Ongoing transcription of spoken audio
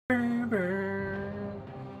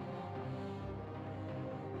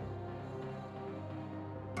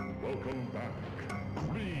Welcome back,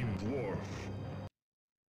 Green Dwarf.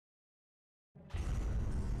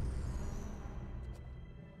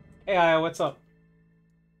 Hey, Aya, what's up?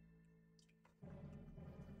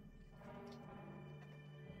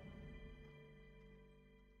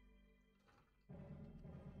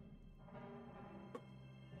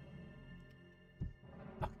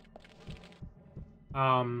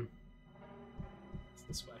 It's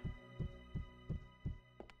this way.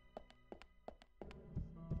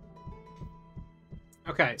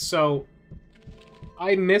 Okay, so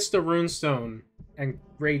I missed a runestone and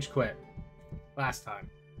rage quit last time.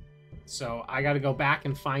 So I gotta go back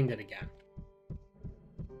and find it again.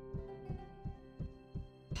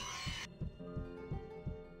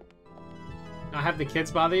 Not have the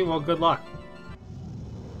kids bother you? Well, good luck.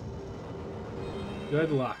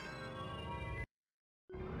 Good luck.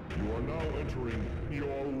 You are now entering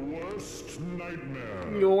your worst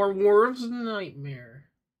nightmare. Your worst nightmare.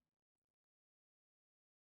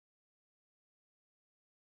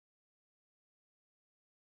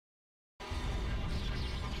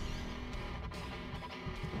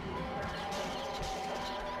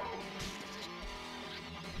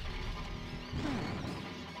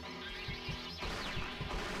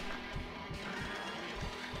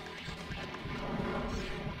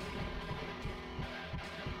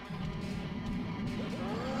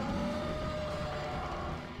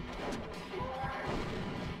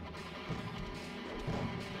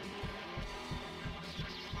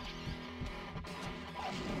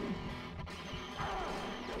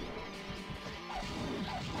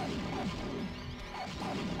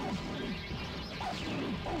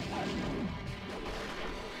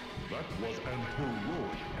 That was an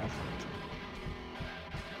heroic effort.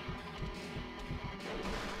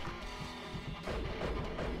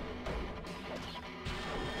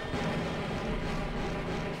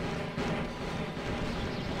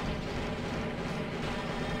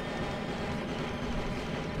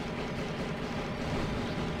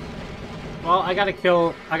 Well, I gotta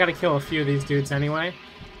kill a few of these dudes anyway.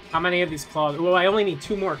 How many of these claws? Oh, I only need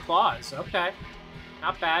 2 more claws. Okay.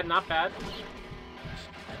 Not bad, not bad.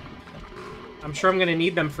 I'm sure I'm gonna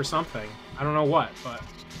need them for something. I don't know what, but...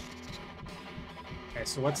 Okay,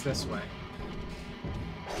 so what's this way?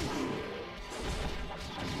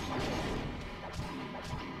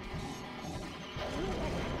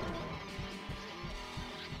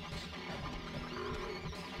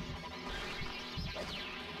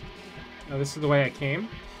 Oh, this is the way I came?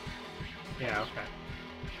 Yeah, okay.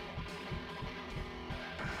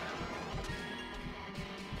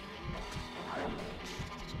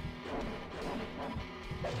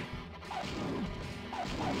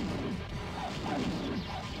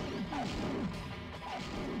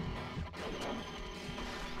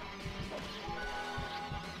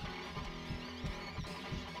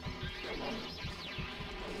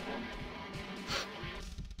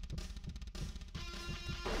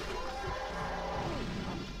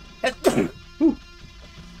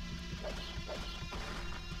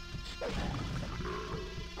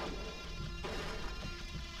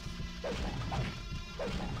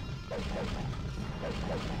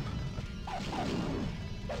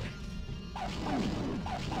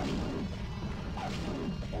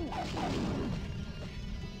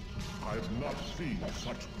 I've not seen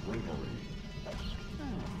such bravery.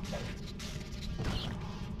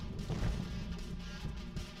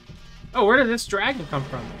 Oh, where did this dragon come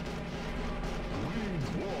from? Green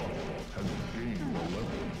Dwarf has gained a level.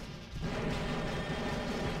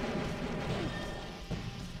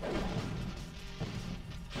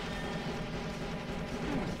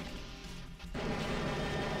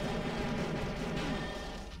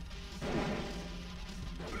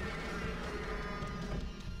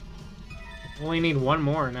 Only need 1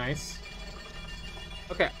 more, nice.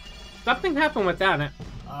 Okay, something happened with that.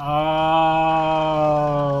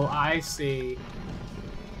 Oh, I see.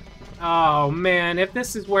 Oh man, if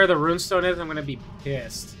this is where the runestone is, I'm gonna be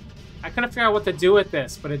pissed. I couldn't figure out what to do with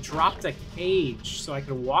this, but it dropped a cage so I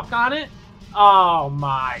could walk on it. Oh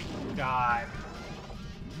my god.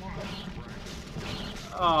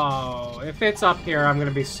 Oh, if it's up here, I'm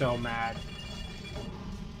gonna be so mad.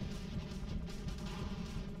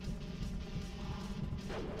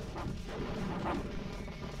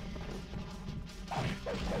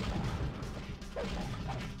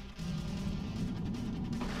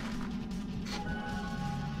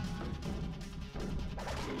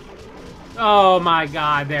 Oh my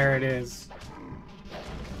god, there it is.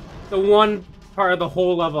 The one part of the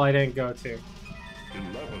whole level I didn't go to.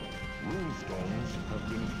 11 runestones have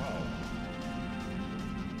been found.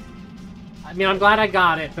 I mean, I'm glad I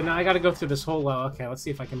got it, but now I gotta go through this whole level. Okay, let's see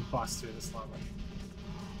if I can bust through this level.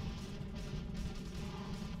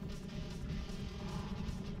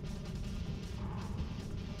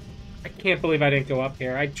 I can't believe I didn't go up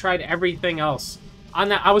here. I tried everything else. On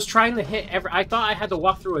that, I was trying to hit I thought I had to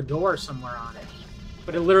walk through a door somewhere on it.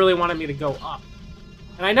 But it literally wanted me to go up.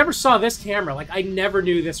 And I never saw this camera. Like, I never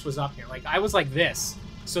knew this was up here. Like, I was like this.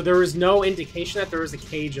 So there was no indication that there was a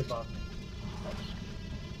cage above me.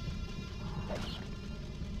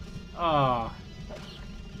 Oh.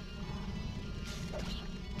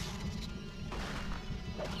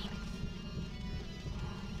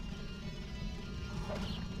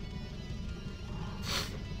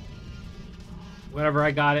 Whatever, I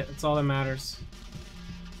got it. That's all that matters.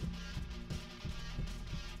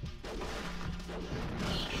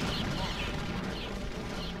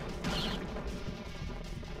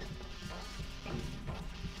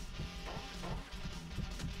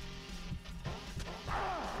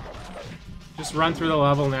 Just run through the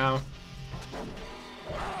level now.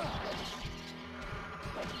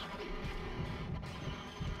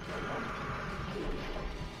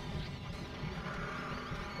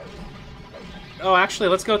 Oh, actually,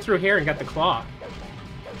 let's go through here and get the claw.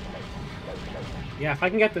 Yeah, if I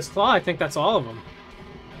can get this claw, I think that's all of them.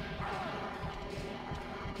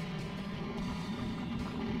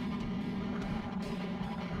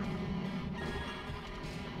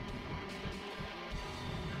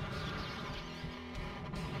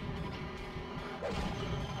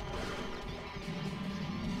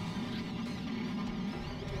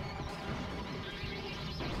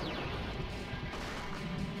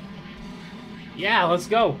 Yeah, let's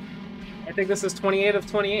go. I think this is 28 of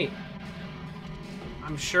 28.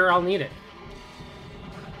 I'm sure I'll need it.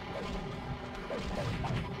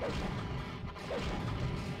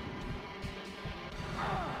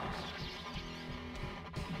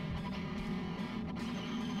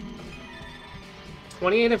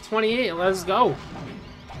 $28 of 28, let's go.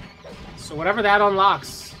 So whatever that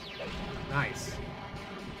unlocks. Nice.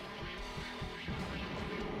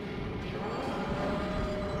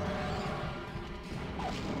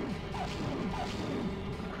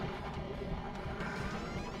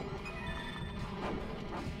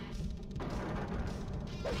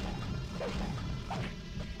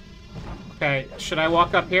 Okay, should I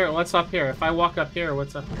walk up here? What's up here? If I walk up here,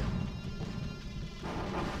 what's up here?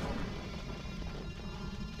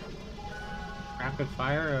 Rapid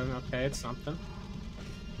fire? Okay, it's something.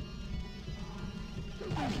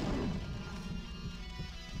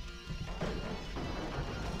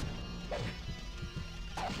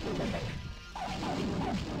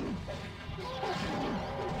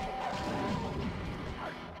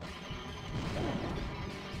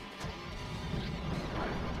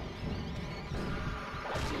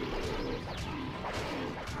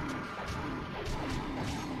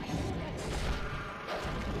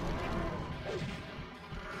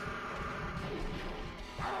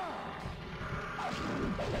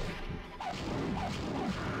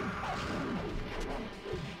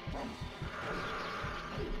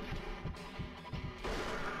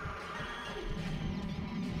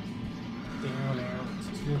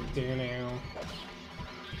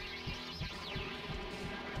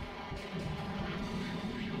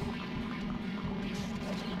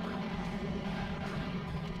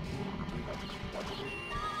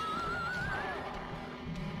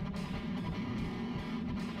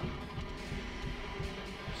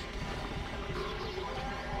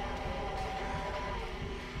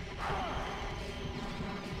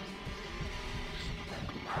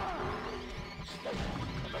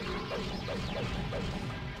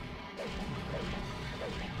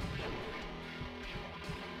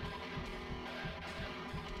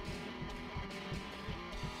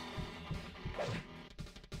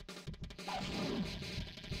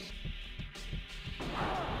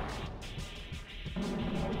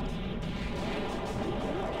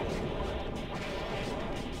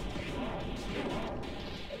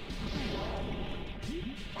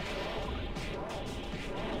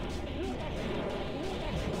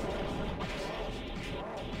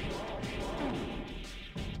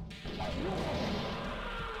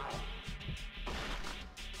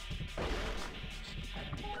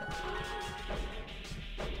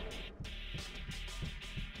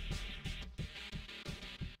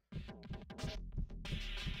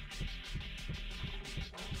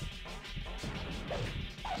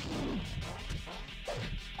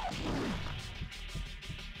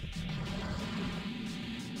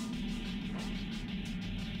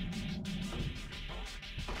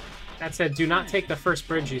 That said, do not take the first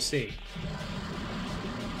bridge you see.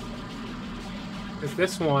 Because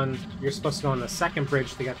this one, you're supposed to go on the second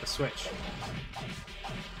bridge to get the switch.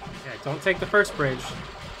 Don't take the first bridge.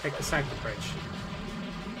 Take the second bridge.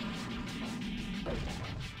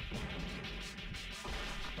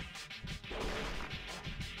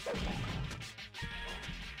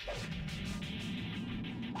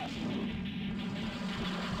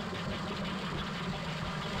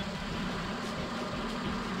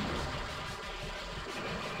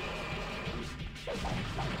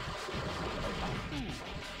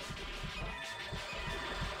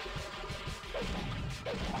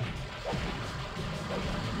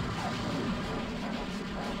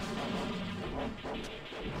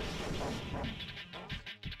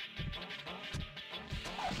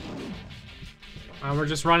 We're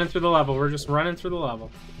just running through the level. We're just running through the level.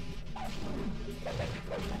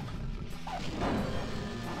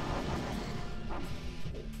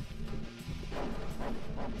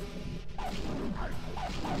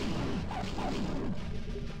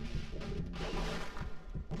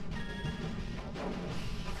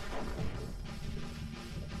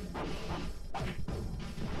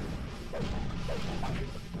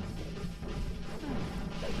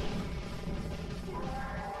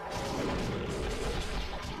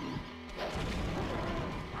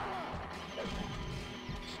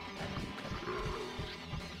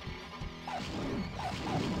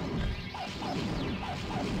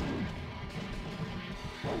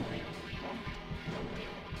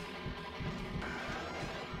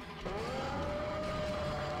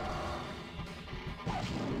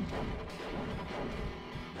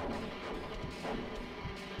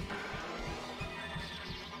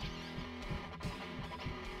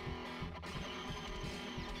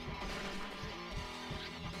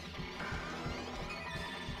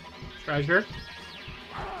 Treasure.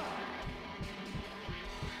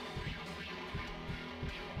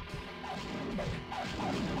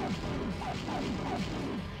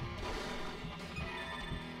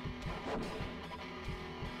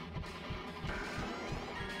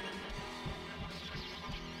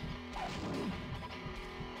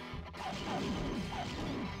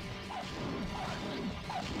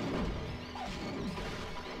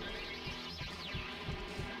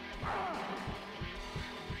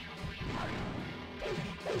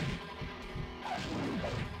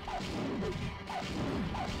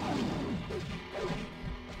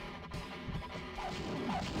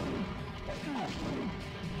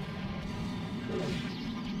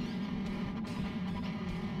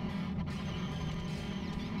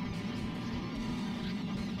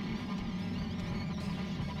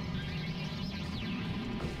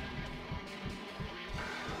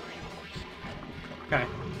 Okay.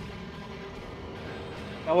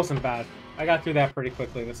 That wasn't bad. I got through that pretty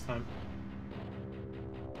quickly this time.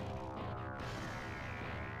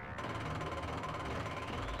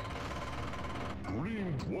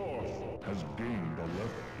 Green Dwarf has gained a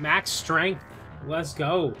level. Max strength. Let's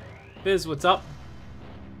go. Fizz, what's up?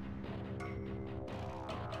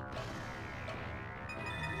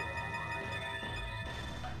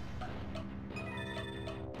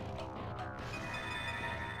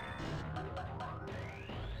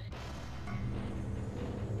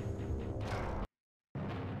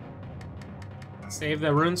 Save the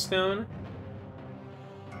runestone.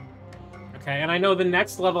 Okay, and I know the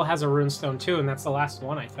next level has a runestone too, and that's the last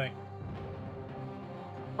one, I think.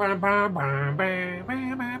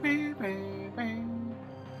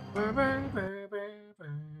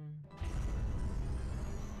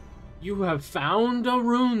 You have found a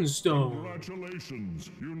runestone.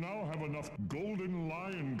 Congratulations! You now have enough golden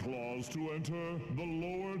lion claws to enter the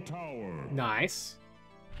lower tower. Nice.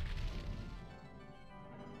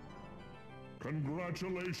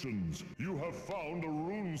 Congratulations! You have found a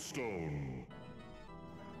runestone.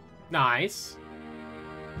 Nice.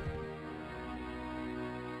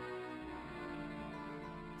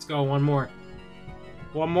 Let's go, one more.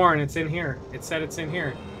 One more, and it's in here. It said it's in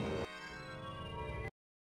here.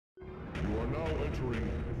 You are now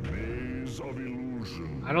entering Maze of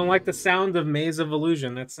Illusion. I don't like the sound of Maze of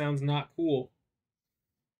Illusion. That sounds not cool.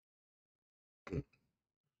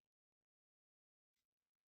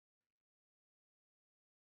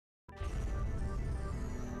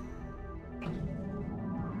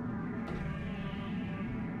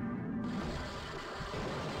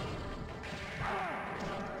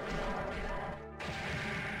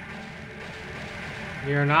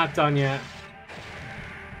 You're not done yet.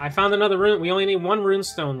 I found another rune. We only need one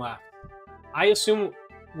runestone left. I assume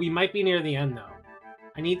we might be near the end, though.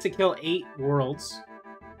 I need to kill 8 worlds.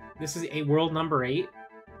 This is world number 8.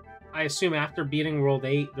 I assume after beating world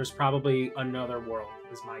 8, there's probably another world,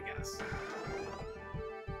 is my guess.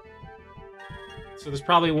 So there's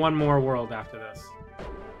probably one more world after this.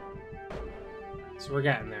 So we're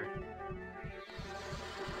getting there.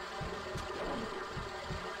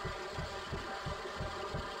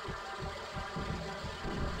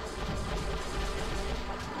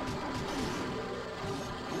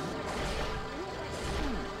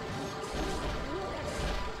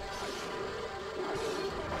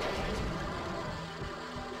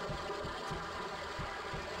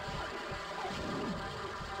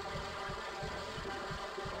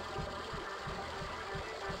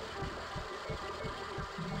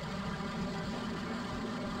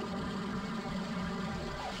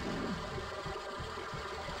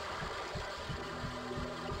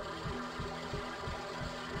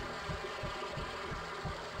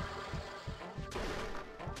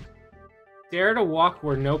 Dare to walk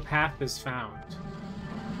where no path is found.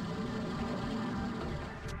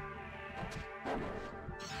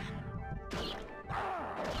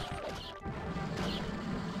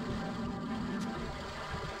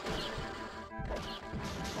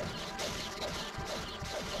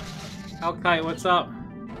 Hellkite, what's up?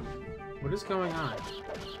 What is going on?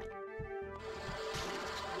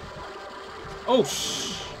 Oh, shh.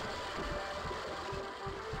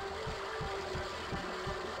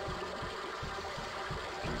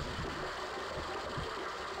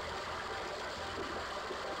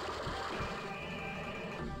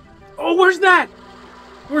 Oh, where's that?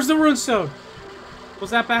 Where's the runestone?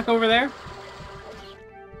 Was that back over there?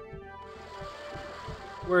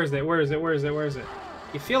 Where is it? Where is it? Where is it? Where is it?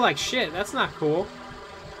 You feel like shit. That's not cool.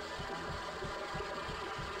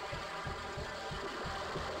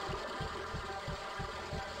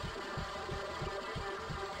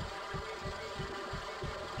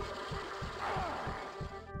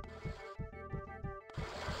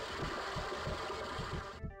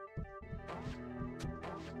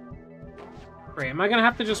 Great. Am I gonna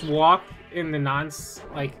have to just walk in the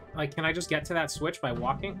like, can I just get to that switch by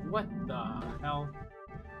walking? What the hell?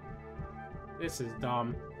 This is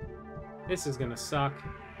dumb. This is gonna suck.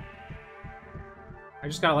 I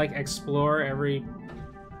just gotta, like, explore every...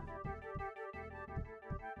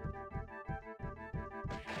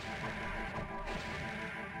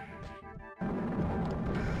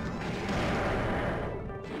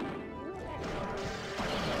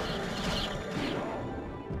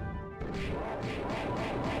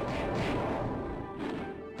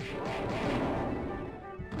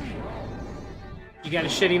 You got a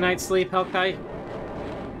shitty night's sleep, Hellkite?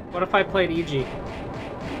 What if I played EG?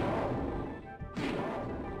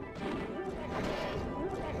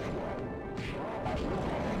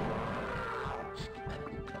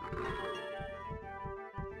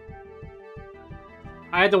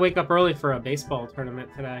 I had to wake up early for a baseball tournament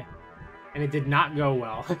today, and it did not go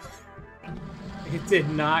well. It did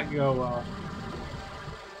not go well.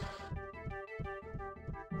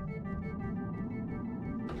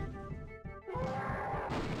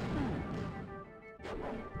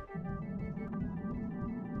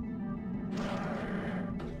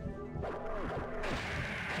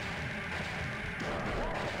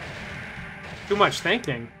 Too much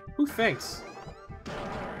thinking. Who thinks?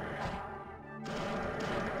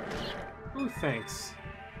 Who thinks?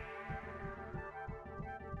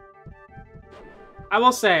 I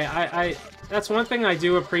will say, I that's one thing I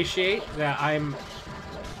do appreciate, that I'm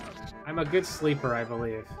a good sleeper, I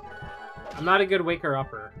believe. I'm not a good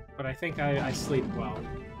waker-upper, but I think I sleep well.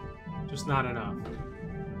 Just not enough.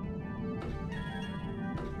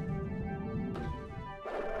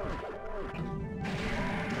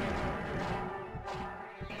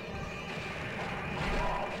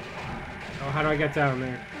 Oh, how do I get down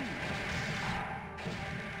there?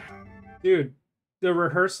 Dude, the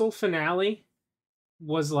rehearsal finale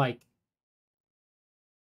was like...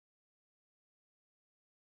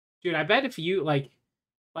 Dude, I bet if you, like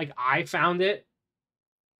I found it,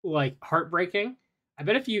 like, heartbreaking. I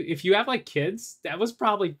bet if you have, like, kids, that was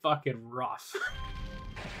probably fucking rough.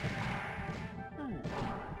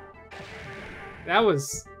 That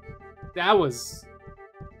was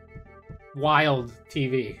wild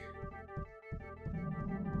TV.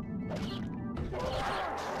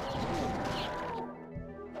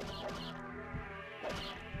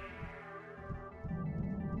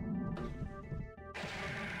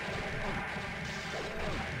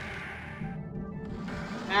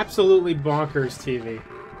 Absolutely bonkers TV.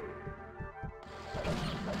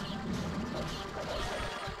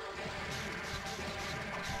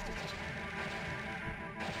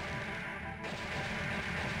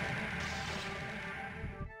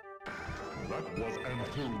 That was an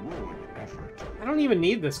heroic effort. I don't even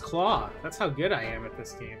need this claw. That's how good I am at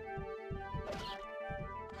this game.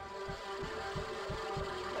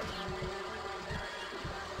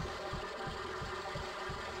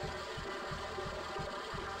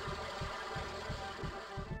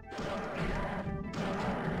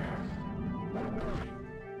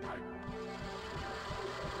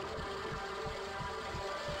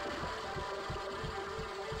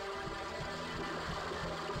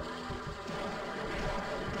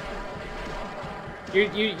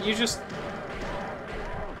 You just...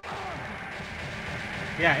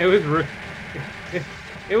 Yeah,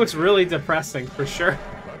 it was really depressing, for sure.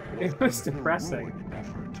 It was depressing.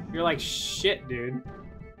 You're like, shit, dude.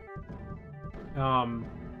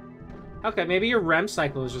 Okay, maybe your REM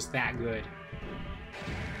cycle is just that good.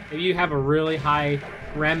 Maybe you have a really high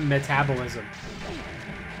REM metabolism.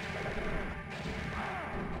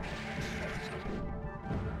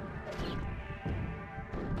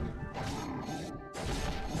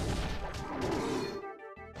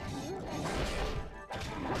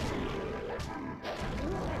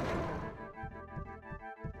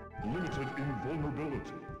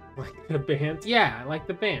 vulnerability. Like the band? Yeah, I like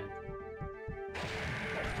the band.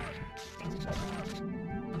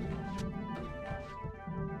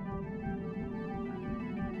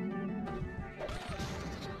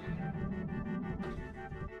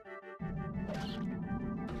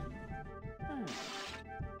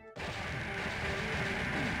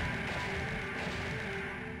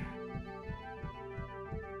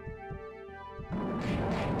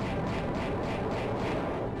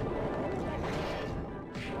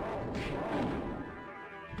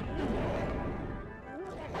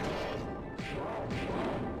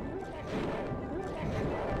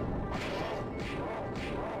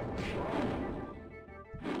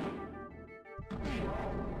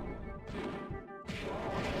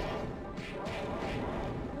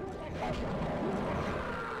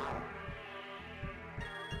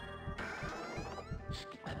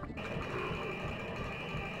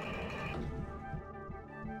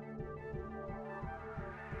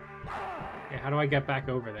 Okay, how do I get back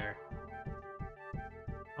over there? I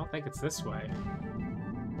don't think it's this way.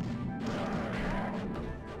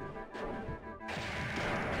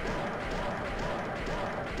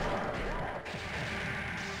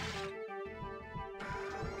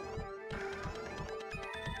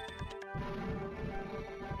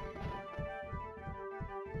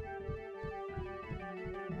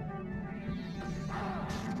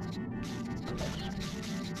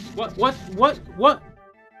 What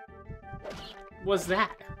was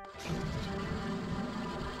that?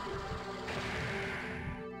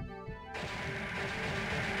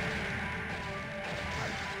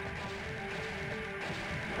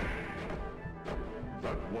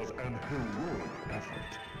 That was an heroic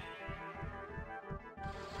effort.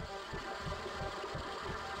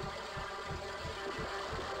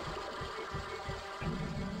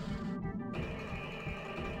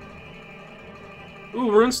 Ooh,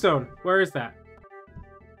 runestone. Where is that?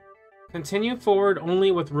 Continue forward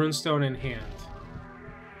only with runestone in hand.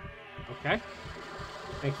 Okay.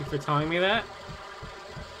 Thank you for telling me that.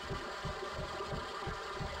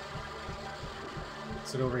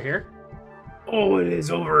 Is it over here? Oh, it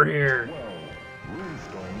is over here. Well,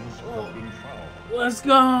 runestones have been found. Let's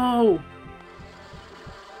go!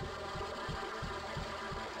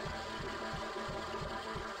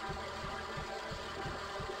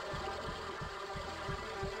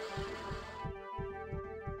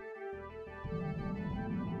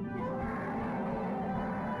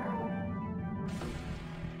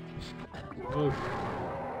 Ooh.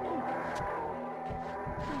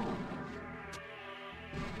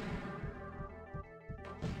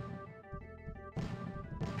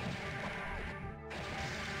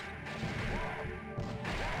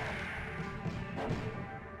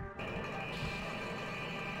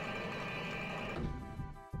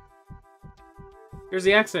 Here's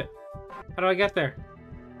the exit. How do I get there?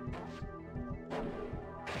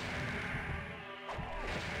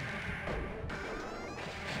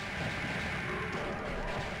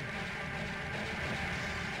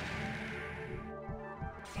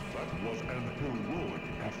 That was an heroic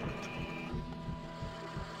effort.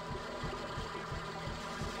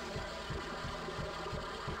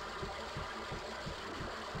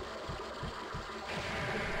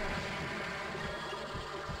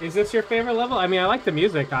 Is this your favorite level? I mean, I like the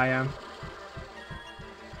music, I am.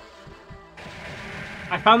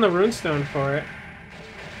 I found the runestone for it.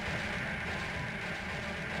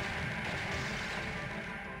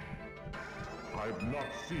 I've not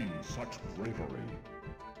seen such bravery.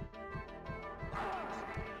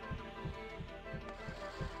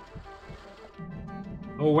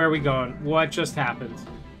 Oh, where are we going? What just happened?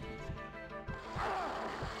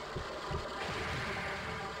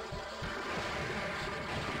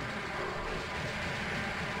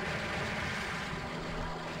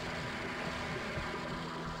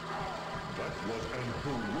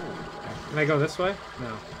 Can I go this way?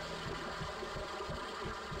 No.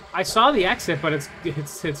 I saw the exit, but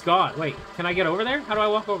it's gone. Wait, can I get over there? How do I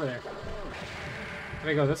walk over there? Can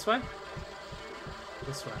I go this way?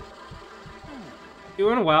 This way.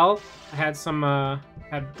 Doing well. I had some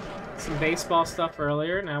baseball stuff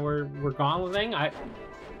earlier. Now we're gauntleting.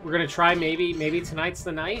 We're gonna try maybe tonight's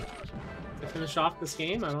the night to finish off this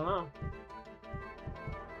game. I don't know.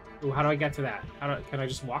 Ooh, how do I get to that? Can I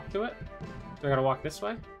just walk to it? Do I gotta walk this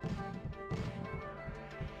way?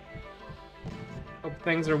 Hope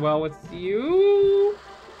things are well with you.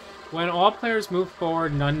 When all players move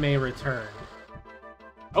forward, none may return.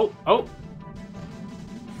 Oh, oh.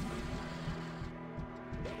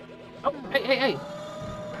 Oh, hey, hey, hey.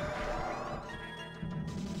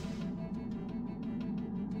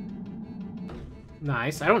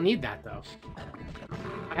 Nice. I don't need that, though.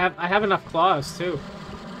 I have enough claws too.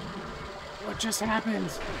 What just happened?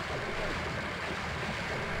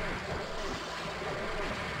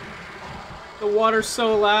 The water's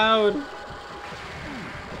so loud.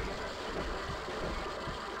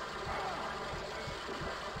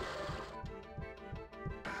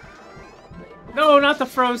 No, not the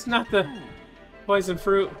frozen, not the poison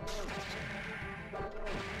fruit.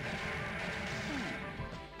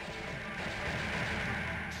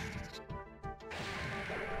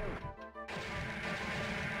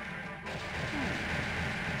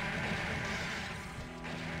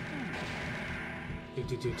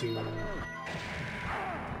 Do.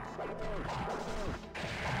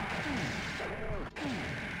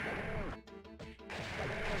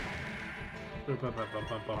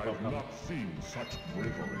 I've not seen such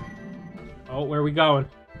bravery. Oh, where are we going?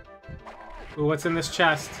 Ooh, what's in this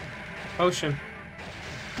chest? Potion.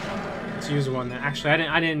 Let's use one then. Actually,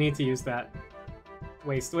 I didn't need to use that.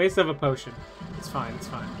 Waste of a potion. It's fine, it's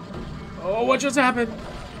fine. Oh, what just happened?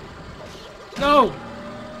 No!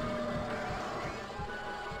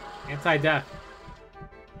 Anti-death.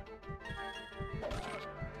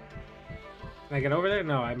 Can I get over there?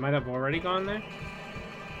 No, I might have already gone there.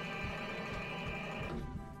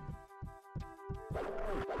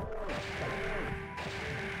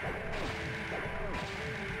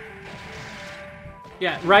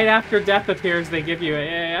 Yeah, right after death appears, they give you a...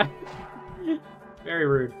 Yeah. Very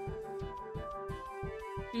rude.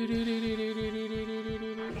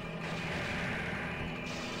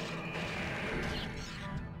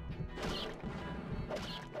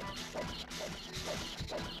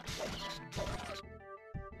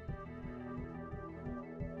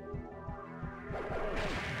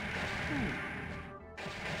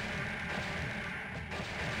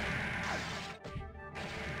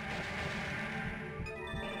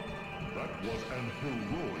 Was an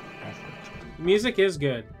heroic effort. The music is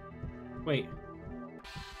good. Wait.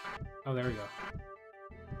 Oh, there we go.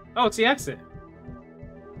 Oh, it's the exit.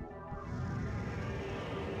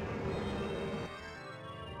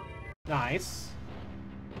 Nice.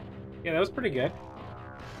 Yeah, that was pretty good.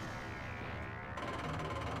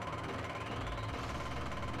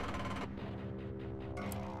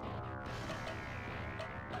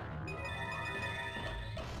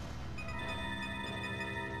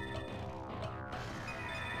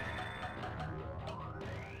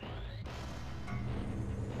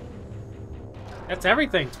 That's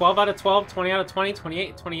everything. 12 out of 12, 20 out of 20,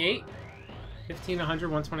 28, 28, 15,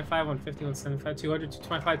 100, 125, 150, 175, 200,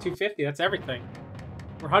 225, 250. That's everything.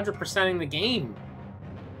 We're 100%ing the game.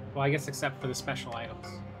 Well, I guess except for the special items.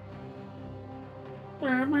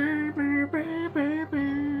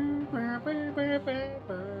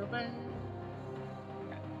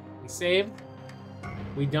 We saved.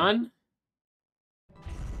 We done?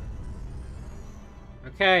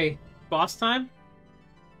 Okay. Boss time?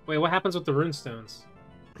 Wait, what happens with the runestones?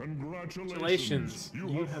 Congratulations!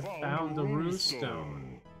 You have found the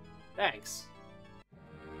runestone. Thanks.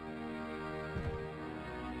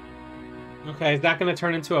 Okay, is that going to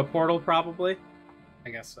turn into a portal, probably? I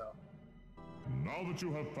guess so. Now that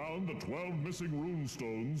you have found the 12 missing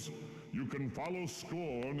runestones, you can follow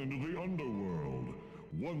Scorn into the underworld,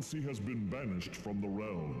 once he has been banished from the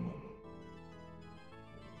realm.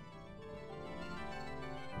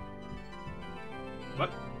 What?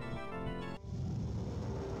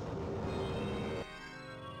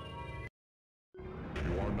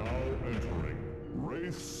 You are now entering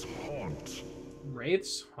Wraith's Haunt.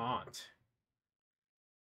 Wraith's Haunt.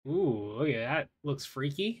 Ooh, look at that. Looks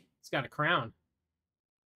freaky. It's got a crown.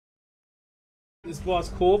 This boss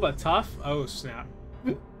cool but tough. Oh, snap.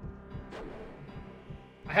 I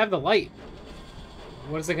have the light.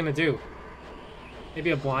 What is it gonna do?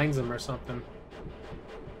 Maybe it blinds him or something.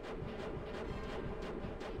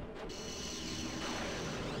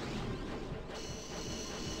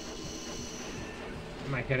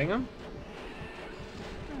 Am I hitting him?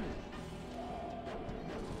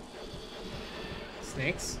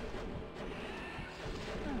 Snakes?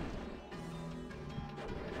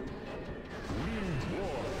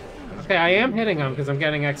 Okay, I am hitting him because I'm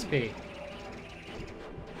getting XP.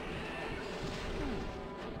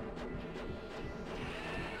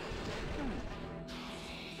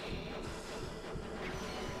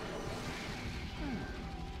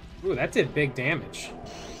 Ooh, that did big damage.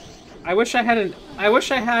 I wish I had an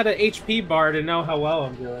HP bar to know how well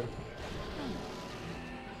I'm doing.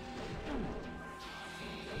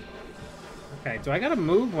 Okay, do I gotta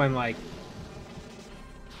move when, like...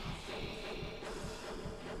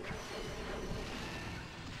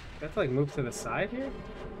 Do I have to, like, move to the side here?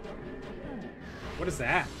 What is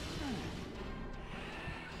that?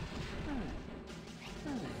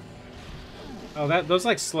 Oh, those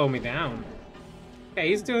like slow me down. Okay,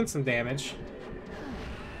 he's doing some damage.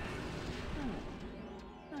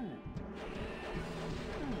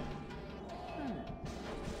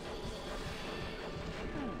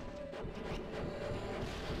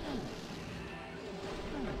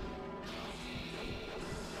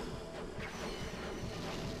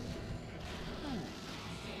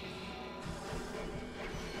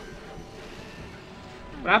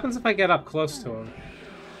 What happens if I get up close to him?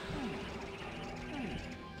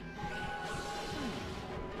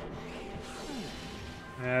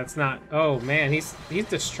 It's not. Oh man, he's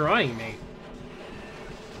destroying me.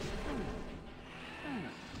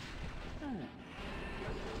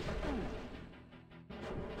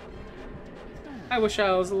 I wish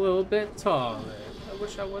I was a little bit taller. I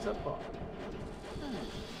wish I was a ball.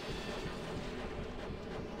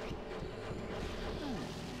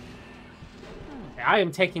 I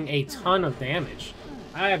am taking a ton of damage.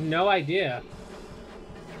 I have no idea.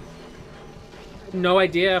 No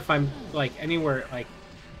idea if I'm like anywhere like.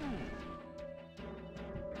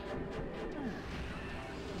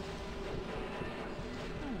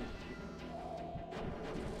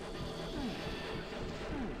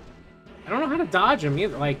 I don't know how to dodge him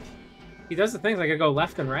either. Like, he does the things like I go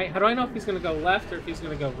left and right. How do I know if he's gonna go left or if he's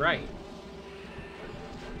gonna go right?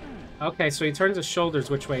 Okay, so he turns his shoulders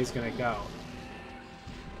which way he's gonna go.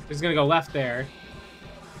 He's gonna go left there.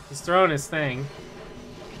 He's throwing his thing.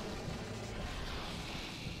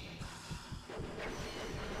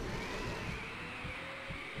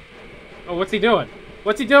 Oh, what's he doing?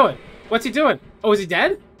 What's he doing? What's he doing? Oh, is he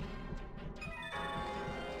dead?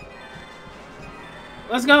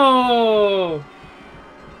 Let's go!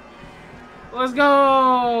 Let's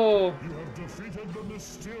go! You have defeated the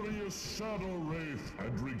mysterious Shadow Wraith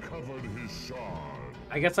and recovered his shard.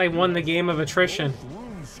 I guess I won the game of attrition.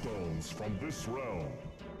 Rune stones from this realm.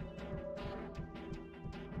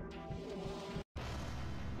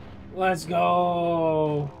 Let's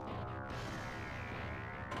go!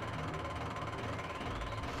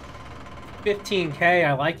 15K,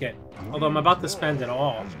 I like it. Although I'm about to spend it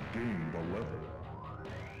all.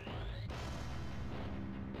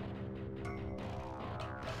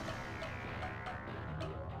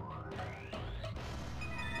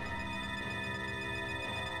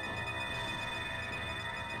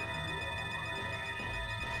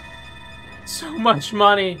 So much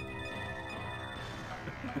money.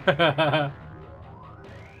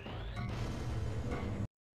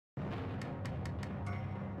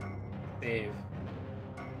 Save.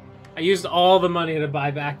 I used all the money to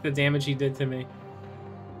buy back the damage he did to me.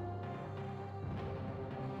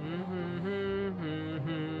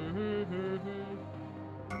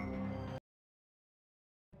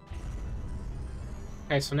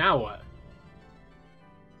 Okay, so now what?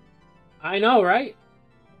 I know, right?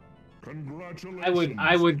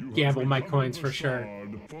 I would gamble my coins for sure.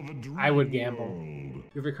 I would gamble.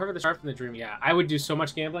 You've recovered the shard from the dream. Yeah, I would do so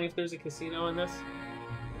much gambling if there's a casino in this.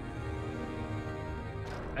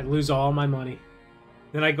 I'd lose all my money.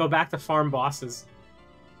 Then I'd go back to farm bosses.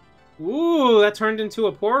 Ooh, that turned into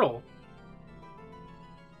a portal.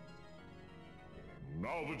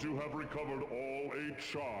 Now that you have recovered all 8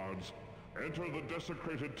 shards, enter the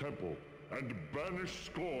desecrated temple and banish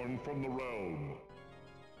Scorn from the realm.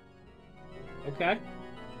 Okay.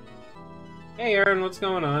 Hey, Aaron, what's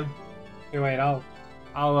going on? Here, wait,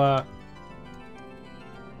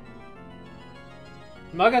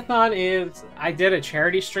 Mugathon is... I did a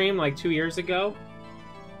charity stream like 2 years ago.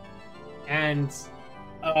 And,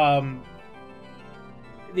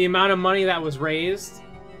 the amount of money that was raised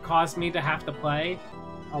caused me to have to play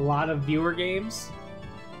a lot of viewer games.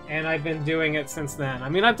 And I've been doing it since then. I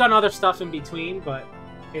mean, I've done other stuff in between, but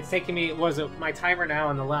it's taken me... my timer now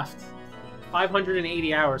on the left...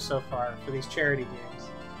 580 hours so far for these charity games,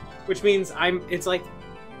 which means it's like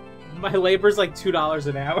my labor's like $2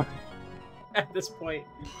 an hour at this point,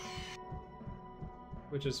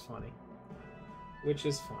 which is funny.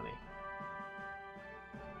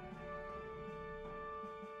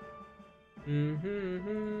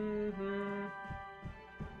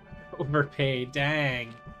 Overpaid.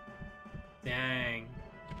 Dang.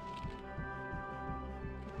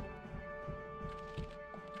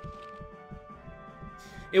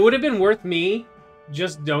 It would have been worth me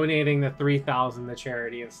just donating the 3,000 to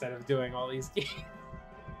charity instead of doing all these games.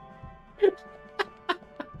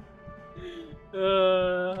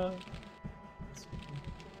 Okay,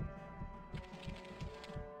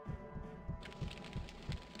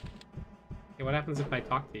 what happens if I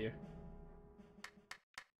talk to you?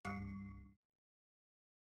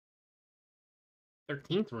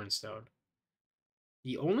 13th runestone.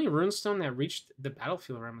 The only runestone that reached the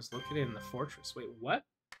battlefield realm is located in the fortress. Wait, what?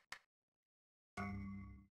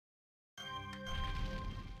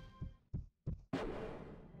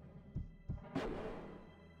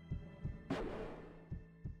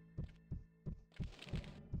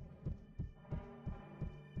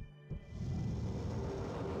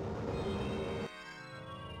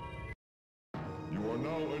 You are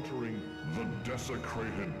now entering the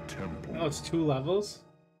desecrated temple. Oh, it's 2 levels?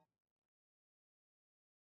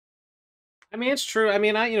 I mean, it's true. I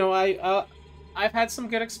mean, I've had some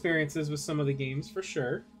good experiences with some of the games for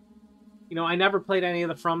sure. You know, I never played any of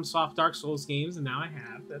the FromSoft Dark Souls games, and now I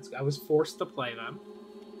have. I was forced to play them.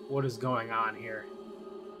 What is going on here?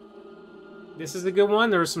 This is a good one.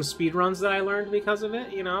 There were some speed runs that I learned because of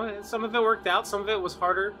it. You know, some of it worked out. Some of it was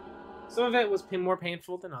harder. Some of it was more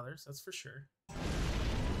painful than others. That's for sure.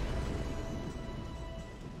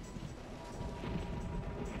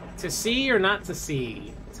 To see or not to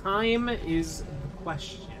see? Time is the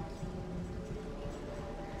question.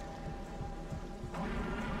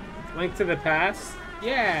 Link to the Past?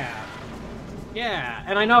 Yeah. Yeah,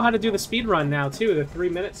 and I know how to do the speed run now too, the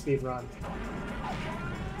 3-minute speed run.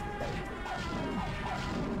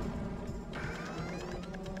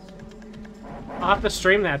 I'll have to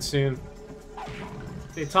stream that soon.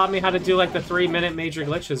 They taught me how to do like the 3-minute major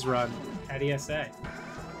glitches run at ESA.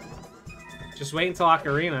 Just wait until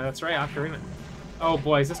Ocarina. That's right, Ocarina. Oh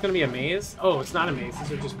boy, is this gonna be a maze? Oh, it's not a maze.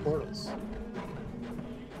 These are just portals.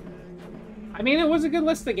 I mean, it was a good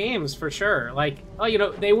list of games for sure. Like, oh, you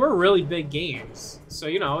know, they were really big games, so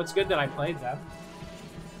you know, it's good that I played them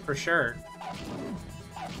for sure.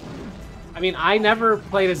 I mean, I never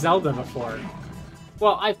played a Zelda before.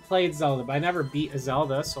 Well, I've played Zelda, but I never beat a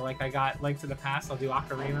Zelda. So like, I got Link to the Past. I'll do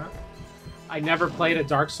Ocarina. I never played a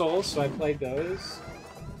Dark Souls, so I played those.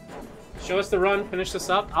 Show us the run, finish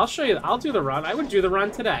this up. I'll show you. I'll do the run. I would do the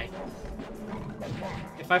run today.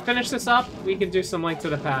 If I finish this up, we can do some Link to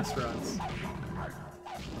the Past runs.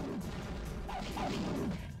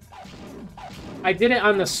 I did it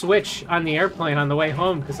on the Switch on the airplane on the way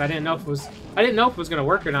home because I didn't know if it was gonna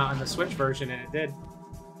work or not on the Switch version, and it did.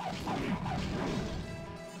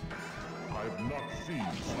 I've not seen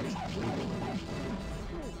such bravery.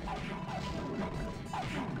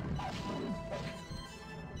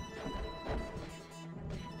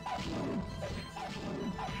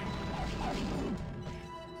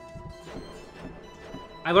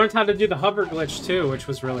 I learned how to do the hover glitch too, which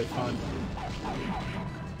was really fun.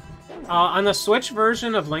 On the Switch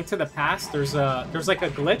version of Link to the Past, there's like a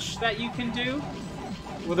glitch that you can do.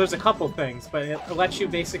 Well, there's a couple things, but it lets you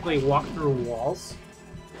basically walk through walls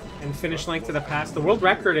and finish Link to the Past. The world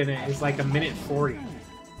record in it is like 1:40.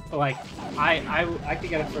 But like, I could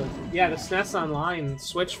get it for... Yeah, the SNES Online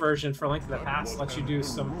Switch version for Link to the Past lets you do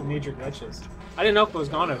some major glitches. I didn't know if it was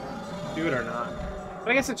going to do it or not. But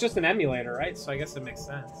I guess it's just an emulator, right? So I guess it makes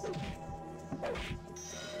sense.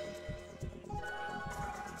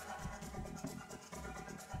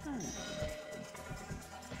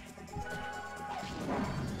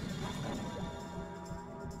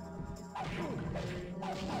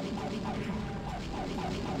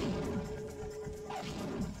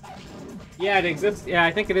 Yeah, it exists. Yeah,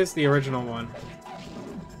 I think it is the original one.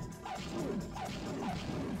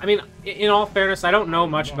 I mean, in all fairness, I don't know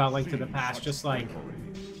much about Link to the Past. Just like,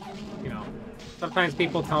 you know, sometimes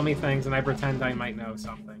people tell me things and I pretend I might know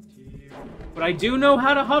something. But I do know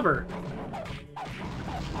how to hover.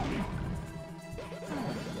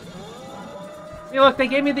 Hey, look, they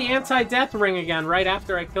gave me the anti-death ring again right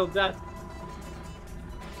after I killed Death.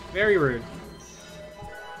 Very rude.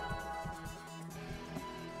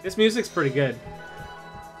 This music's pretty good.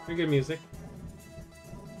 Pretty good music.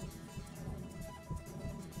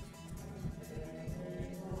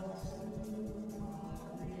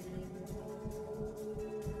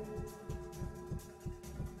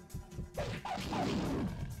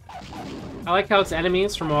 I like how it's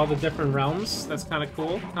enemies from all the different realms. That's kind of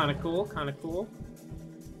cool. Kind of cool. Kind of cool.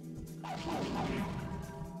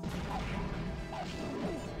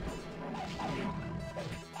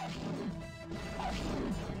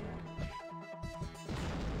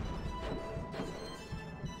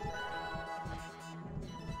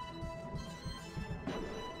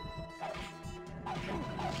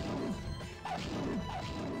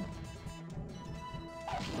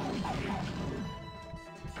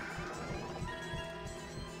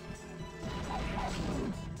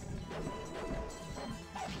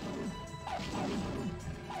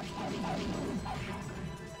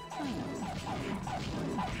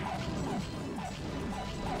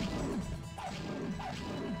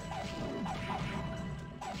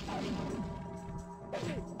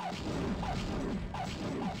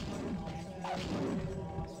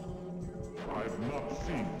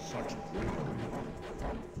 seen such bravery.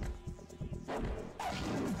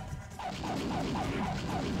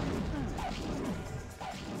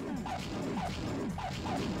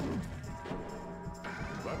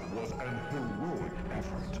 That was an heroic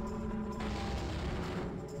effort.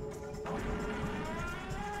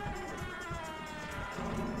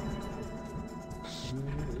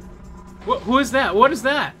 Who is that? What is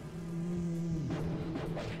that?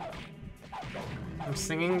 I'm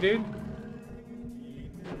singing, dude.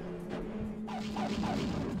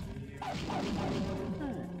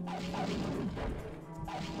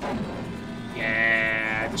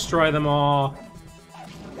 Yeah, destroy them all.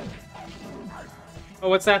 Oh,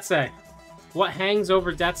 what's that say? What hangs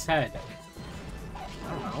over Death's head?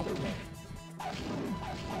 I don't know.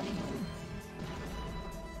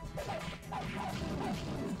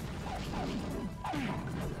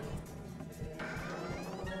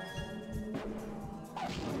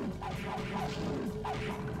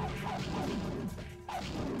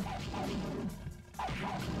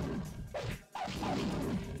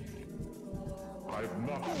 I've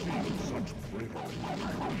not seen such bravery.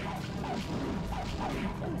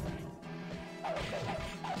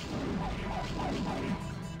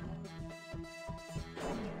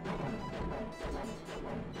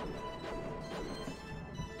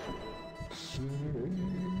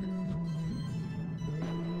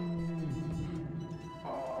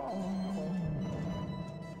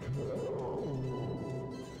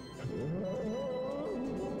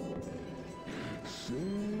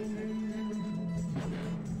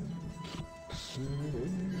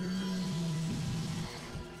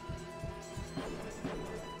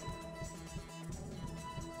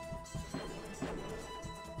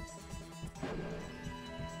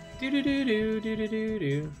 Do do do do do do do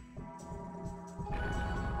do.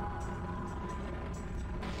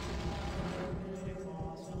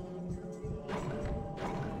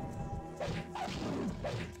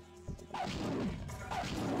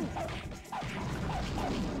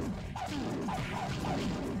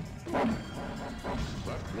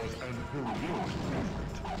 That was an heroic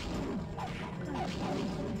effort.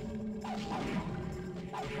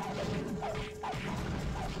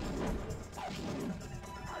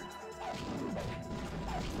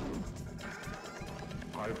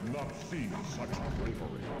 I've not seen such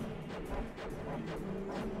bravery.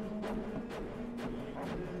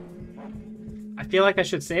 I feel like I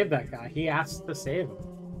should save that guy. He asked to save him.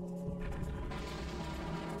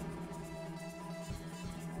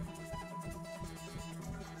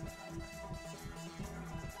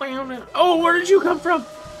 Oh, where did you come from?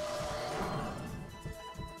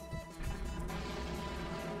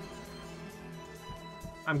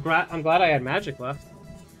 I'm glad I had magic left.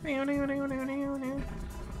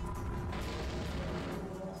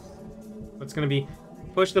 What's gonna be?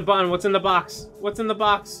 Push the button. What's in the box? What's in the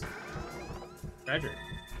box? Treasure.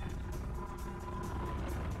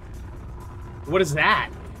 What is that?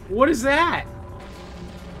 What is that?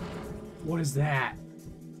 What is that?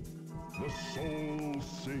 The Soul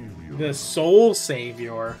Savior. The Soul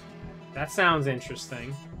Savior. That sounds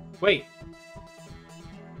interesting. Wait.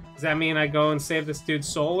 Does that mean I go and save this dude's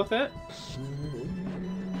soul with it?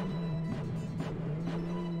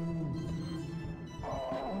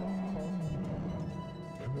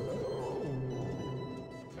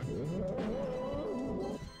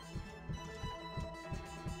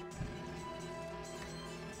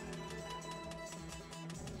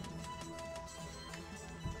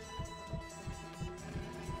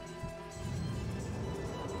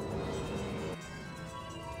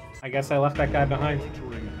 I guess I left that guy behind.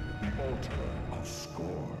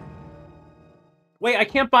 Wait, I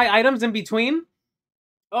can't buy items in between?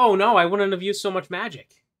 Oh no, I wouldn't have used so much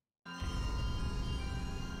magic.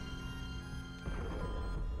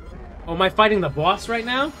 Oh, am I fighting the boss right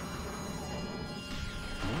now?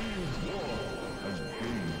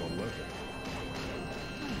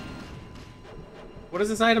 What does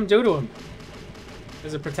this item do to him?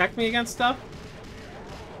 Does it protect me against stuff?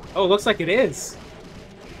 Oh, it looks like it is.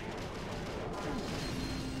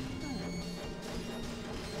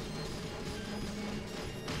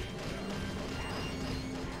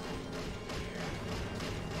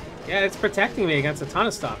 Yeah, it's protecting me against a ton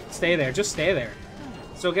of stuff. Stay there. Just stay there.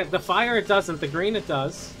 So get the fire, it doesn't. The green, it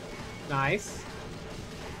does. Nice.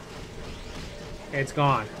 Okay, it's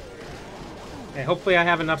gone. Okay, hopefully I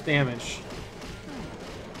have enough damage.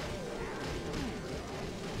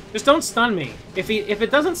 Just don't stun me. If it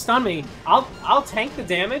doesn't stun me, I'll tank the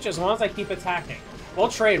damage as long as I keep attacking. We'll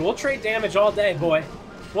trade. We'll trade damage all day, boy.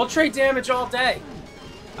 We'll trade damage all day.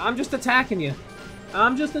 I'm just attacking you.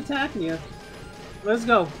 I'm just attacking you. Let's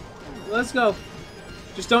go. Let's go.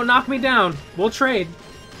 Just don't knock me down. We'll trade.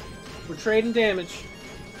 We're trading damage.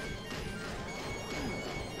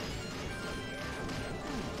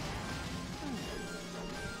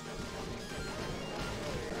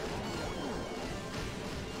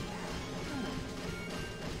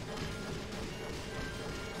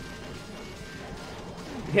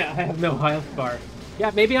 Yeah, I have no health bar.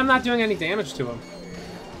 Yeah, maybe I'm not doing any damage to him.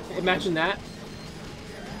 Imagine that.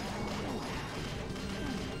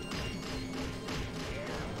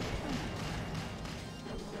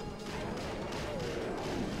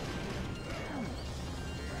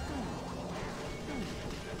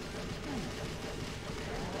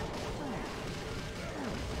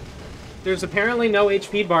 There's apparently no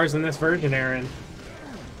HP bars in this version, Aaron.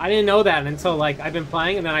 I didn't know that until, like, I've been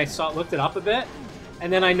playing, and then I looked it up a bit,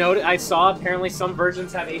 and then I saw apparently some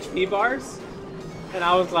versions have HP bars, and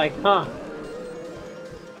I was like, huh.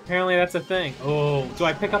 Apparently that's a thing. Oh, do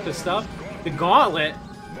I pick up his stuff? The Gauntlet?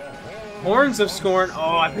 Horns of Scorn.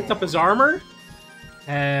 Oh, I picked up his armor?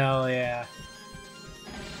 Hell yeah.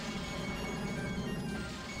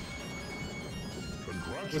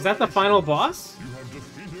 Was that the final boss? You have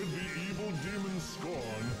defeated the evil demon Scorn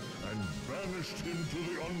and banished him to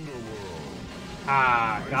the underworld.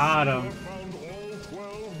 Ah, got him. You have found all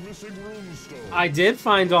 12 missing runestones. I did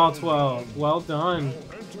find all 12. Well done.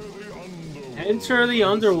 Enter the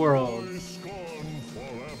underworld. Scorn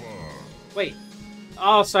forever. Wait.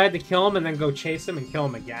 Oh, so I had to kill him and then go chase him and kill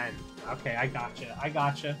him again. Okay, I gotcha. I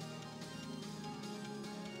gotcha.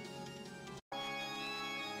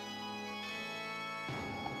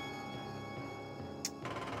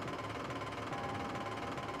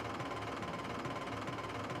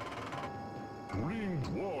 Green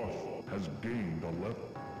Dwarf has gained a level.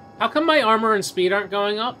 How come my armor and speed aren't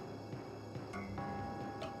going up?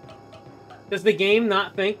 Does the game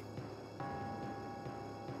not think?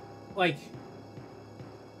 Like...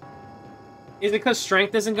 Is it because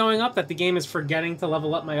strength isn't going up that the game is forgetting to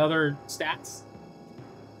level up my other stats?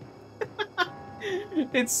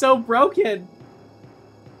 It's so broken!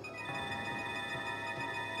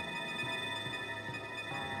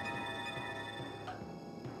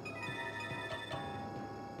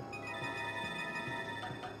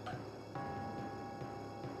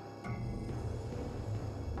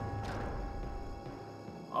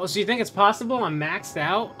 Oh, so you think it's possible I'm maxed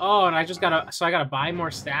out? Oh, and I just gotta... So I gotta buy more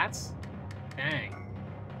stats? Dang.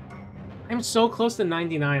 I'm so close to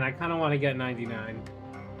 99. I kind of want to get 99.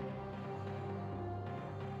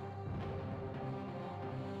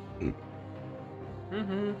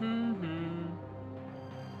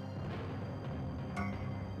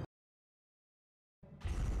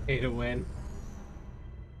 Pay to win.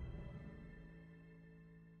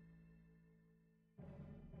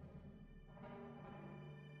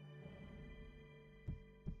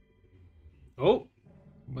 Oh!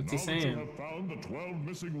 What's he saying? Now that you have found the 12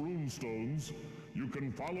 missing runestones, you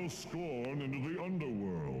can follow Scorn into the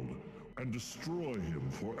underworld and destroy him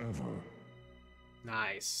forever.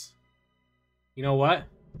 Nice. You know what?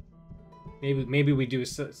 Maybe we do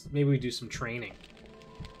some training.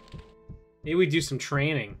 Maybe we do some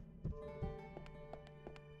training.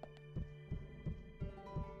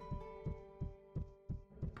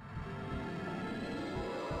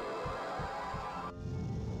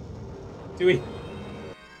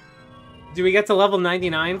 Do we get to level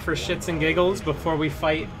 99 for shits and giggles before we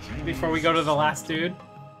go to the last dude?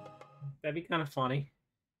 That'd be kind of funny.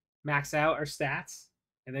 Max out our stats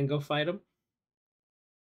and then go fight him.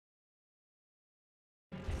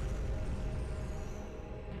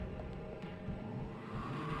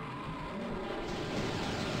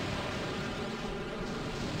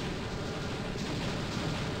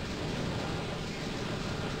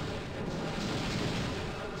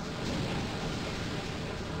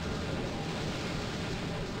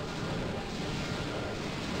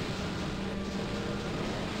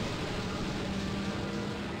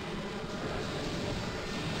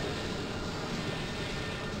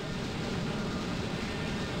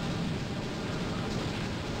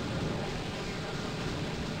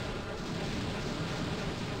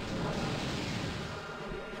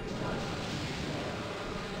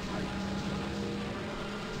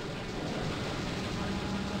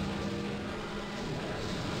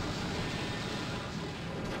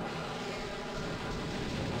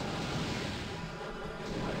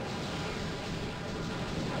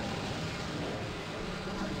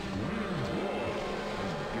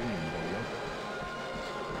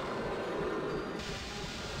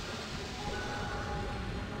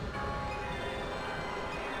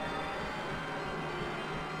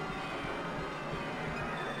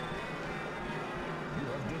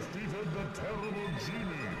 Terrible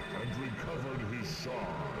genie and recovered his shard.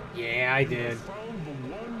 Yeah, I did. You found the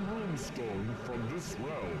one runestone from this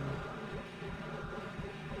realm.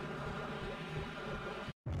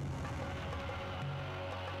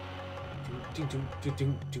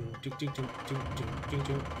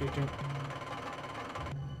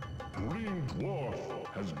 Green Dwarf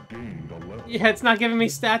has gained a level. Yeah, it's not giving me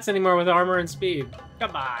stats anymore with armor and speed.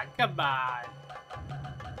 Come on, come on.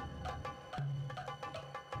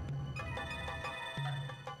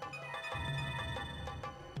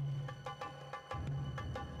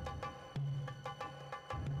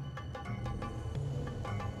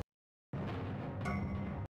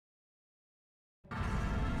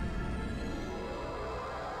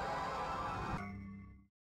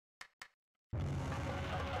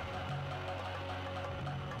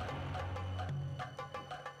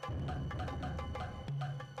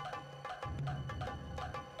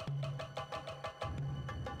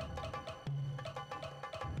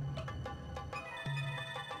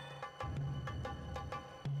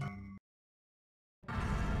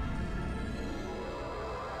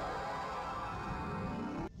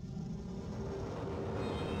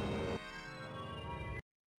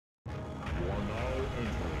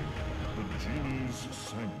 Genie's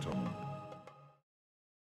Sanctum.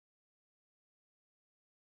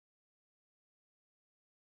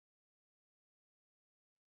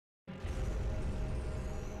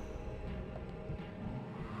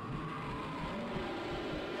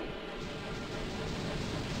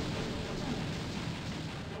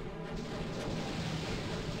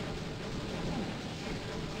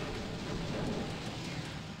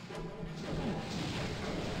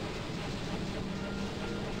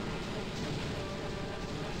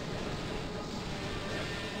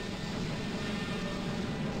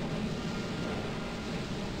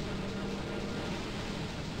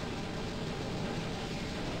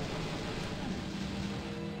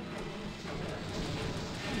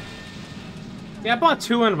 Yeah, I bought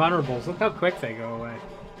 2 invulnerables. Look how quick they go away.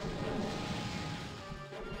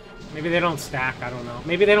 Maybe they don't stack, I don't know.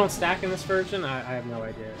 Maybe they don't stack in this version? I have no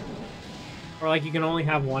idea. Or like you can only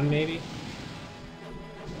have 1 maybe?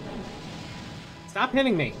 Stop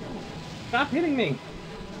hitting me! Stop hitting me!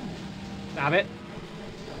 Stop it.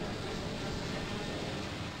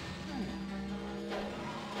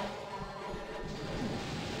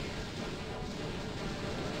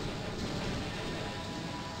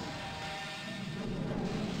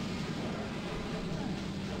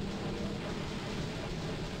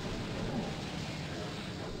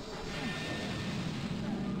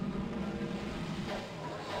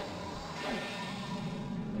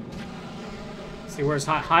 See, whereas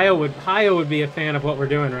Hayo would be a fan of what we're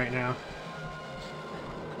doing right now.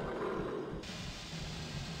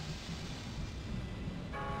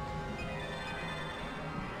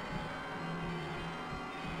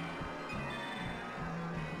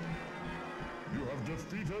 You have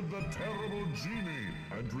defeated the terrible genie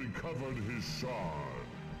and recovered his shard.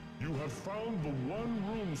 You have found the one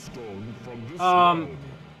runestone from this realm.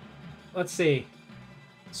 Let's see.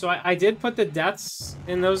 So I did put the deaths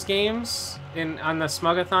in those games on the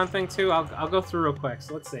Smugathon thing too. I'll go through real quick.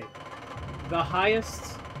 So let's see. The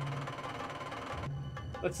highest.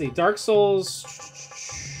 Let's see. Dark Souls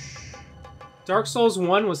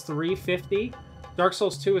 1 was 350. Dark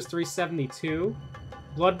Souls 2 was 372.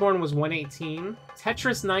 Bloodborne was 118.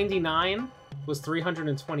 Tetris 99 was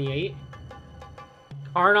 328.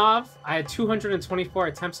 Karnov, I had 224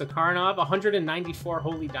 attempts at Karnov, 194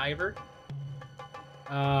 Holy Diver.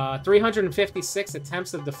 356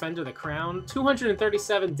 attempts of Defender the Crown,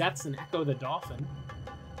 237 deaths in Echo the Dolphin,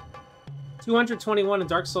 221 in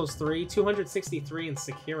Dark Souls 3, 263 in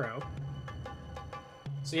Sekiro.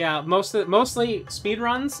 So yeah, mostly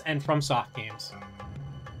speedruns and FromSoft games.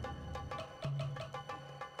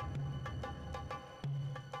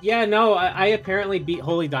 Yeah, no, I apparently beat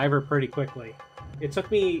Holy Diver pretty quickly. It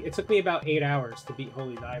took me about 8 hours to beat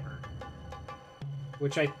Holy Diver,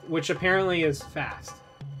 which apparently is fast.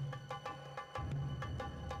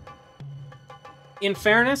 In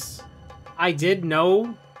fairness, I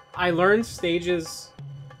learned stages.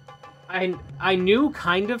 I knew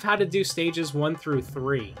kind of how to do stages 1 through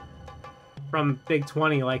 3 from Big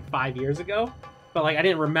 20 like 5 years ago, but like I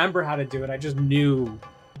didn't remember how to do it. I just knew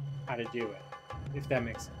how to do it, if that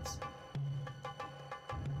makes sense.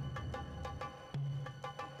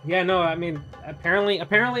 Yeah, no, I mean, apparently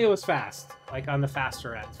it was fast, like on the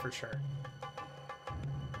faster end for sure.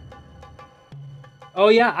 Oh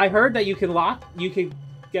yeah, I heard that you could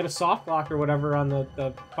get a soft lock or whatever on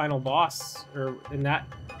the final boss, and that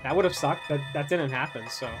would have sucked. That didn't happen,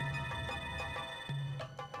 so.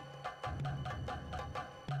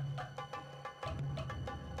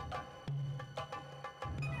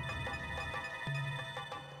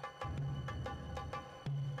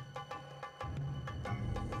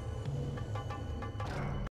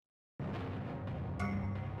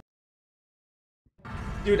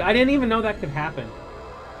 Dude, I didn't even know that could happen.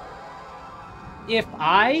 If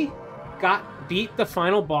I beat the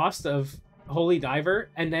final boss of Holy Diver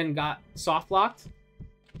and then got soft locked,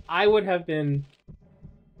 I would have been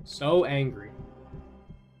so angry.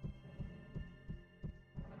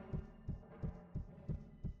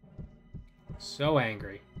 So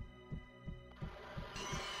angry.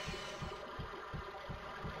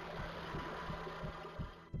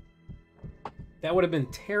 That would have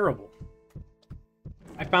been terrible.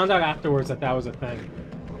 I found out afterwards that that was a thing.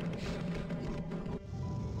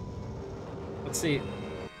 Let's see.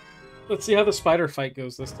 Let's see how the spider fight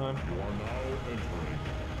goes this time. You are now entering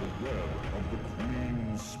the web of the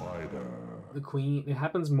Queen Spider. The Queen. It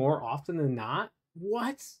happens more often than not?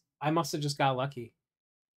 What? I must have just got lucky.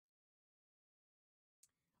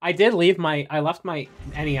 I did leave my... I left my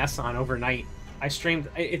NES on overnight. I streamed...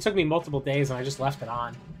 It took me multiple days and I just left it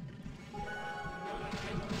on.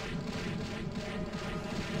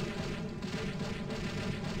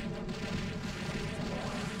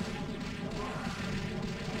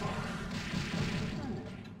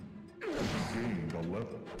 Gained a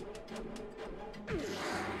level.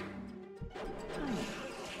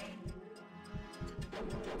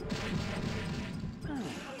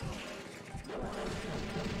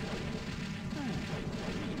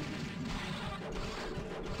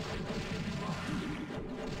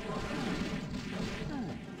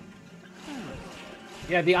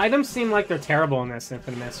 Yeah, the items seem like they're terrible in this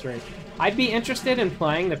Infinite Mystery. I'd be interested in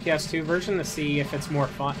playing the PS2 version to see if it's more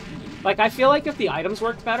fun. Like, I feel like if the items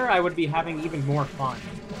worked better, I would be having even more fun.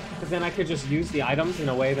 Because then I could just use the items in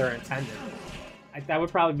a way they're intended. That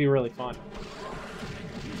would probably be really fun.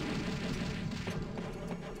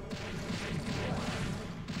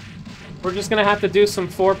 We're just gonna have to do some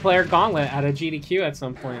 4-player Gauntlet at a GDQ at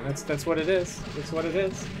some point. That's what it is. That's what it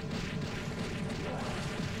is.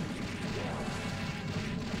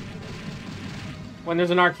 When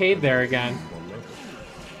there's an arcade there again.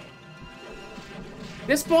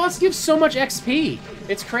 This boss gives so much XP.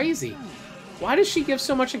 It's crazy. Why does she give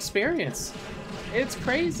so much experience? It's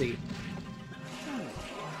crazy.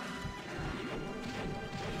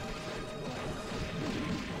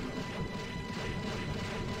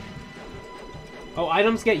 Oh,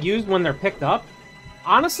 items get used when they're picked up?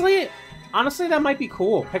 Honestly, that might be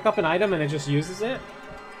cool. Pick up an item and it just uses it.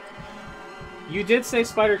 You did say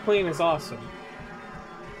Spider Queen is awesome.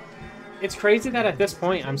 It's crazy that at this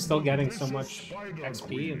point I'm still getting so much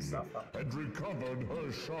XP and stuff. And recovered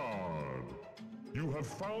her shard. You have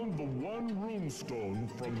found the one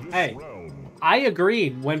runestone from this realm. I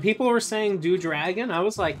agreed. When people were saying do dragon, I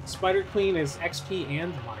was like, Spider Queen is XP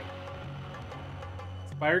and money.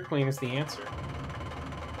 Spider Queen is the answer.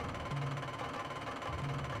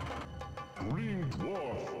 Green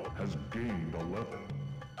Dwarf has gained a level.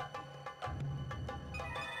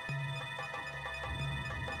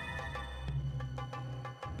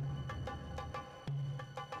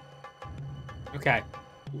 Okay.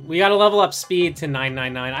 We gotta level up speed to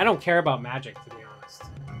 999. I don't care about magic, to be honest.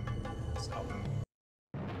 So.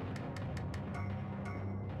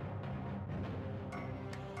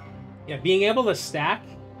 Yeah, being able to stack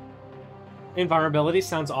invulnerability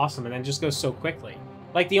sounds awesome, and then just goes so quickly.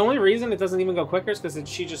 Like, the only reason it doesn't even go quicker is because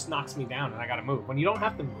she just knocks me down and I gotta move. When you don't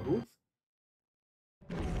have to move...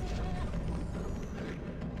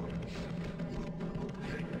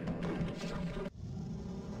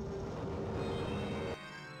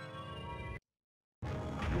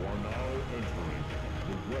 You are now entering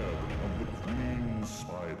the web of the Queen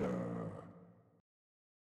Spider.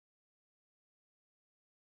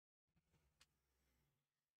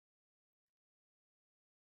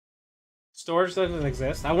 Storage doesn't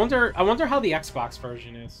exist. I wonder how the Xbox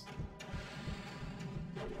version is.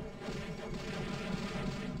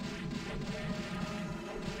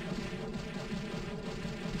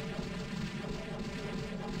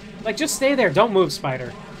 Like, just stay there. Don't move,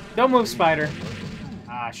 Spider. Don't move, Spider.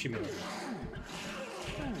 Ah, she moved.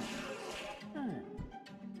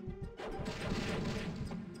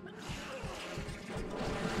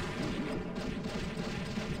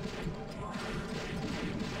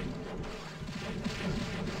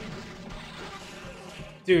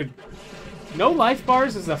 Dude, no life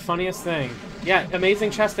bars is the funniest thing. Yeah,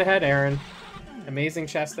 amazing chest ahead, Aaron. Amazing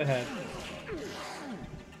chest ahead.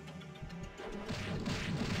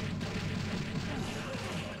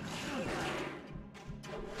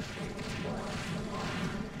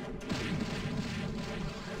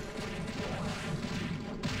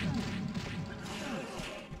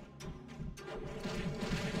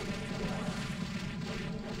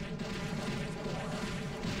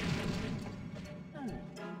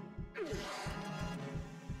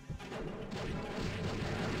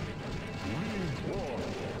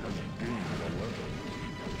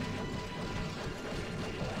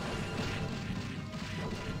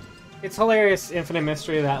 It's hilarious, Infinite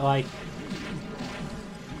Mystery, that, like,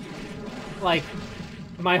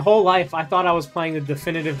 my whole life I thought I was playing the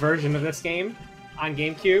definitive version of this game on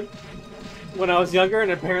GameCube when I was younger,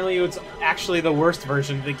 and apparently it was actually the worst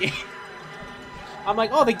version of the game. I'm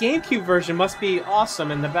like, oh, the GameCube version must be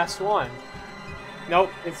awesome and the best one.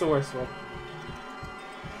 Nope, it's the worst one.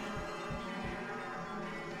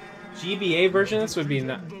 GBA version of this would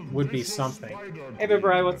be something. Hey, Big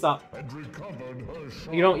Bri, what's up?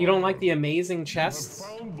 You don't like the amazing chests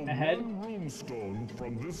ahead?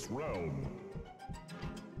 From this realm.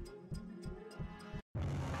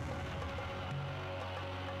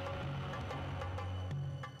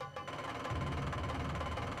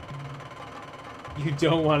 You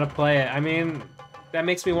don't want to play it. I mean, that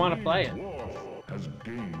makes me want to play it. Has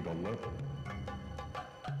gained a level.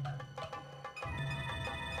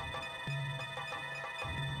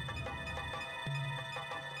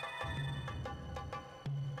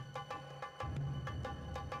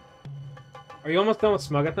 Are you almost done with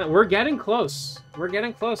Smugathon? We're getting close. We're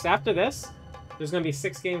getting close. After this, there's going to be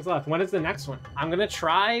 6 games left. When is the next one? I'm going to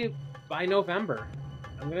try by November.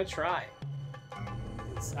 I'm going to try.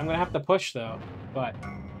 I'm going to have to push, though. But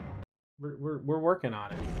we're working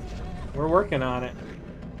on it. We're working on it.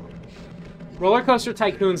 Roller Coaster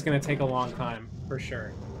Tycoon's going to take a long time, for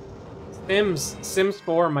sure. Sims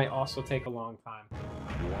 4 might also take a long time.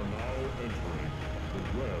 You are now entering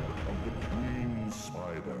the web of the Queen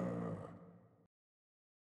Spider.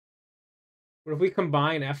 What if we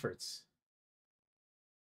combine efforts?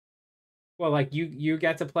 Well, like, you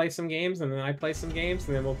get to play some games, and then I play some games,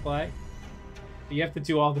 and then we'll play? But you have to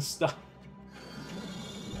do all this stuff.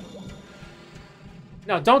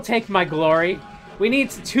 No, don't take my glory. We need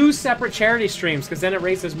 2 separate charity streams, because then it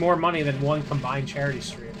raises more money than 1 combined charity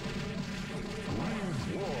stream.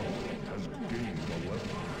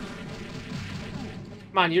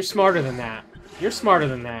 Come on, you're smarter than that. You're smarter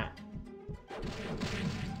than that.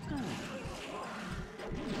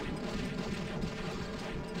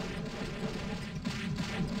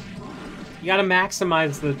 You gotta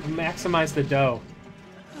maximize the dough.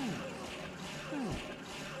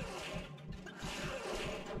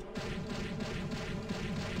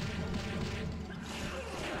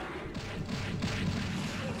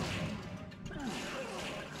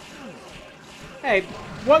 Hey,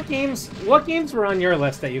 what games were on your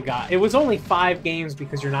list that you got? It was only 5 games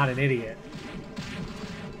because you're not an idiot.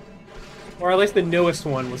 Or at least the newest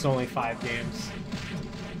one was only 5 games.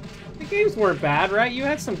 The games weren't bad, right? You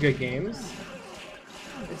had some good games.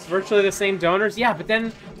 It's virtually the same donors. Yeah, but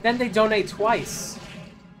then they donate twice.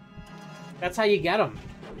 That's how you get them.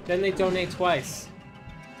 Then they donate twice.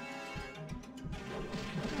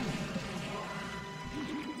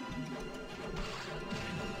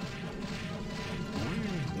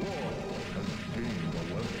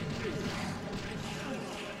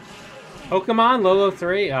 Pokemon Lolo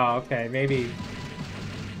 3? Oh, okay. Maybe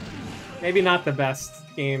not the best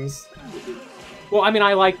games. Well, I mean,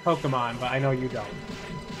 I like Pokemon, but I know you don't.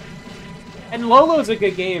 And Lolo's a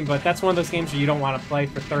good game, but that's one of those games where you don't want to play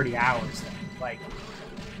for 30 hours. Like,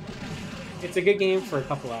 it's a good game for a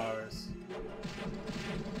couple hours.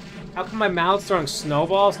 How come my mallet's throwing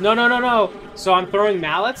snowballs? No. So I'm throwing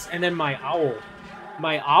mallets, and then my owl.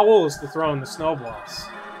 My owl is throwing the snowballs.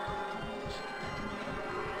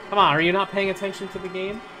 Come on, are you not paying attention to the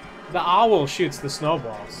game? The owl shoots the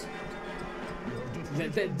snowballs.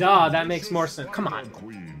 Duh, that makes more sense. Come on.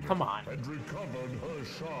 Come on.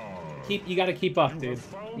 You gotta keep up, dude.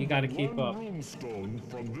 You gotta keep up.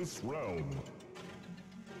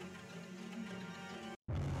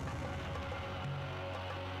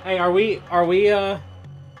 Hey, are we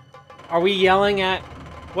yelling at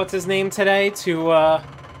what's his name today to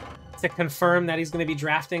confirm that he's gonna be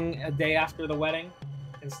drafting a day after the wedding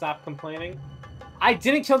and stop complaining? I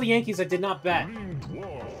didn't kill the Yankees. I did not bet.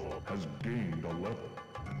 Has gained a level.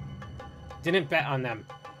 Didn't bet on them.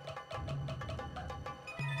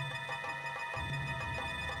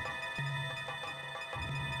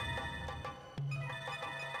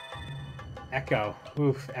 Echo.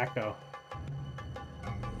 Oof, Echo.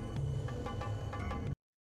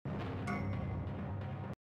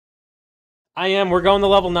 I am. We're going to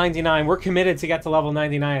level 99. We're committed to get to level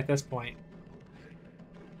 99 at this point.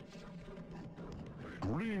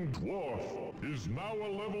 Green Dwarf is now a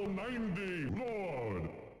level 90, Lord.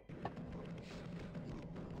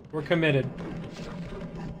 We're committed.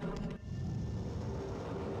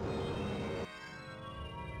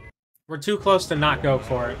 We're too close to not go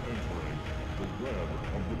for it.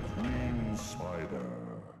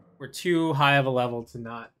 We're too high of a level to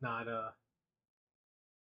not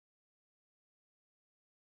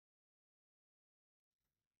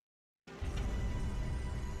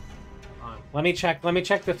Let me check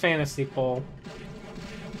the fantasy poll.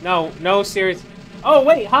 No, no serious. Oh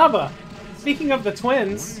wait, Haba! Speaking of the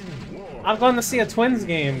Twins, I'm going to see a Twins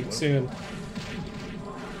game soon.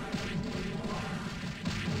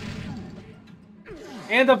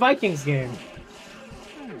 And a Vikings game.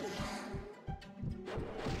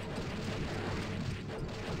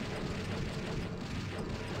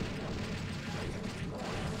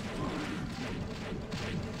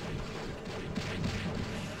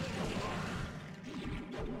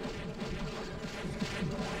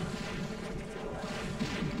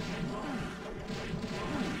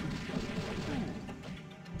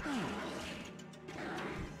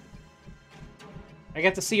 I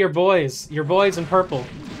get to see your boys in purple.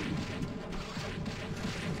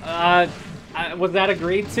 Was that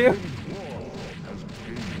agreed to?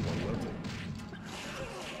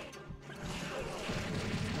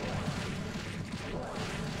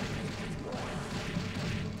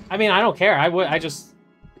 I mean, I don't care. I guess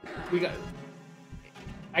we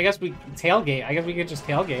tailgate. I guess we could just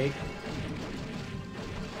tailgate.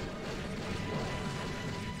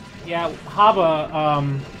 Yeah,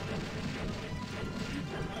 Haba,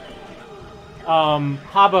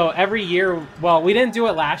 Habo, every year, well, we didn't do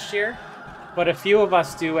it last year, but a few of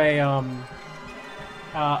us do a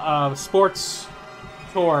sports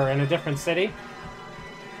tour in a different city.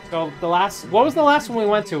 So what was the last one we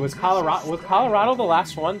went to? Was Colorado the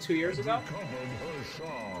last one 2 years ago?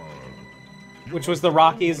 Which was the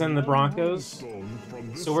Rockies and the Broncos.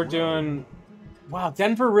 So we're doing, wow,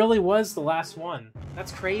 Denver really was the last one.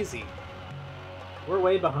 That's crazy. We're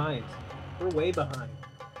way behind. We're way behind.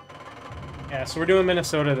 Yeah, so we're doing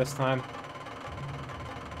Minnesota this time,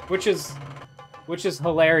 which is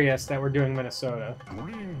hilarious that we're doing Minnesota.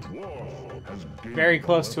 Very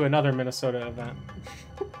close to another Minnesota event.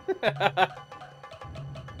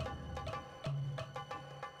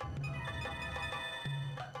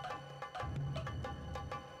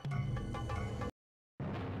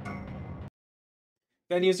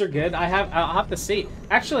 Venues are good. I'll have to see.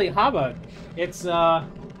 Actually, Haba, it's the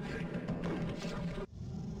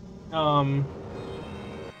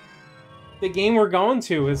game we're going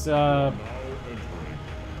to is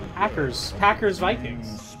Packers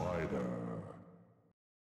Vikings.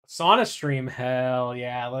 Sauna stream, hell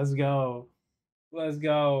yeah, let's go. Let's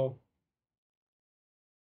go.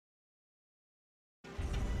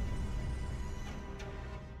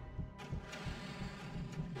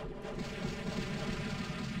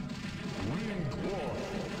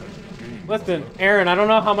 Listen, Aaron, I don't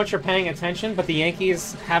know how much you're paying attention, but the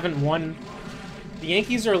Yankees haven't won. The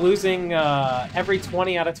Yankees are losing every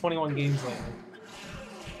 20 out of 21 games lately.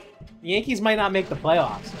 The Yankees might not make the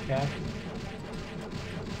playoffs, okay?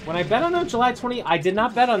 When I bet on them July 20, I did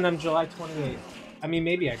not bet on them July 28th. I mean,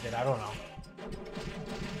 maybe I did, I don't know.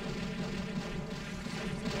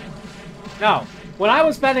 No, when I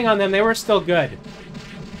was betting on them, they were still good.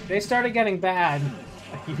 They started getting bad.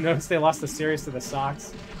 You notice they lost the series to the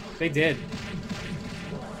Sox? They did.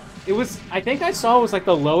 It was, I think I saw it was like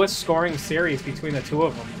the lowest scoring series between the two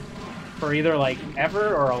of them for either like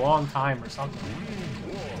ever or a long time or something.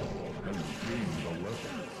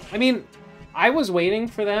 I mean, I was waiting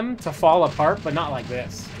for them to fall apart, but not like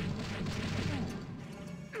this.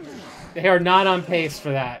 They are not on pace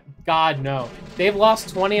for that. God, no. They've lost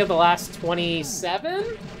 20 of the last 27?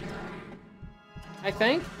 I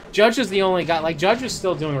think. Judge is the only guy. Like, Judge is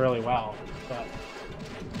still doing really well, but...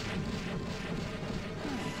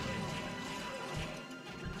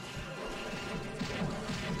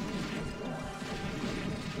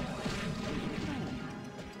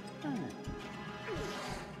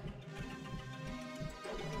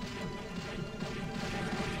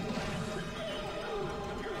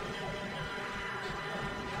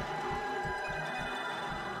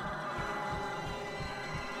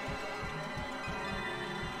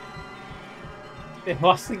 They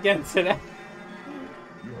lost again today.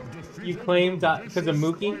 You claimed because of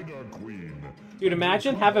Mookie? Dude,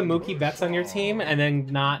 imagine having Mookie Betts on your team and then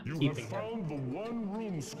not keeping him. Found the one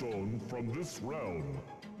runestone from this realm.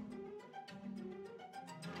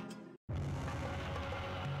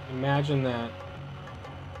 Imagine that.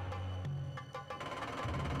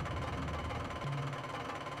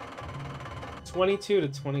 (22 to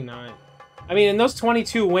 29). I mean, in those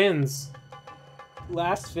 22 wins,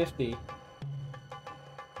 last 50.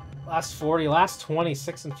 Last 40, last 20,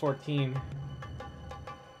 6 and 14.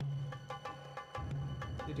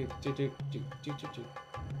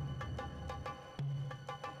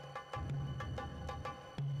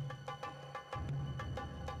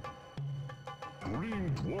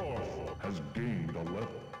 Green Dwarf has gained a level.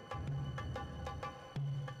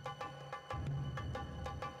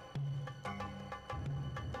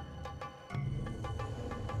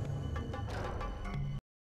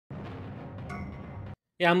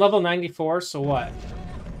 Yeah, I'm level 94, so what?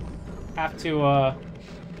 Have to,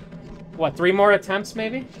 what, 3 more attempts,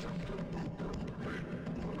 maybe?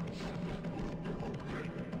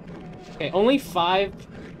 Okay, only 5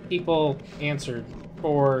 people answered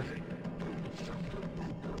for...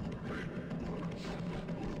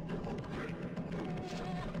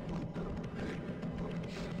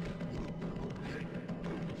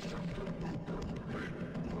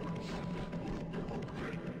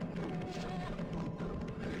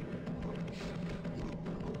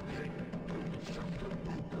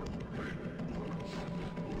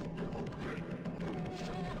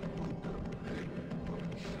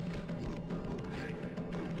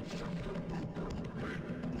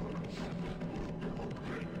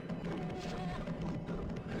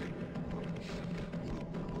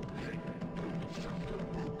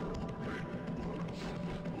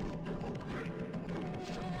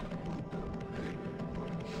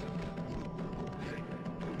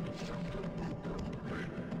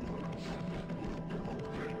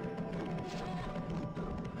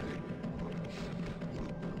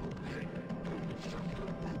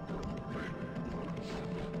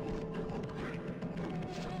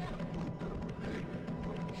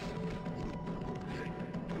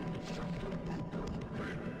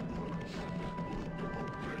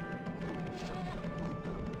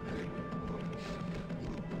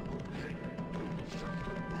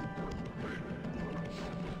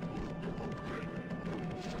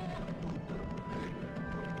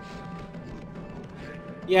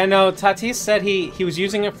 Yeah, no, Tatis said he was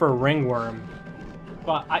using it for ringworm.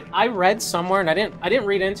 But I read somewhere, and I didn't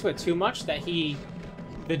read into it too much, that the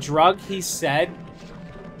drug he said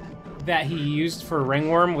that he used for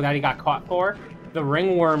ringworm that he got caught for, the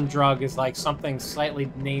ringworm drug is like something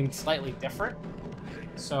named slightly different.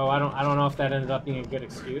 So I don't know if that ended up being a good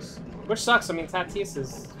excuse. Which sucks. I mean, Tatis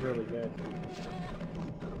is really good.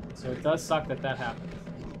 So it does suck that happened.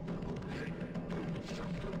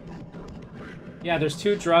 Yeah, there's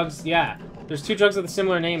 2 drugs. Yeah, there's 2 drugs with a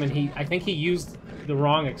similar name, and I think he used the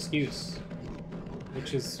wrong excuse,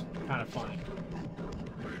 which is kind of funny.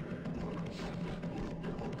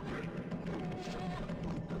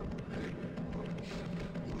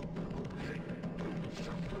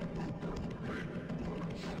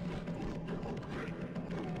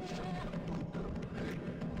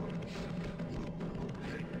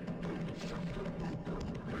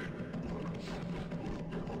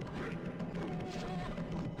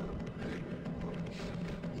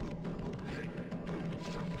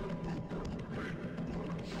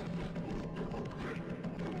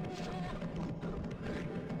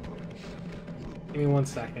 Give me 1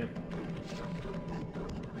 second.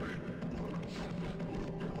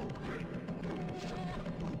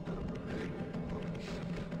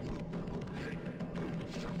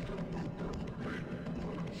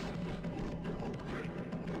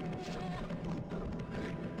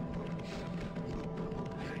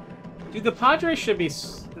 Dude, the Padres should be...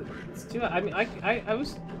 It's too, I mean, I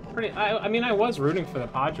was pretty... I mean, I was rooting for the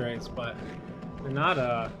Padres, but they're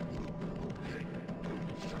not,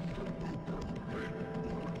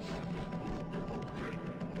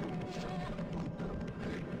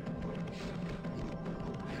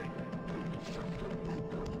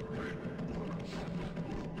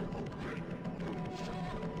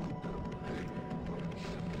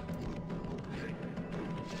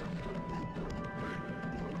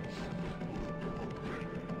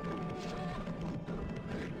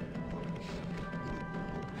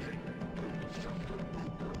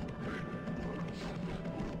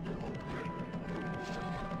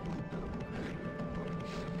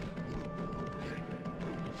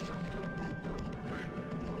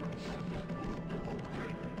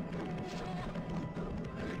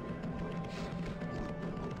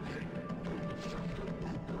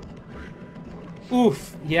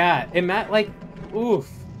 Oof, yeah, it meant like,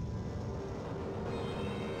 oof.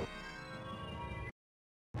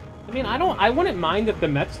 I mean, I wouldn't mind if the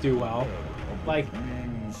Mets do well. Like,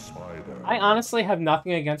 I honestly have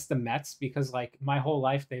nothing against the Mets because, like, my whole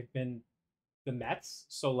life they've been the Mets.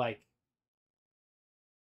 So, like,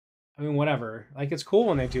 I mean, whatever. Like, it's cool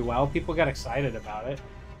when they do well. People get excited about it.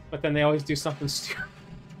 But then they always do something stupid.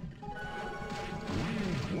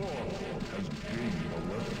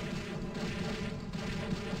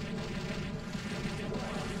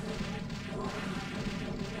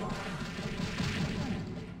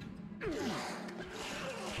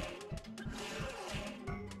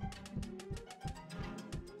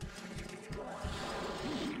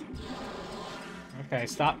 Okay,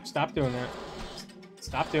 stop doing that.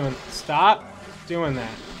 Stop doing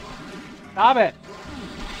that. Stop it!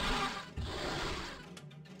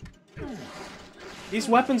 These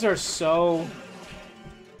weapons are so...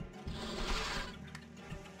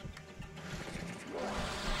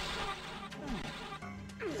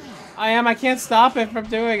 I can't stop it from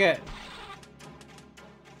doing it.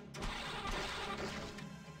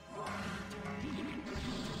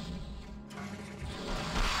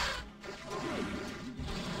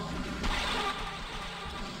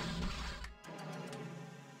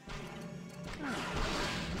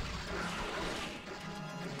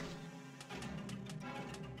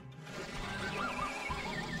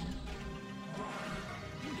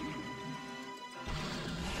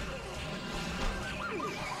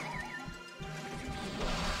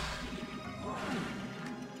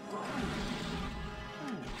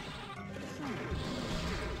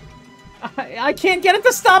 I can't get it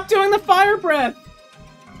to stop doing the fire breath.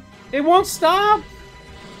 It won't stop.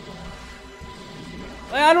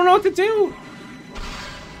 I don't know what to do.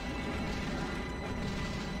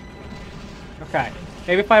 Okay.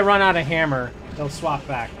 Maybe if I run out of hammer, they'll swap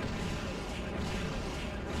back.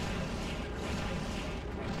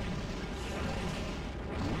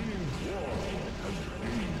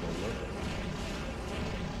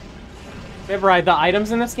 Right, the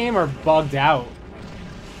items in this game are bugged out.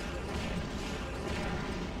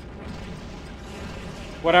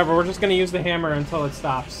 Whatever, we're just gonna use the hammer until it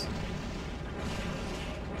stops.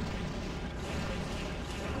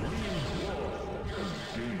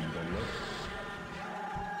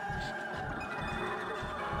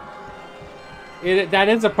 That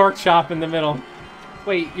is a pork chop in the middle.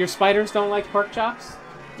 Wait, your spiders don't like pork chops?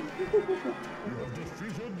 You have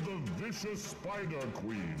defeated the vicious Spider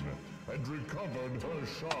Queen and recovered her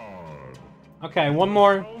shard. Okay, one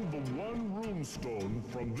more. Found the one runestone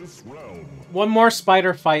from this realm. One more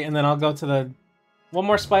spider fight, and then I'll go to the... One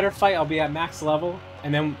more spider fight, I'll be at max level,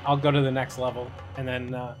 and then I'll go to the next level. And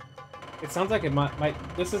then, it sounds like it might...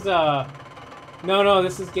 This is, No,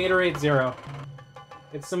 this is Gatorade Zero.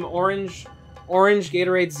 It's some orange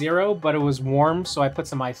Gatorade Zero, but it was warm, so I put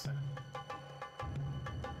some ice in it.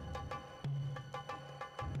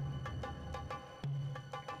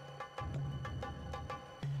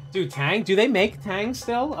 Dude, Tang? Do they make Tang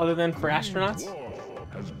still, other than for astronauts?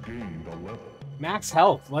 Has gained a level. Max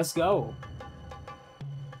health, let's go.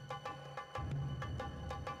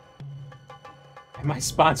 Am I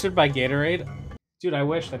sponsored by Gatorade? Dude, I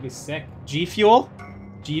wish, that'd be sick. G Fuel?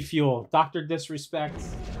 G Fuel. Dr. Disrespect.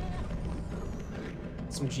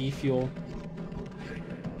 Some G Fuel.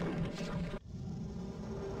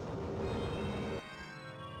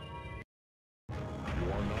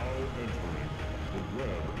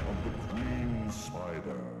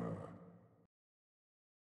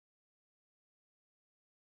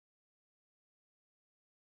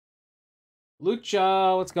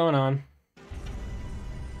 Lucha, what's going on?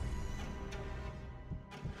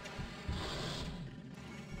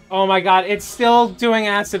 Oh my god, it's still doing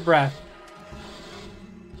acid breath.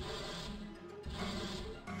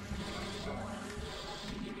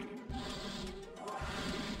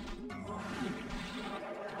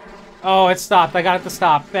 Oh, it stopped. I got it to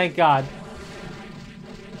stop. Thank God.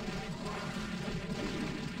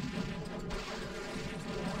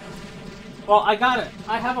 Well, I got it.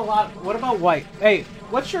 I have a lot. What about white? Hey,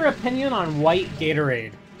 what's your opinion on white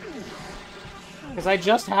Gatorade? Because I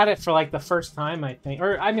just had it for like the first time, I think.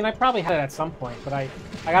 Or, I mean, I probably had it at some point, but I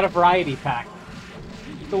got a variety pack.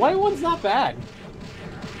 The white one's not bad.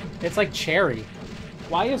 It's like cherry.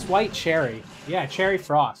 Why is white cherry? Yeah, cherry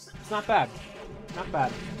frost. It's not bad. Not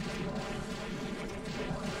bad.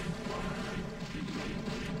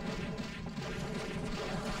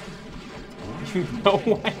 You know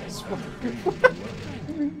why it's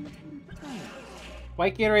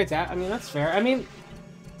white Gatorade's I mean, that's fair. I mean,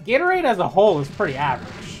 Gatorade as a whole is pretty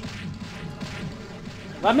average.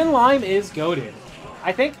 Lemon lime is goated.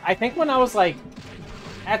 I think when I was like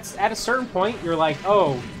at a certain point you're like,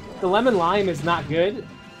 oh, the lemon lime is not good,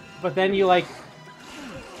 but then you like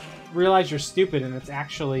realize you're stupid and it's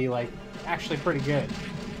actually pretty good.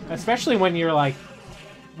 Especially when you're like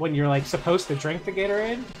supposed to drink the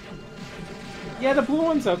Gatorade. Yeah, the blue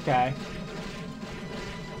one's okay.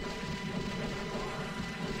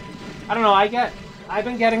 I don't know, I've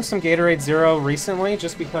been getting some Gatorade Zero recently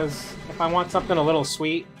just because if I want something a little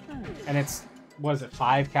sweet, and it's, what is it,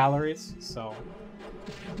 5 calories, so...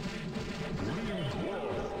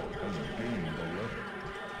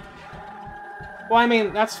 Well, I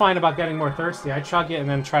mean, that's fine about getting more thirsty. I chug it and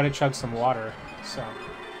then try to chug some water, so...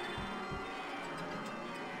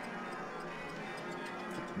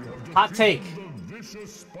 Hot take.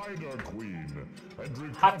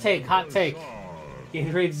 Hot take, hot take.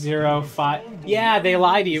 Gatorade Zero, 5... Yeah, they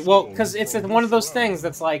lie to you. Well, because it's one of those things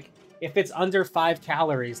that's like, If it's under 5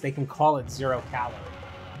 calories, they can call it 0 calorie.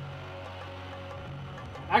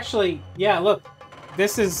 Actually, yeah, look.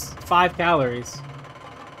 This is 5 calories.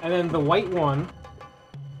 And then the white one...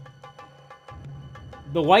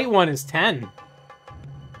 The white one is 10.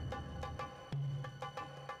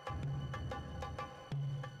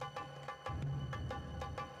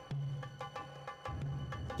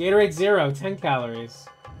 Gatorade Zero, 10 calories.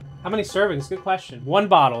 How many servings? Good question. One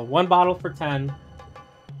bottle. One bottle for 10.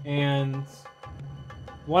 And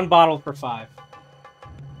one bottle for 5.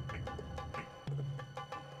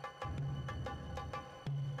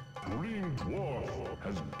 Green Dwarf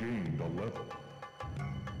has gained a level.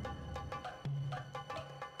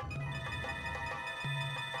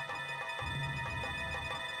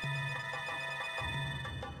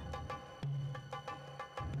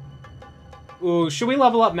 Ooh, should we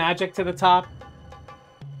level up magic to the top?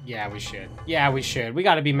 Yeah, we should. Yeah, we should. We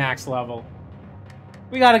gotta be max level.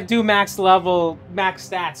 We gotta do max level, max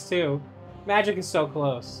stats, too. Magic is so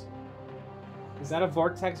close. Is that a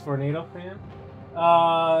Vortex Tornado fan?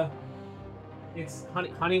 It's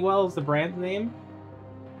Honeywell is the brand name.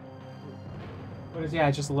 What is,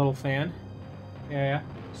 yeah, just a little fan. Yeah,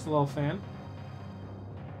 just a little fan.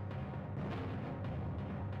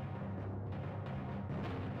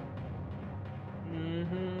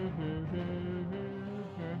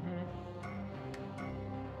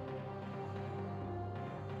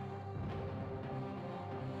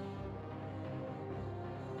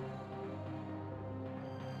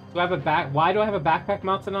 Do I have a why do I have a backpack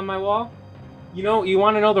mounted on my wall? You know, you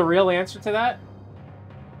want to know the real answer to that?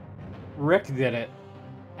 Rick did it.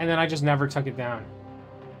 And then I just never took it down.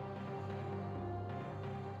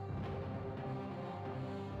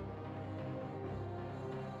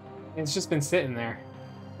 It's just been sitting there.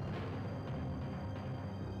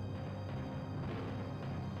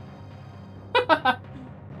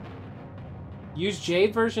 Use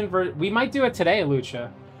Jade version. We might do it today,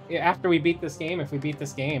 Lucha. After we beat this game, if we beat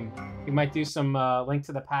this game, we might do some Link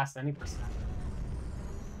to the Past any %.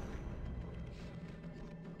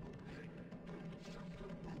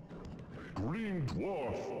 Green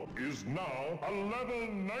Dwarf is now a level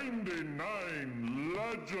 99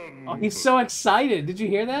 legend. Oh, he's so excited. Did you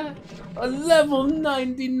hear that? A level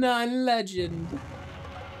 99 legend.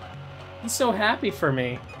 He's so happy for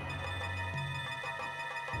me.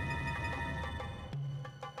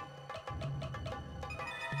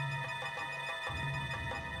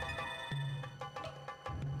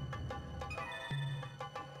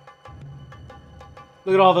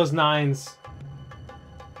 Look at all those 9s.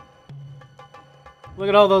 Look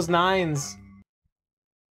at all those 9s.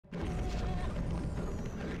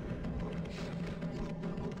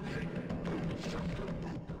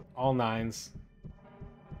 All 9s.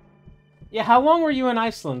 Yeah, how long were you in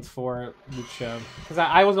Iceland for, Lucha? Because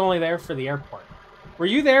I was only there for the airport. Were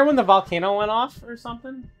you there when the volcano went off or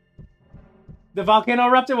something? The volcano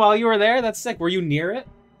erupted while you were there? That's sick. Were you near it?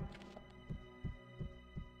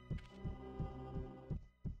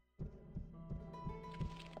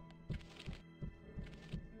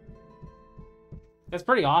 That's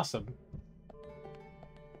pretty awesome.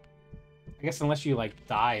 I guess unless you, like,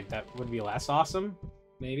 died, that would be less awesome.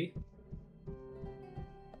 Maybe.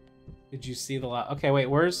 Did you see the okay, wait,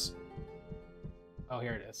 where's... Oh,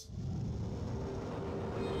 here it is.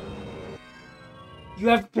 You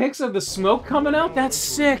have pics of the smoke coming out? That's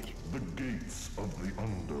sick! The gates of the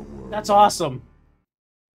underworld. That's awesome.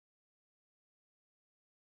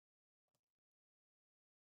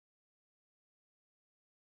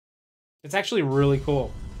 It's actually really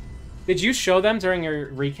cool. Did you show them during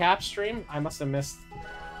your recap stream? I must have missed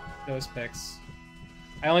those pics.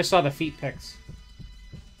 I only saw the feet pics.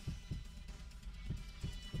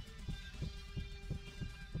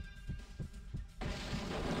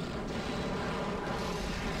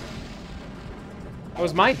 Oh,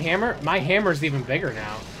 is my hammer? My hammer's even bigger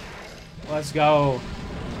now. Let's go.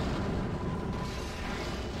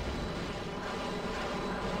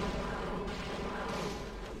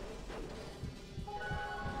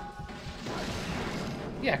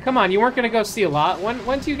 Yeah, come on, you weren't gonna go see a lot.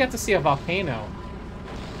 When do you get to see a volcano?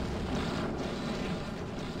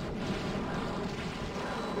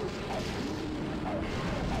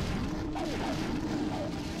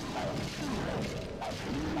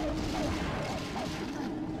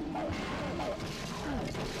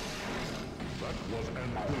 That was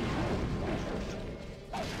an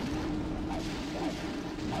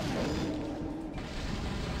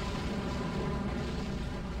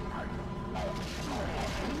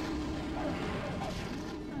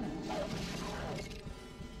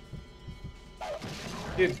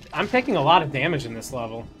Dude, I'm taking a lot of damage in this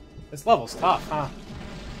level. This level's tough, huh?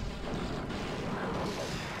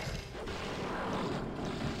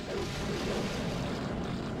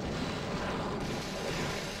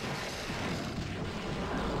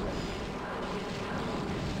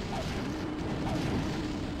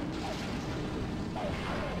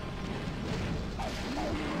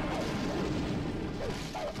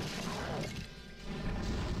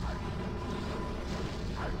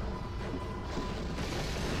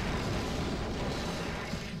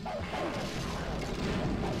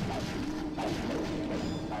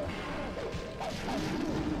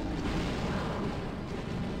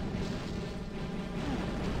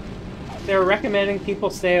 They were recommending people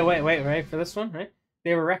stay away. Wait, right for this one, right?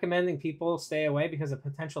 They were recommending people stay away because of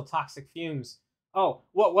potential toxic fumes. Oh,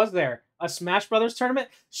 what was there? A Smash Brothers tournament?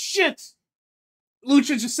 Shit!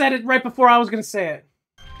 Lucha just said it right before I was gonna say it.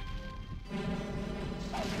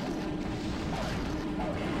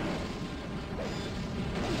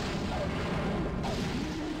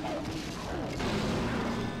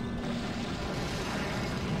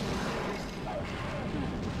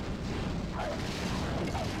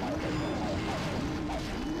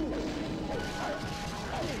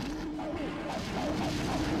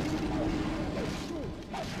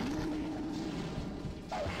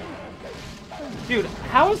 Dude,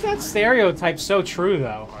 how is that stereotype so true,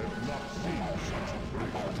 though?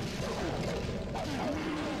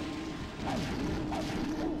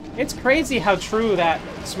 It's crazy how true that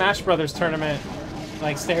Smash Brothers tournament,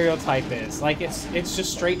 like, stereotype is. Like, it's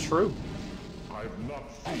just straight true. I've not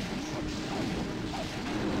seen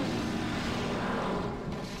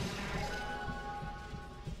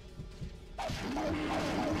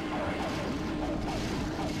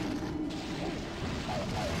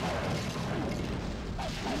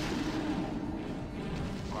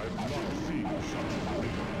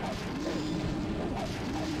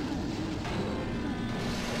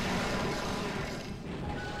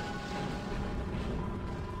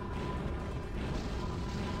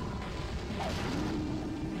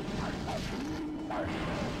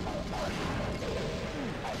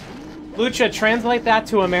Lucha, translate that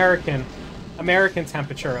to American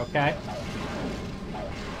temperature, okay?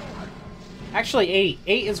 Actually, 8.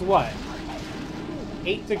 8 is what?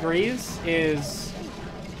 8 degrees is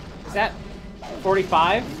that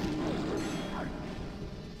 45?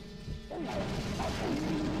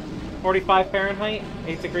 45 Fahrenheit?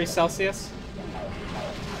 8 degrees Celsius?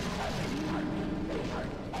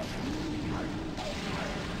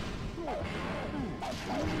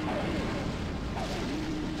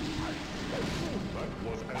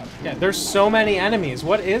 Yeah, there's so many enemies.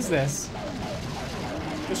 What is this?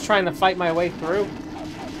 Just trying to fight my way through.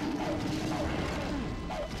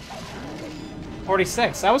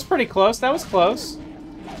 46. That was pretty close. That was close.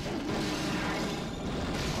 I've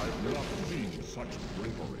not seen such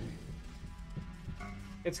bravery.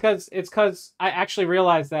 It's cause I actually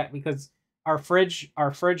realized that because our fridge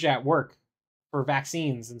at work for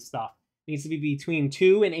vaccines and stuff needs to be between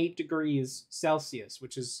 2 and 8 degrees Celsius,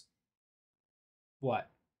 which is what?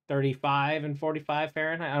 35 and 45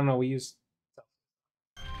 Fahrenheit? I don't know, we use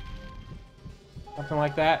something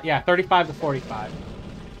like that. Yeah, 35 to 45.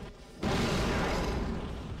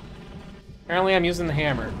 Apparently I'm using the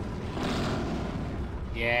hammer.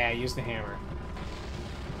 Yeah, I used the hammer.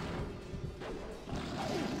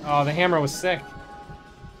 Oh, the hammer was sick.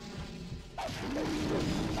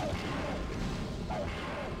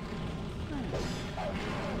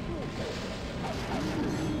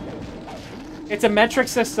 It's a metric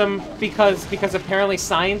system because apparently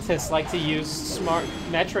scientists like to use smart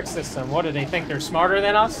metric system. What do they think? They're smarter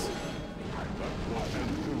than us?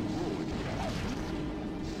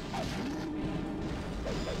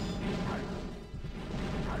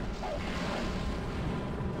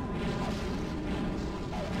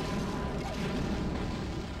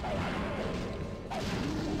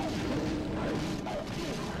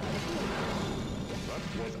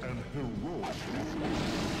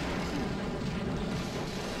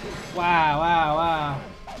 Wow.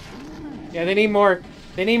 Yeah, they need more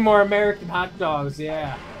American hot dogs,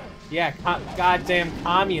 yeah. Yeah, goddamn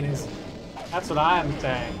communism. That's what I'm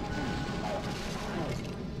saying.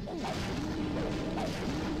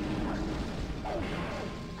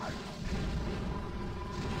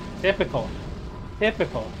 Typical.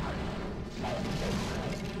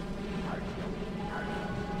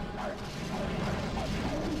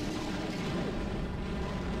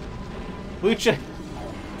 Lucha.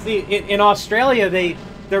 See, in Australia,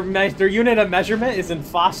 their unit of measurement is in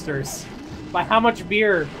Foster's. By how much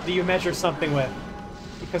beer do you measure something with?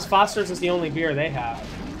 Because Foster's is the only beer they have.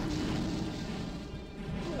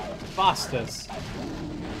 Foster's.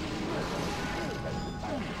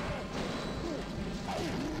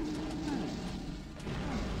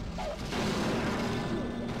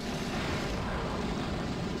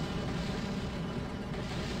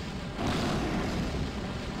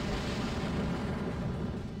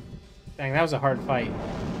 Dang, that was a hard fight.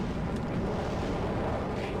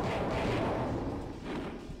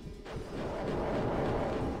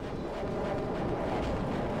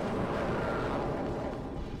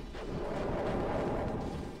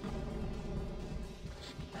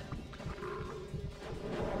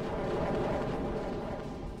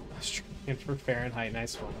 For Fahrenheit,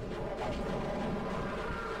 nice one.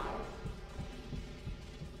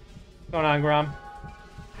 What's going on, Grom?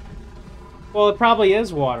 Well, it probably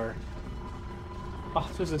is water.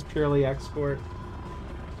 Oh, this is purely export.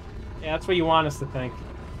 Yeah, that's what you want us to think.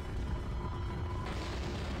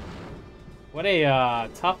 What a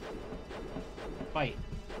tough fight.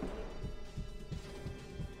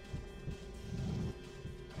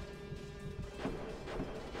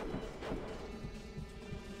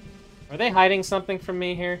 Are they hiding something from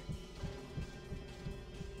me here?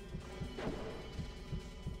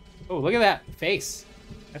 Oh, look at that face.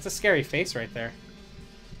 That's a scary face right there.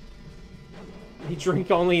 You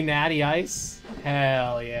drink only natty ice?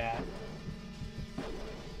 Hell yeah.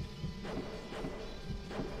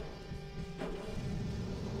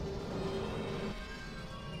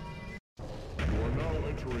 You are now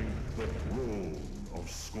entering the Throne of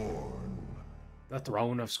Scorn. The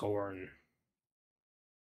Throne of Scorn.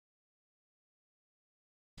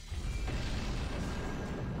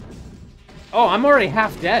 Oh, I'm already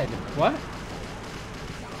half dead. What?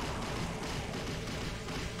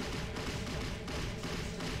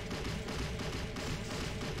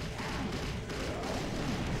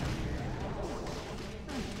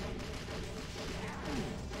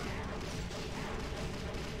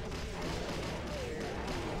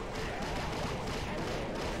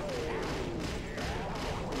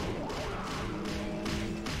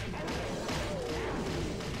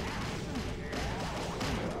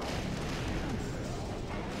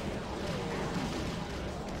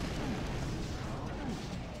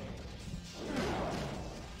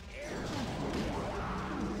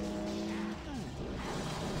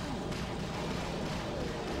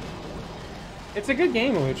 It's a good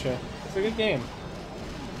game, Lucha. It's a good game.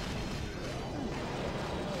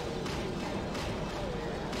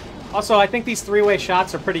 Also, I think these three-way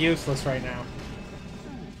shots are pretty useless right now.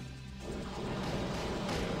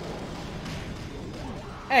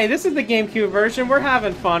 Hey, this is the GameCube version. We're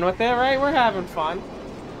having fun with it, right? We're having fun.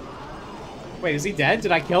 Wait, is he dead?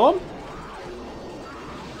 Did I kill him?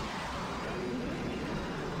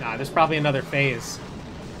 Nah, there's probably another phase.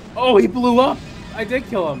 Oh, he blew up! I did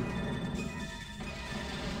kill him.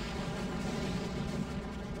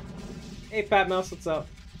 Hey, Fat Mouse, what's up?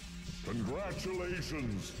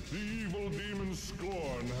 Congratulations! The evil demon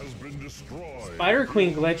Scorn has been destroyed. Spider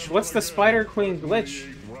Queen glitch? What's the Spider Queen glitch?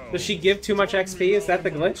 Does she give too much XP? Is that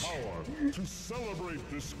the glitch? To celebrate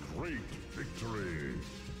this great victory.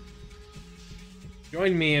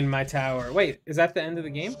 Join me in my tower. Wait, is that the end of the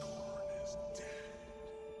game?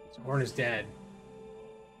 Scorn is dead.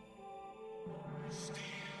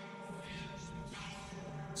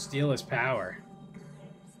 Steal his power.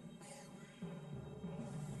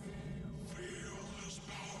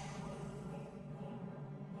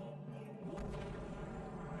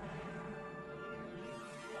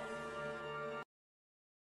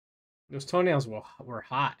 Those toenails were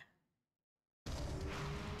hot.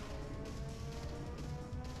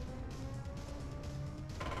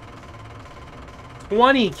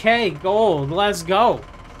 $20K gold. Let's go.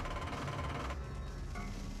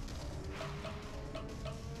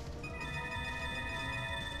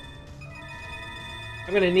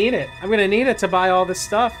 I'm gonna need it. I'm gonna need it to buy all this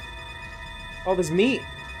stuff. All this meat.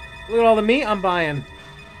 Look at all the meat I'm buying.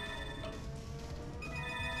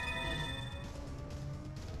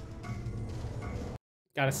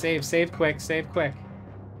 Gotta save. Save quick. Save quick.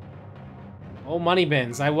 Oh, money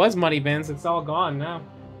bins. I was money bins. It's all gone now.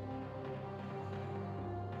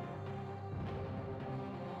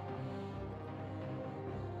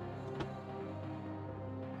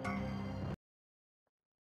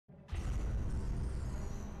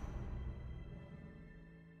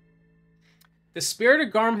 The spirit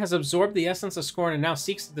of Garm has absorbed the essence of Scorn and now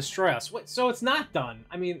seeks to destroy us. Wait, so it's not done.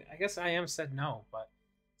 I mean, I guess I am said no, but...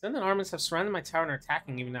 Ascendant armies have surrounded my tower and are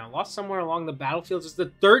attacking even now. Lost somewhere along the battlefield is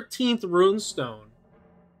the 13th runestone.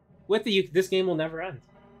 With it, this game will never end.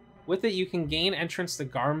 With it, you can gain entrance to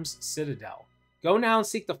Garm's Citadel. Go now and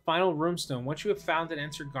seek the final runestone. Once you have found it,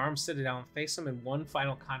 enter Garm's Citadel and face him in one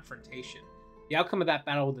final confrontation. The outcome of that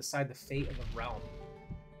battle will decide the fate of the realm.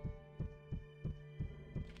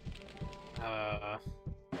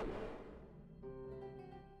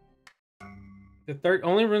 The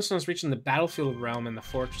only runestone is reaching the battlefield realm in the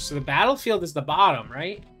fortress. So the battlefield is the bottom,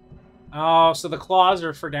 right? Oh, so the claws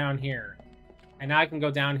are for down here. And now I can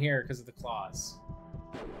go down here because of the claws.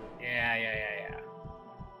 Yeah.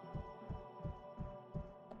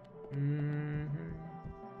 Mm-hmm.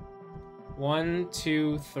 1,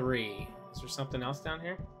 2, 3. Is there something else down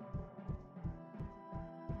here?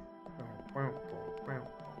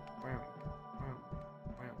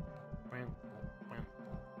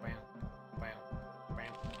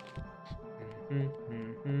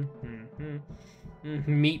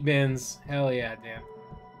 Meat bins. Hell yeah, Dan.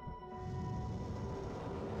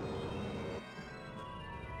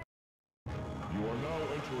 You are now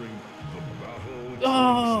entering the battle.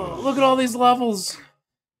 Oh, look at all these levels.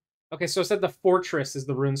 Okay, so it said the fortress is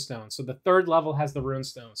the runestone. So the third level has the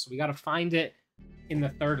runestone. So we gotta find it in the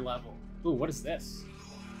third level. Ooh, what is this?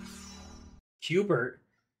 Cubert.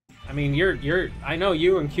 I mean, I know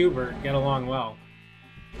you and Cubert get along well.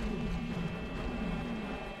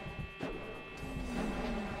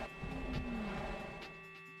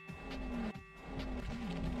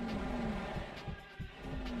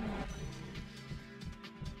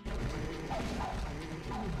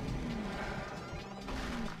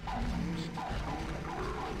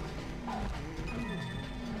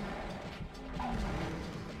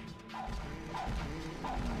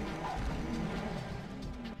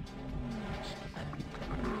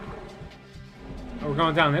 Oh, we're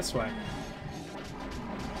going down this way.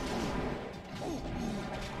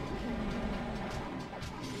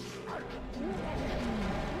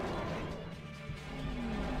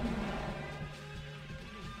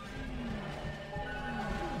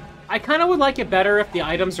 I kind of would like it better if the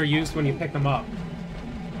items are used when you pick them up.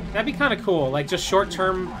 That'd be kind of cool, like just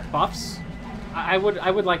short-term buffs. I would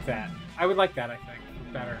like that. I would like that, I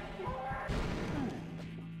think, better.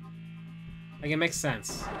 Like, it makes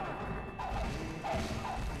sense.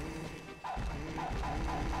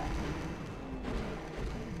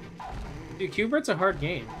 Dude, Cubert's a hard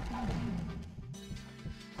game.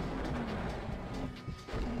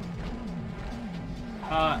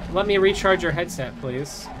 Let me recharge your headset,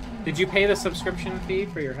 please. Did you pay the subscription fee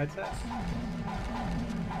for your headset?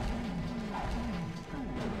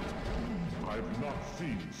 I've not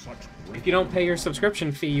seen such great. If you don't pay your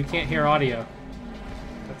subscription fee, you can't hear audio.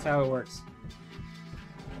 That's how it works.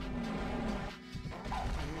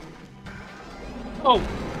 Oh!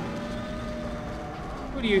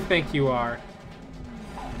 Who do you think you are?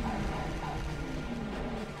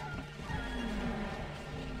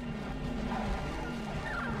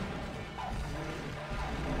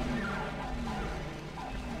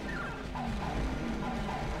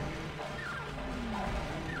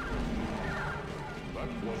 That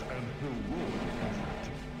was an heroic effort.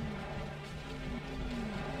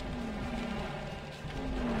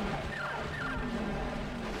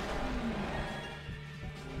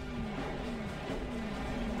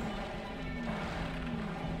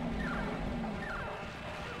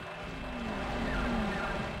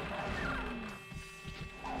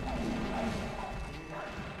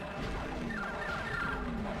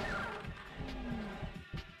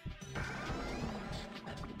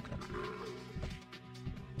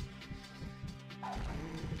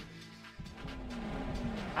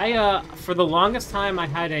 For the longest time, I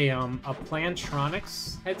had a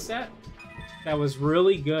Plantronics headset that was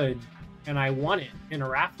really good, and I won it in a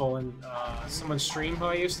raffle in someone's stream who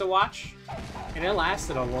I used to watch, and it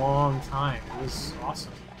lasted a long time. It was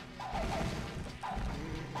awesome.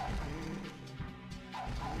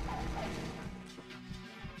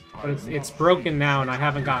 But it's broken now, and I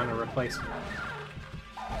haven't gotten a replacement.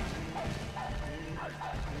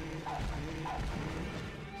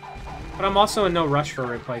 But I'm also in no rush for a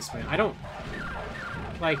replacement. I don't...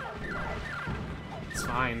 Like... It's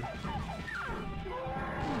fine.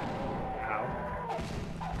 Ow.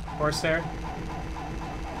 Corsair?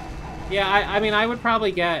 Yeah, I mean, I would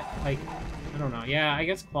probably get, like... I don't know. Yeah, I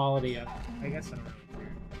guess quality. I guess I don't know.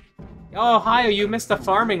 Oh, Hayo, you missed the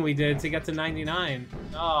farming we did to get to 99.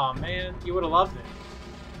 Oh, man. You would have loved it.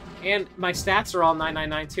 And my stats are all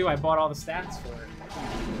 999 too. I bought all the stats for it.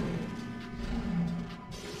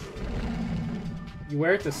 You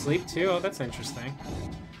wear it to sleep too? Oh, that's interesting.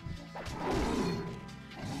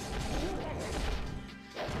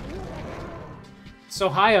 So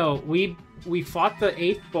Hayo, we fought the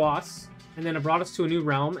 8th boss, and then it brought us to a new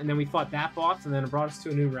realm, and then we fought that boss, and then it brought us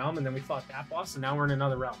to a new realm, and then we fought that boss, and now we're in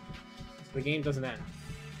another realm. So the game doesn't end.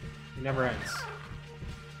 It never ends.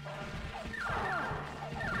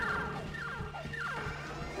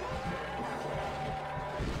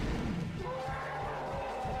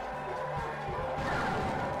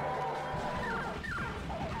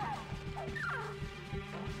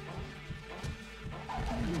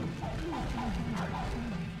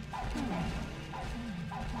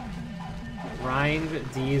 Grind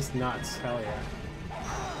these nuts. Hell yeah.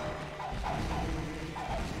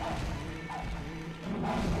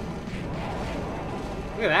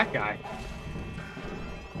 Look at that guy.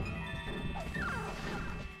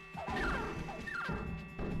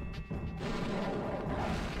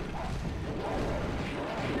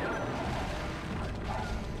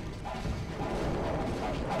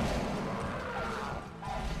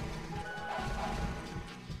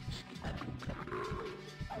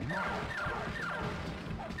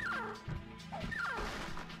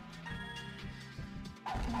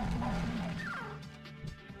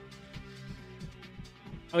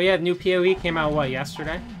 Oh yeah, the new PoE came out, what,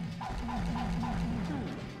 yesterday?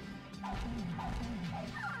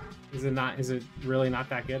 Is it really not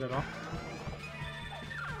that good at all?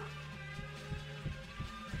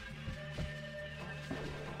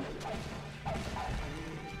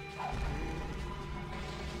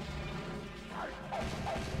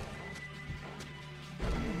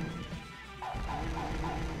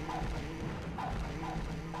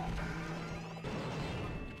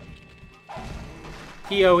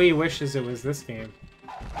 PoE wishes it was this game.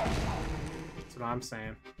 That's what I'm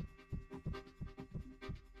saying.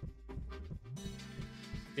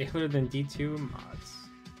 They included in D2 mods.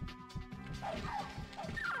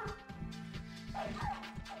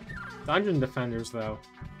 Dungeon Defenders, though.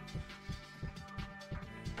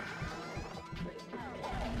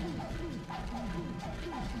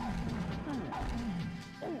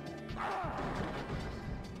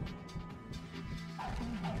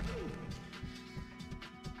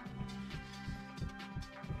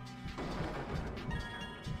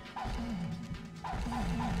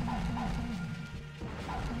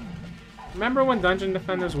 Remember when Dungeon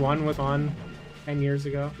Defenders 1 was on 10 years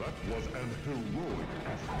ago? That was an heroic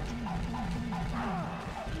effort.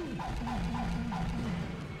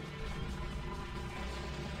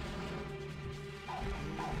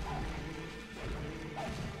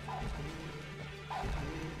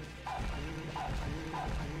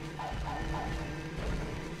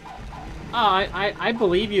 Oh, I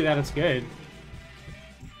believe you that it's good.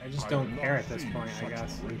 I just don't care at this point, I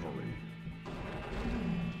guess.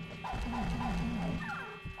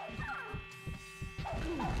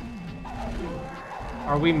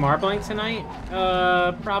 Are we marbling tonight?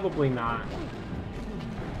 Probably not.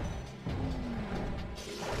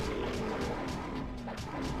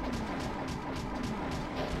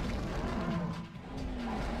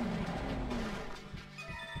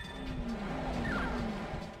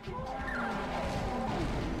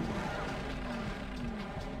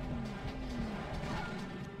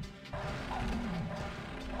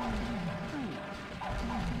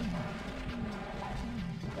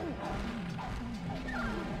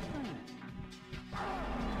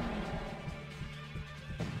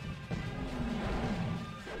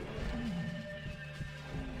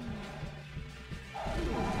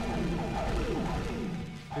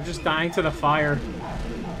 They're just dying to the fire.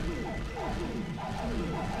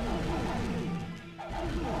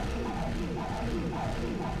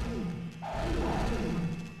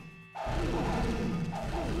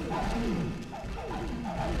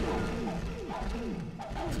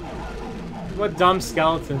 What dumb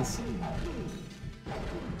skeletons.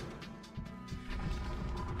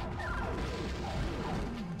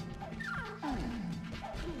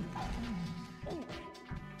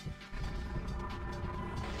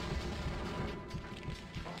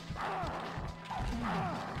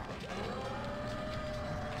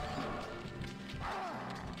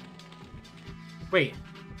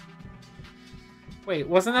 Wait,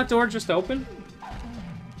 wasn't that door just open?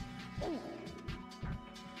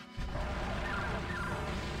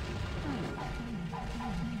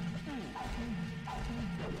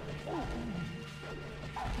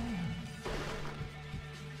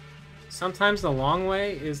 Sometimes the long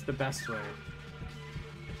way is the best way.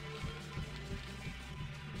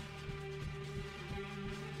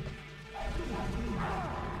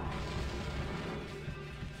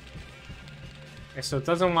 Okay, so it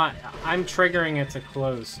doesn't want... I'm triggering it to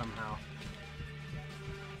close somehow.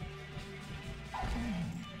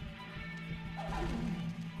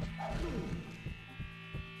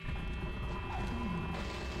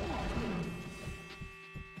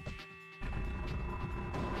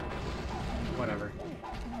 Whatever.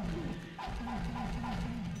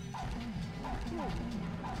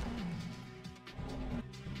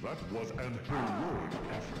 That was an heroic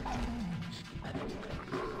effort.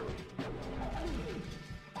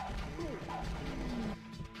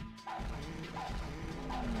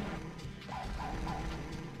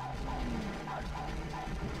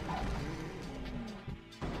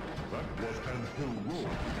 That was an heroic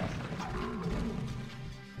effort.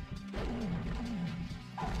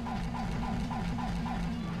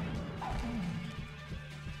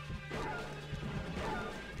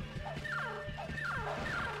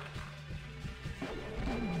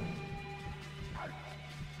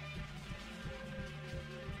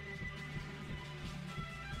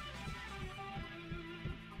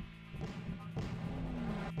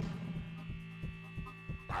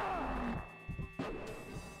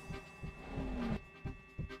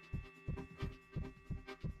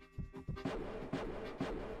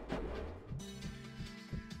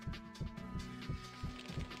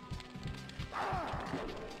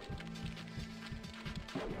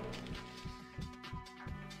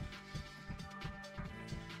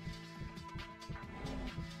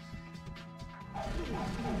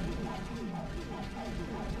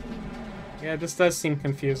 Yeah, this does seem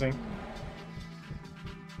confusing.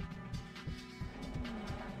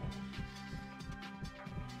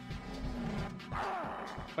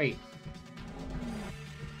 Wait.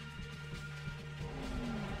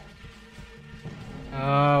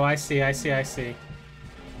 Oh, I see, I see, I see.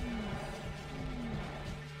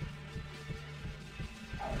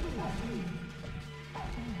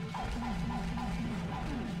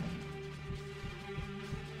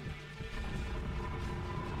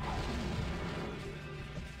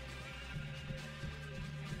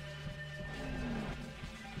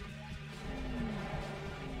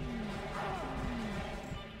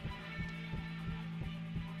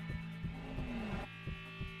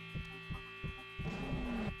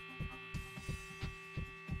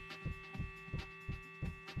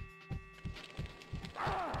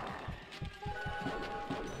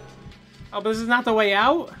 Oh, but this is not the way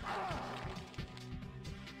out?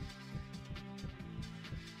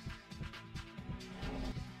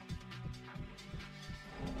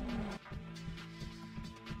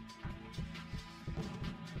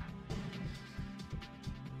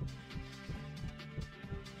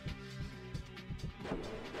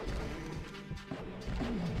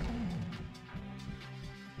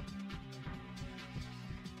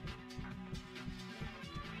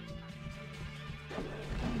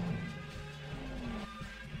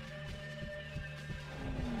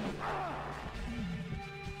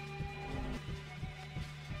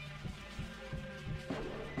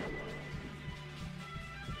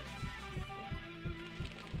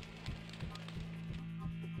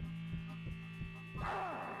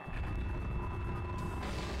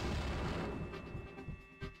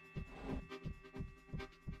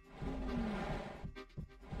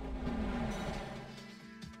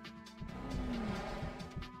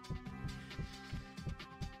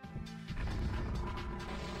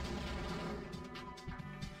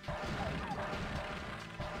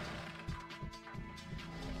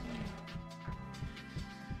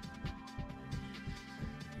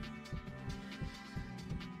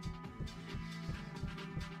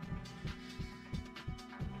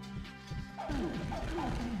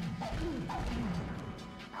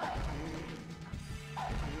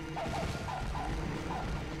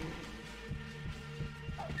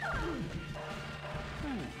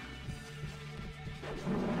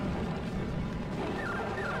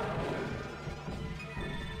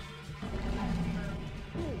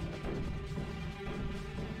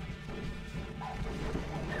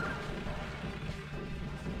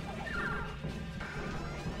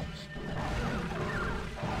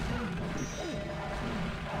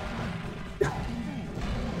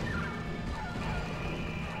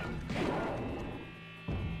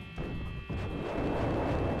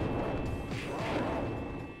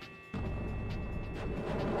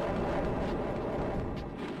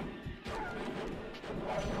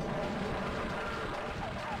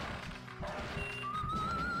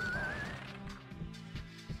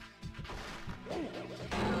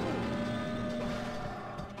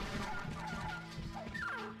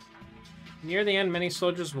 Near the end, many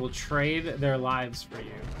soldiers will trade their lives for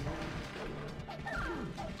you.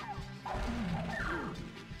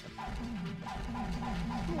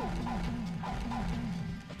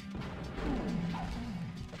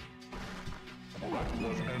 That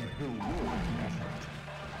was an heroic effort.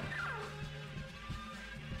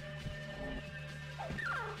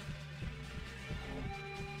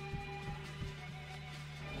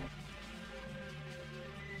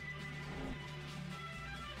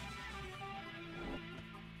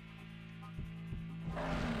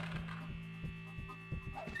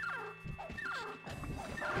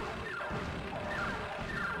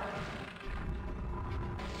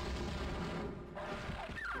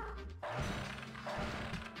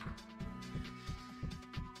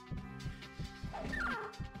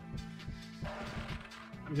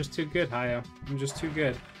 I'm just too good, Hayo. I'm just too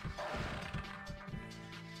good.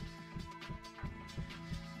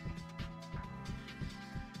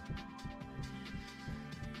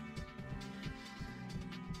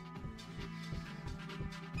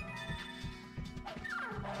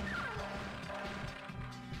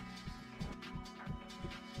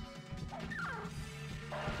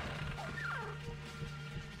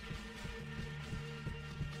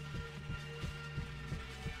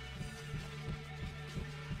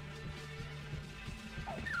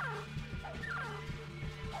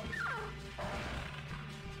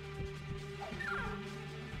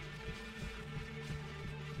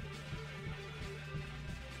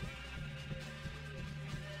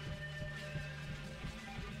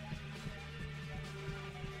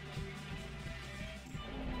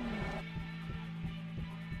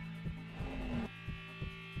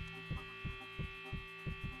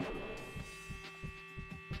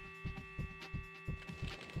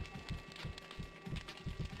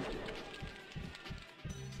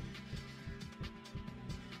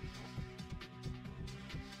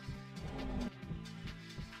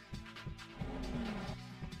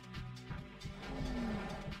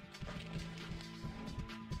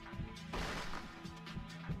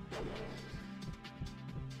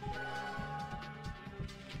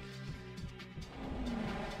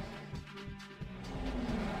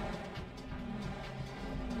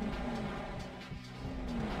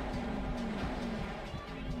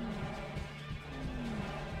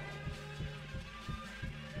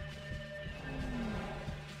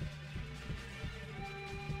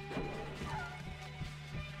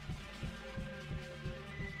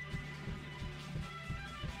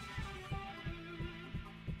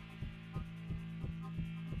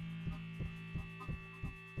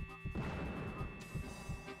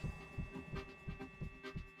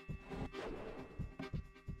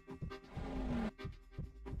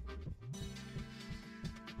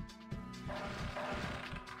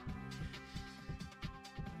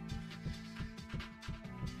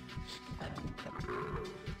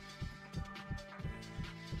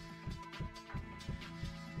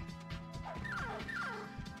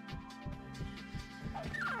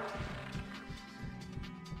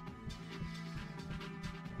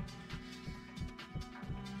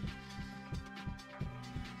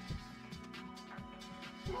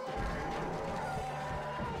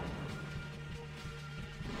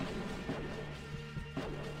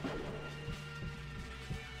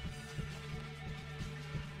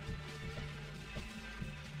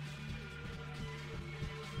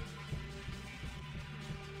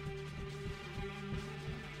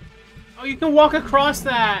 Oh, you can walk across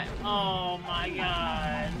that! Oh my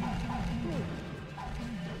god.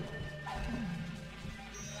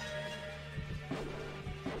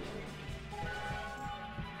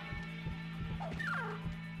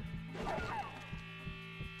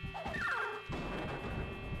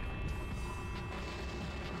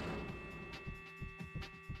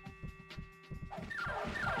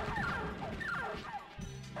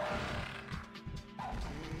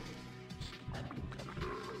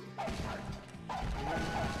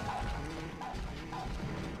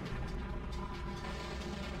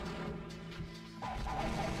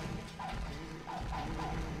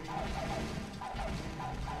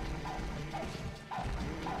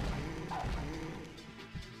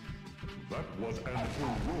 That was an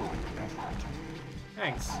heroic effort.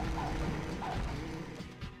 Thanks.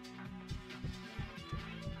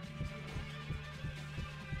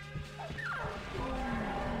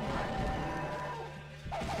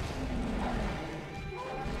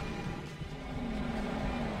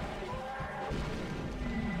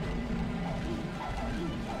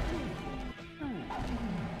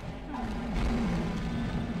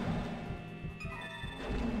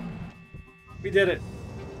 We did it.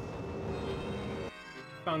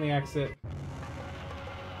 Found the exit.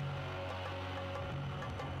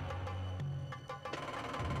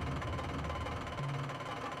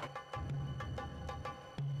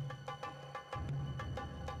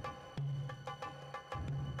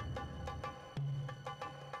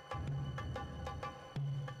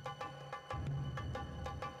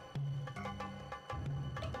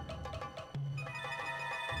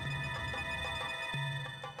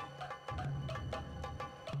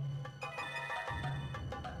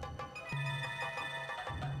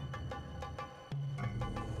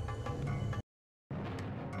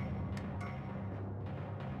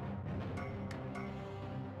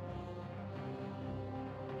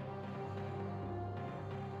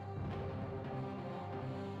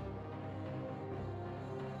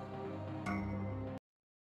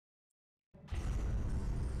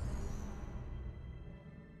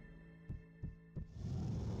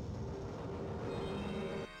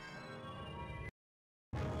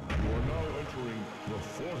 The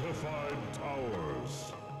fortified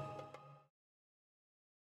towers.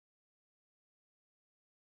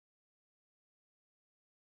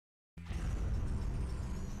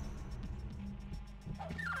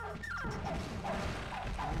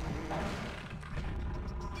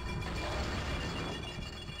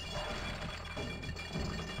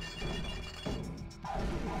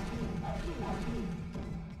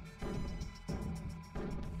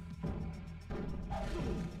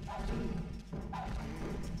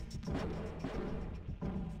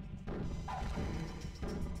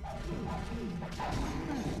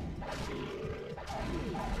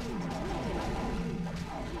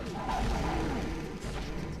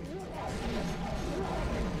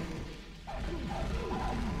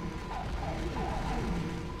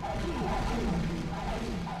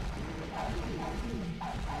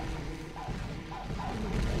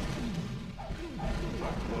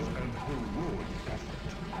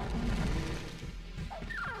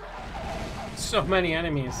 so many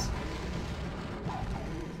enemies.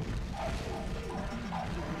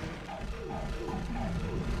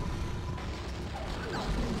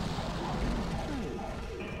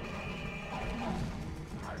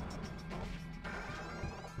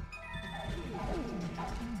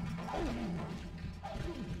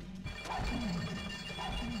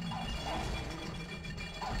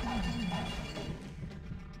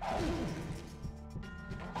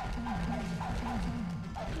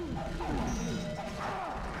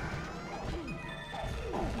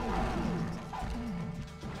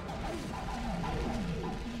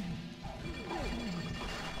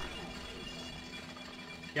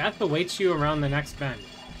 Death awaits you around the next bend.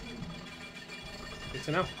 Good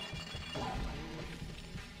to know.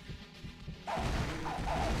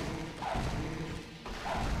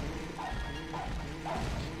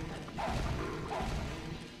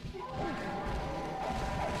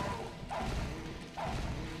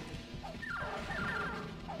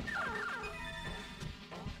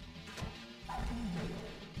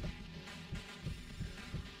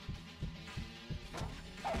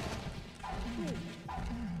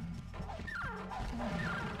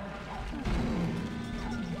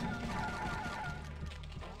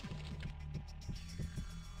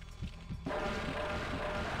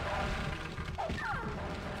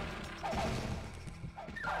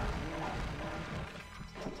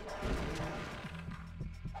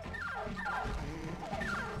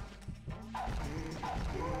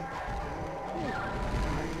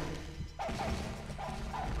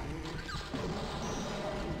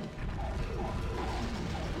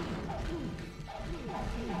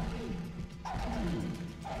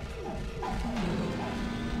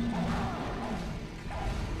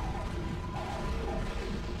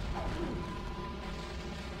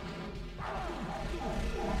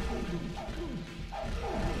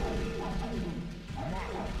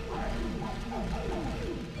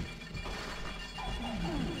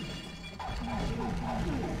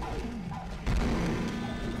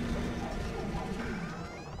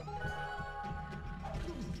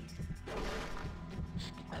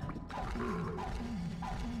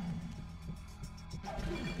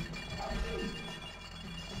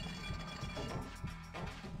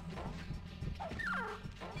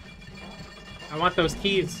 I want those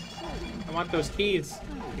keys. I want those keys.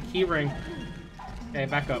 The key ring. Okay,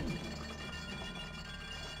 back up.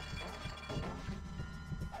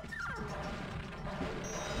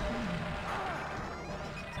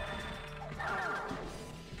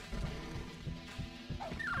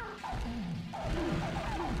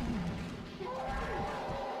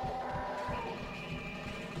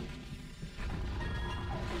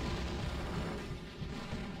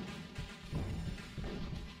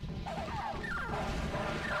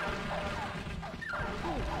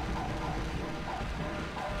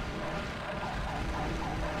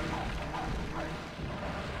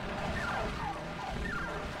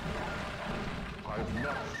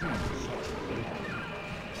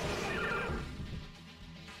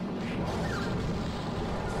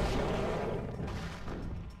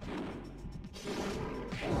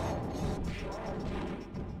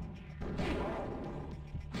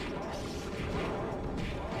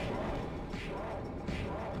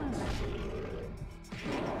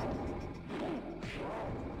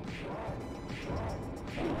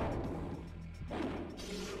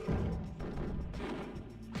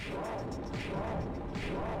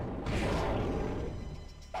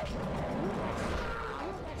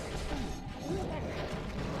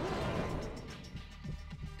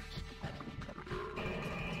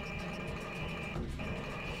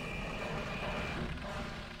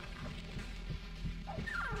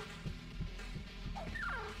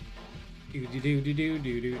 Do.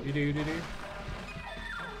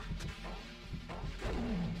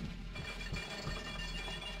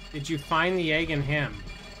 Did you find the egg and ham?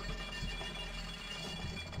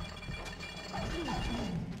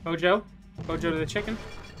 Bojo? Bojo to the chicken?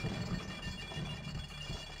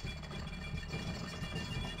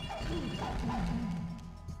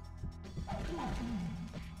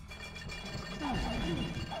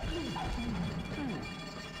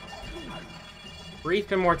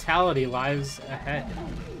 Brief immortality lies ahead.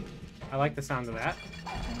 I like the sound of that.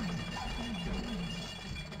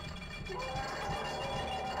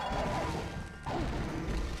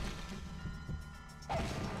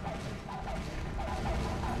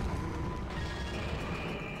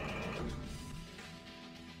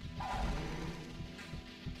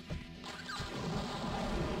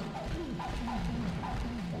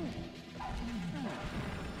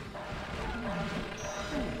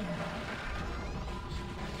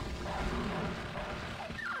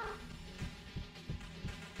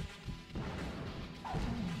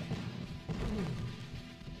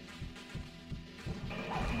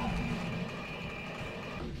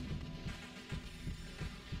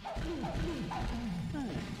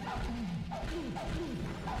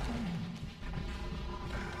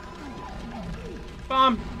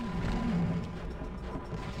 Bomb!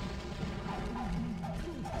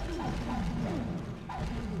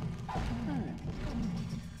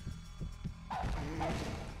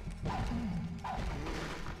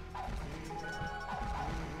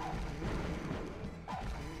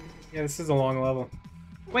 Yeah, this is a long level.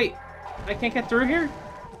 Wait, I can't get through here?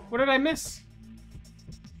 What did I miss?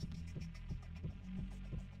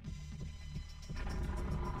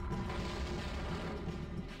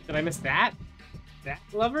 Did I miss that? That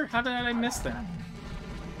lever? How did I miss that?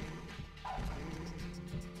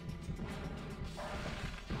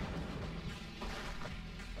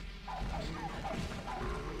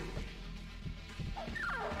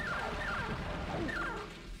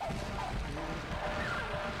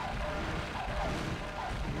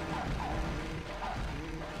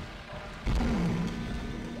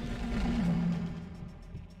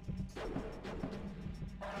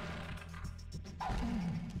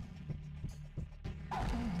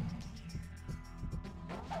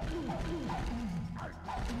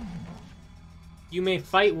 You may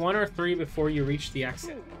fight 1 or 3 before you reach the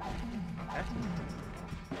exit. Okay.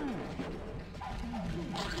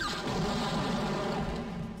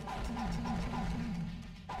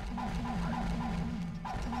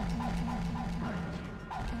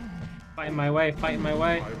 Fighting my way, fighting my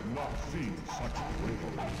way. I have not seen such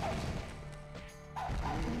bravery.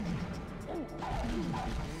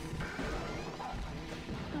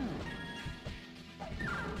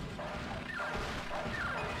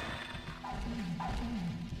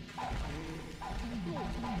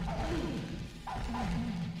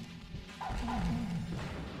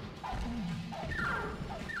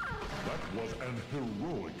 That was an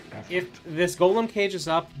heroic effort. If this golem cage is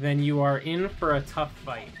up, then you are in for a tough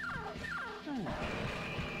fight.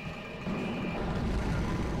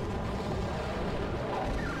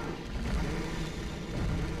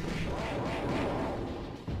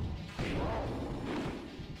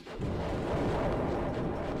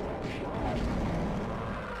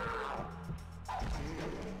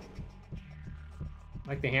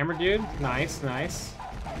 Like the hammer dude? Nice, nice.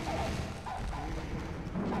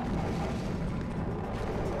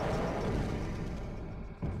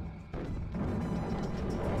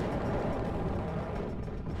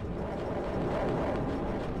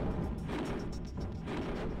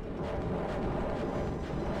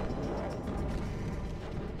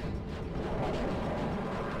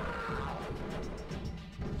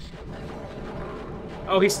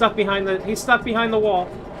 Oh, he's stuck behind the wall.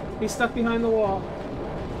 He's stuck behind the wall.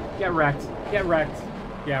 Get wrecked. Get wrecked.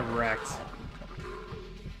 Get wrecked.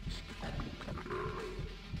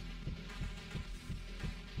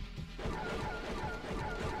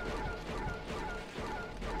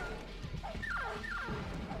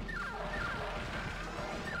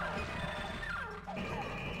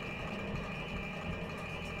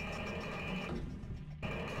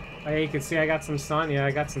 Hey, you can see I got some sun. Yeah,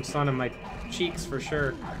 I got some sun on my cheeks for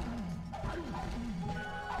sure.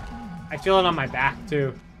 I feel it on my back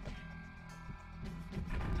too.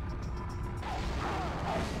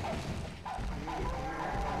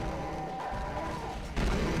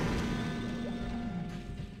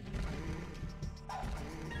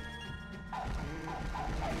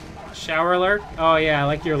 Shower lurk? Oh yeah,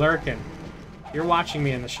 like you're lurking. You're watching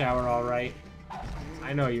me in the shower, all right.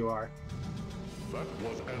 I know you are. That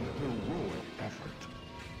was an heroic effort.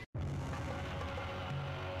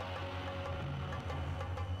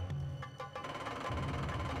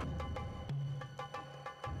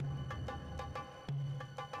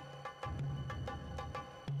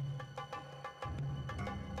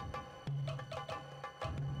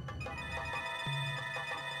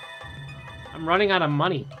 I'm running out of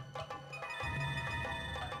money.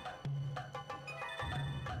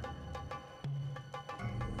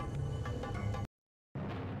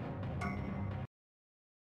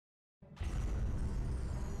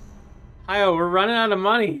 Hi-oh, we're running out of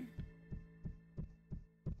money.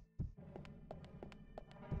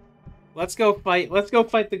 Let's go fight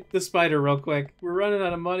the spider real quick. We're running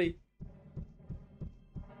out of money.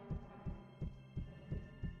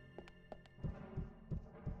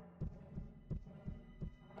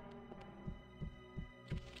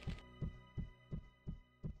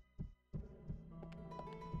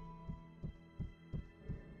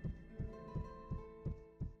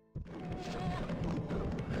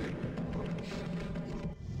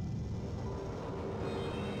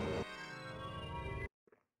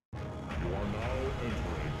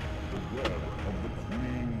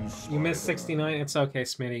 You missed 69? It's okay,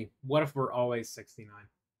 Smitty. What if we're always 69?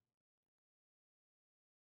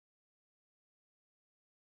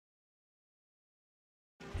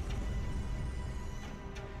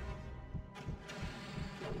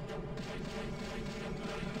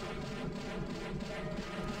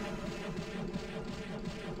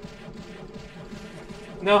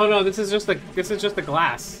 No, this is just a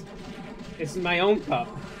glass. It's my own cup.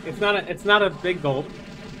 It's not a big gulp.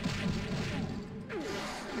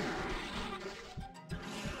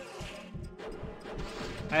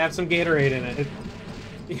 I have some Gatorade in it.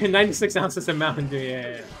 96 ounces of Mountain Dew.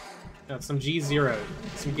 Yeah. No, some G0.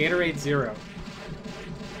 Some Gatorade Zero.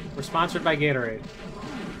 We're sponsored by Gatorade.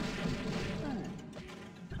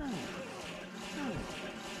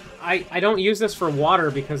 I don't use this for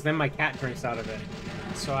water because then my cat drinks out of it.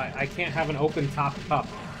 So I can't have an open top cup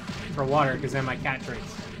for water because then my cat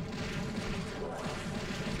drinks.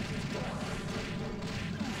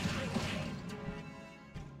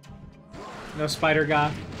 No spider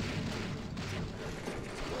goth.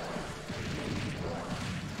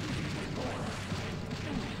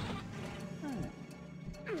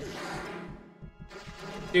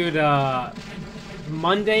 Dude,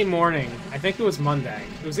 Monday morning. I think it was Monday.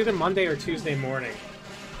 It was either Monday or Tuesday morning.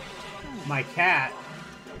 My cat,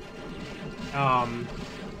 I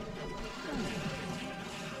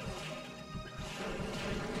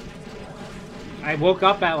woke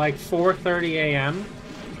up at like 4:30 a.m.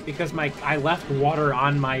 because I left water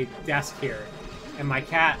on my desk here. And my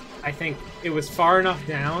cat, I think it was far enough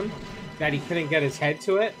down that he couldn't get his head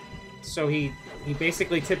to it. So he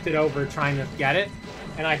basically tipped it over trying to get it.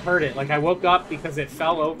 And I heard it. Like, I woke up because it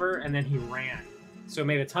fell over, and then he ran. So it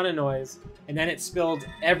made a ton of noise, and then it spilled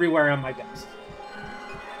everywhere on my desk.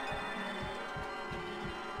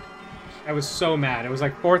 I was so mad. It was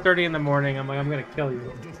like 4:30 in the morning. I'm like, I'm gonna kill you. You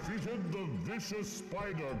have defeated the vicious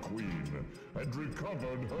Spider Queen and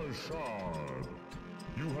recovered her shard.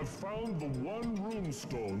 You have found the one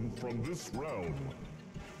runestone from this realm.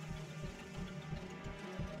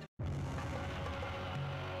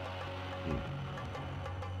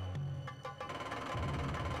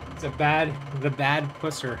 It's the bad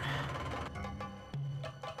pusser.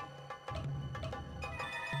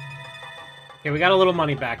 Okay, we got a little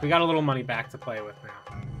money back. We got a little money back to play with now.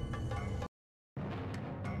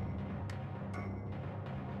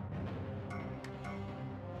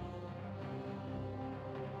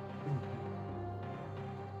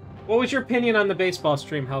 What was your opinion on the baseball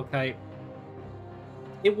stream, Hellkite?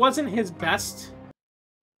 It wasn't his best.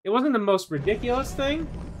 It wasn't the most ridiculous thing,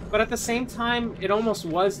 but at the same time, it almost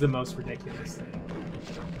was the most ridiculous thing.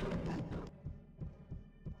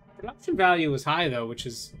 Production value was high though, which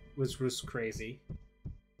was crazy.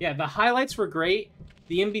 Yeah, the highlights were great.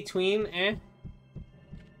 The in-between, eh.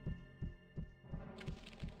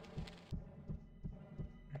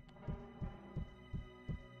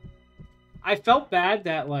 I felt bad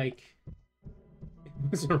that, like, it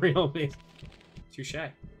was a real big...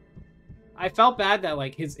 Touché. I felt bad that,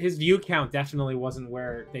 like, his view count definitely wasn't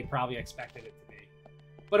where they probably expected it to be.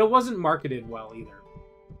 But it wasn't marketed well, either.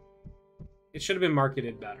 It should have been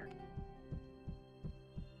marketed better.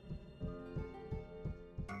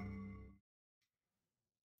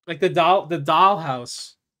 Like, the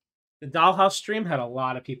Dollhouse stream had a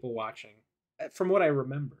lot of people watching, from what I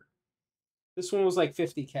remember. This one was like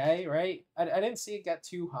 50K, right? I didn't see it get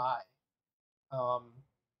too high.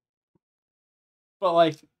 But,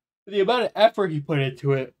 like, the amount of effort he put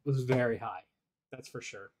into it was very high. That's for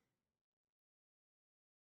sure.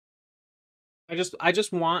 I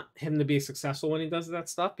just want him to be successful when he does that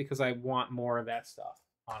stuff because I want more of that stuff.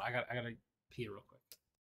 Hold on, I gotta pee real quick.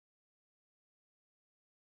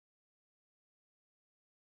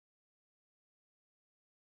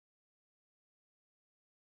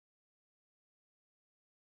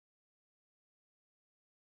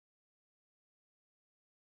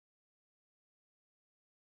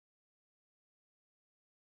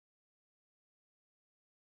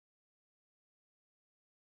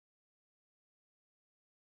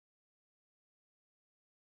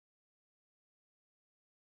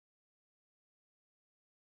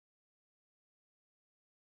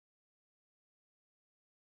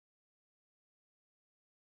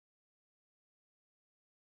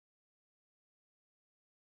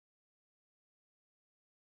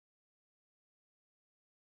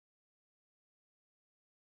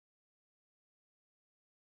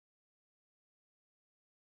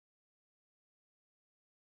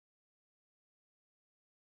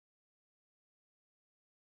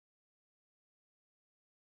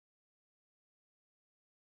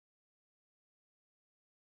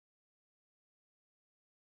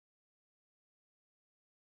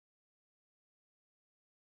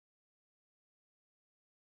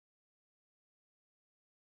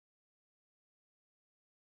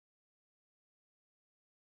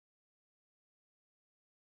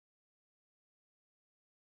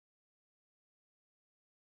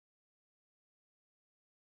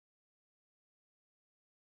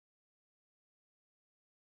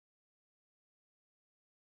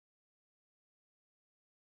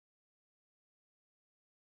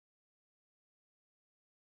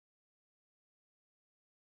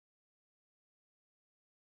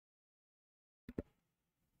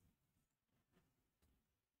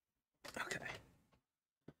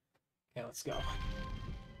 Okay, let's go.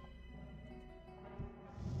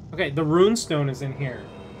 Okay, the runestone is in here.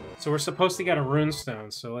 So we're supposed to get a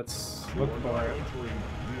runestone, so let's look for it.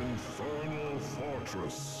 The infernal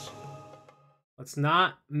fortress. Let's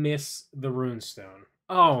not miss the runestone.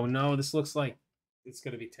 Oh no, this looks like it's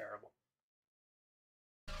gonna be terrible.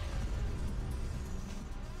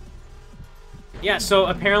 Yeah, so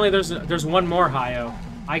apparently there's one more, Hayo.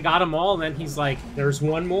 I got them all, and then he's like, there's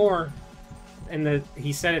one more. And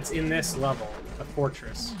he said it's in this level, the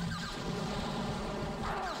fortress.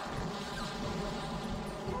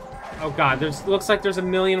 Oh god, looks like there's a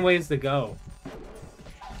million ways to go.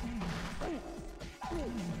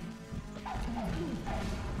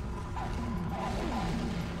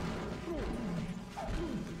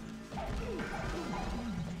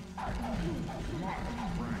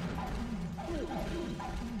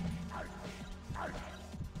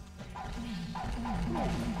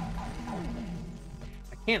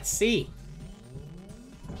 I can't see.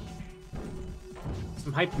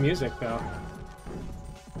 Some hype music, though.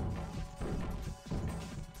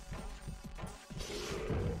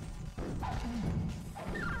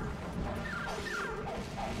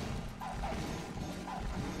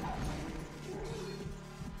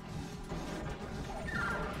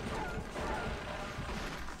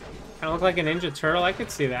 Kind of look like a Ninja Turtle. I could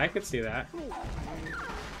see that. I could see that.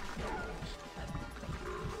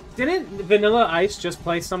 Didn't Vanilla Ice just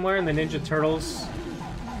play somewhere and the Ninja Turtles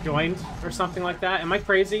joined or something like that? Am I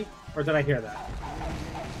crazy? Or did I hear that?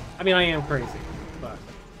 I mean, I am crazy, but...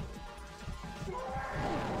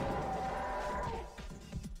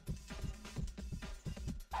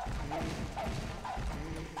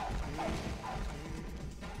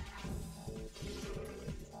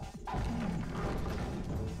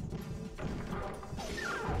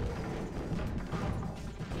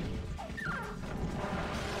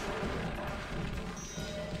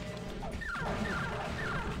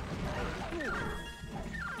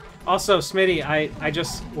 Also, Smitty, I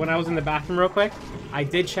just, when I was in the bathroom real quick, I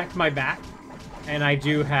did check my back, and I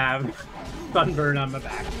do have sunburn on my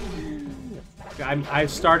back. I'm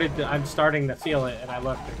starting to feel it, and I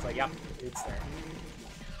looked, it's like, yep, it's there.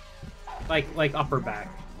 Like upper back.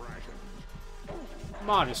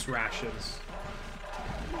 Modest rashes.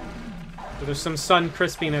 So there's some sun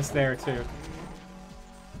crispiness there, too.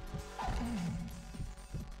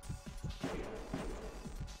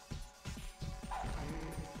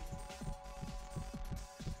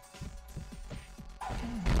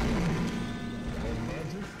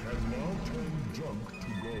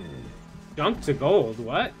 Junk to gold?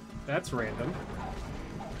 What? That's random.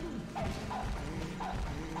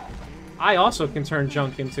 I also can turn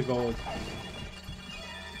junk into gold.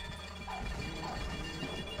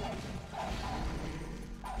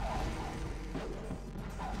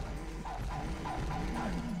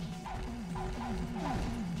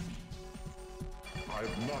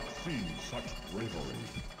 I've not seen such bravery.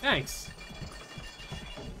 Thanks.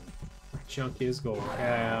 Junk is gold.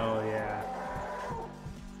 Hell yeah.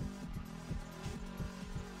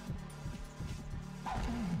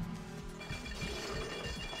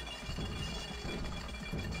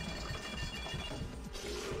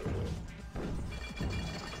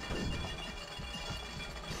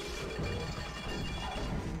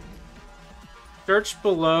 Search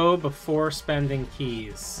below before spending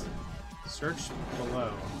keys. Search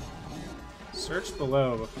below. Search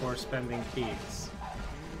below before spending keys.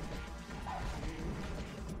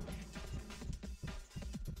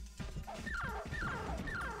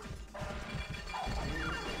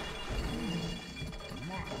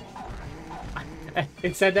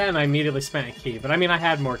 It said that and I immediately spent a key, but I mean I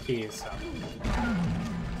had more keys, so...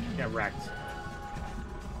 Get wrecked.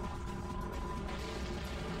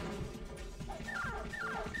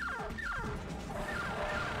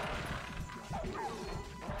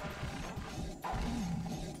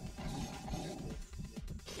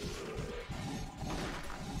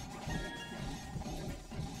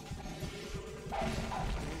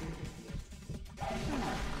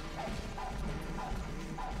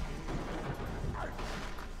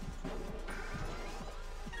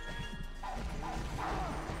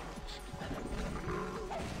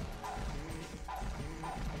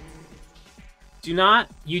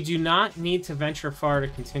 You do not need to venture far to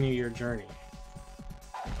continue your journey.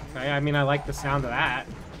 Okay, I mean, I like the sound of that.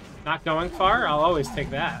 Not going far? I'll always take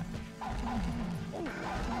that.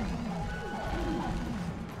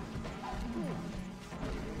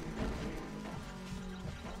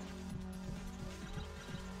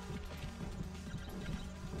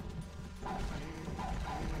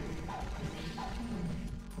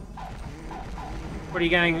 What are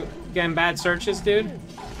you getting bad searches, dude?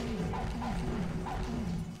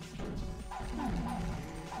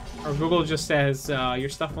 Google just says your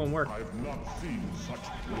stuff won't work. I've not seen such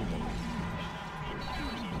trouble.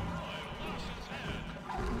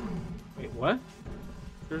 Wait, what?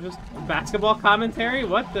 There's just basketball commentary?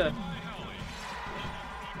 What the?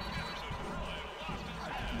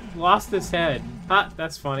 Lost his head. Ha,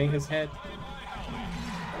 that's funny, his head.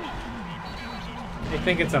 They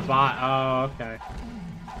think it's a bot. Oh, okay.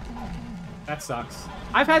 That sucks.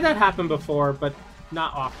 I've had that happen before, but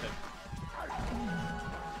not often.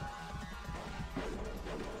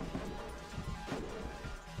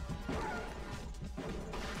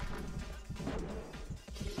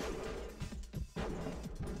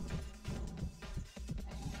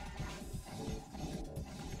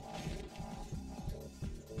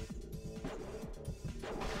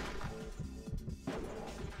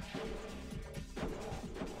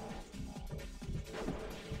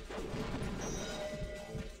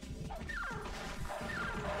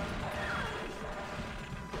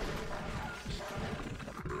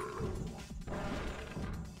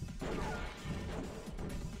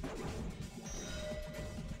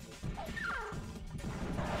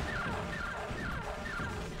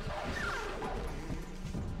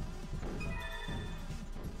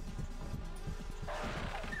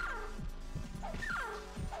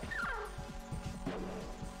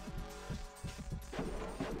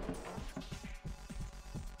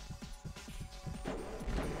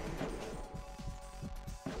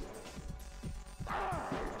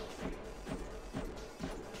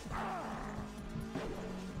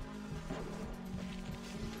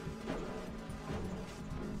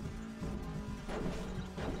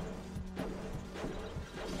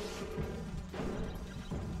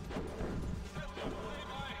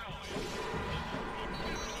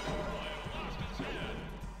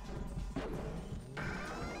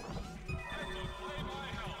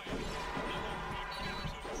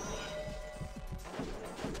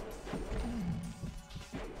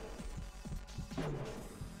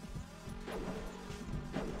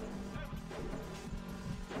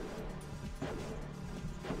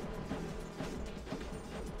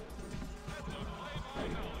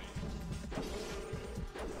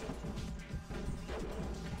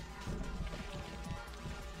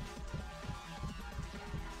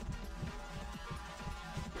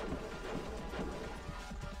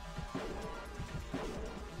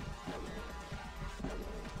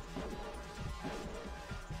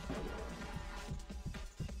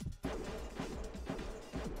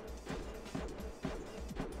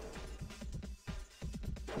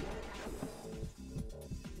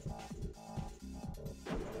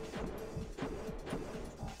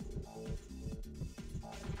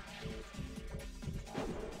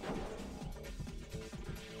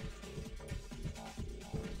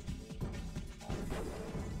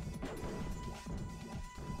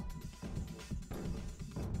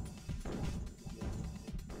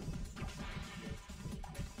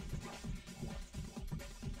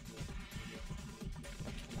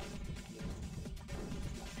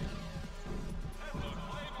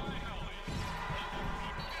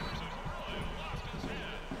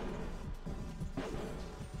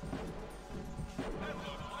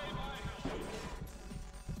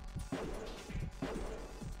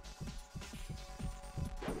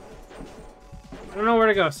 I don't know where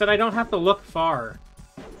to go. Said I don't have to look far.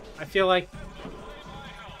 I feel like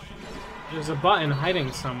there's a button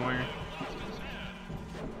hiding somewhere.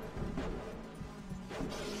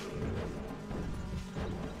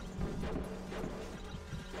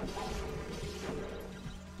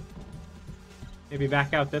 Maybe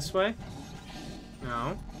back out this way?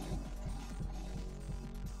 No.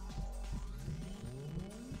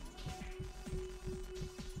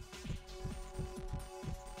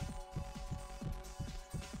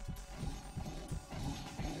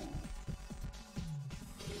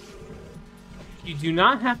 You do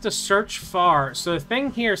not have to search far. So the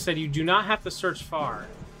thing here said you do not have to search far.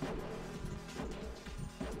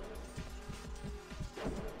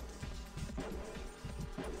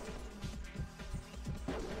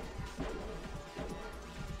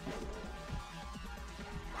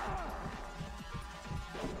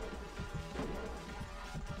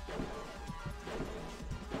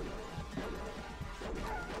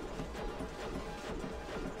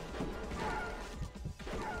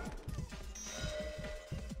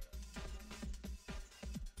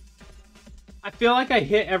 I feel like I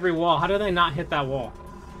hit every wall. How did I not hit that wall?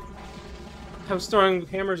 I was throwing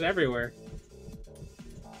hammers everywhere.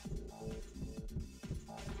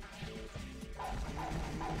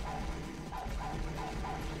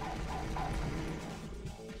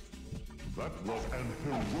 That was an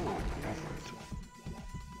heroic effort.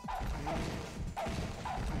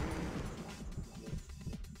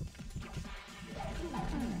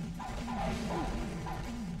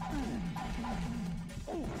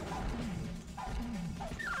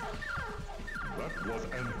 That was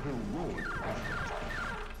an heroic effort.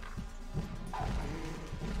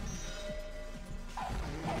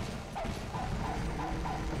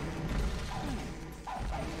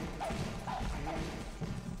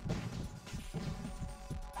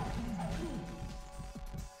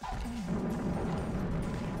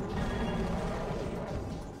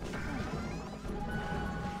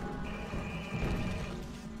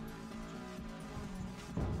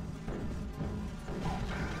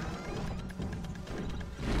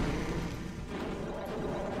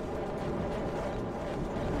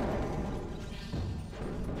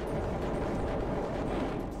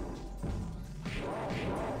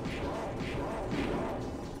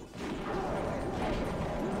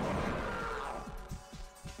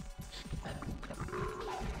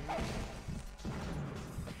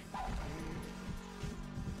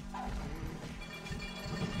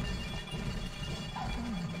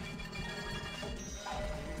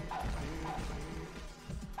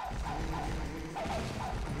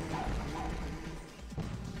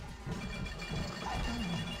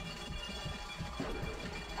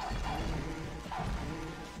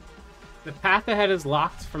 The path ahead is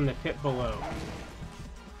locked from the pit below.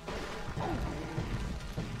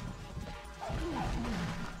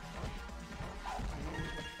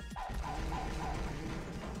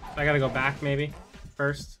 I gotta go back, maybe,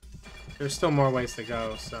 first. There's still more ways to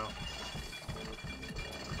go, so...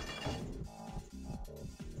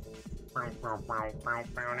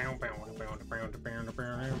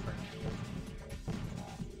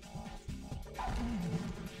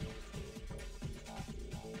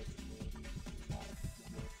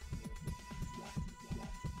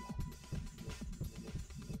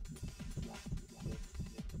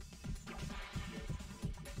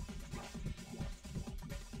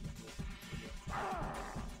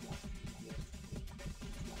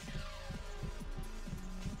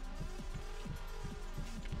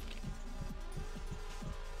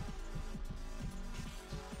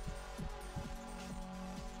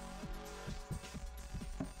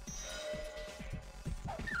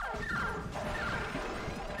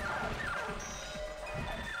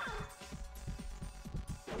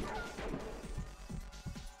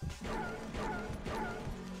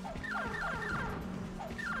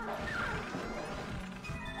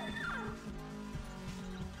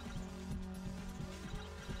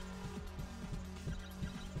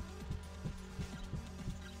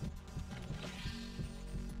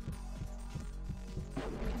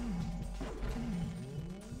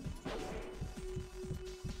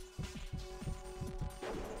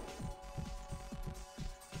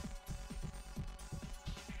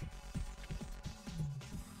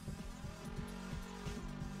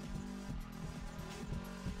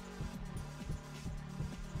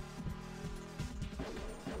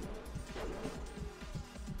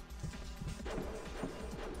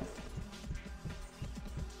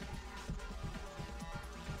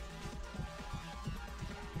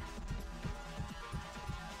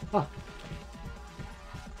 Huh.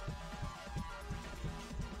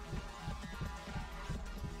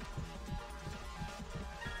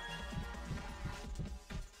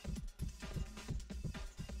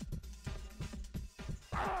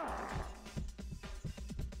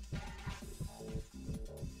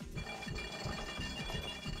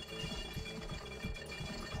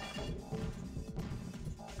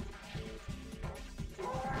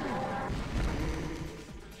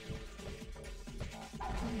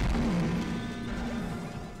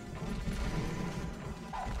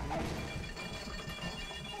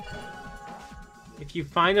 If you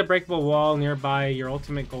find a breakable wall nearby, your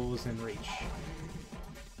ultimate goal is in reach.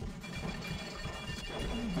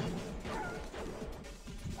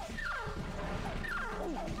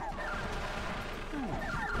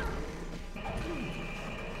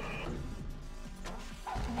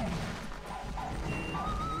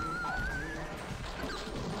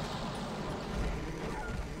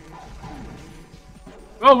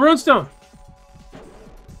 Oh, runestone!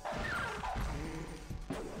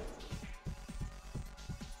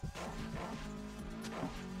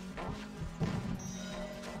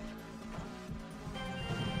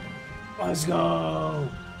 Let's go!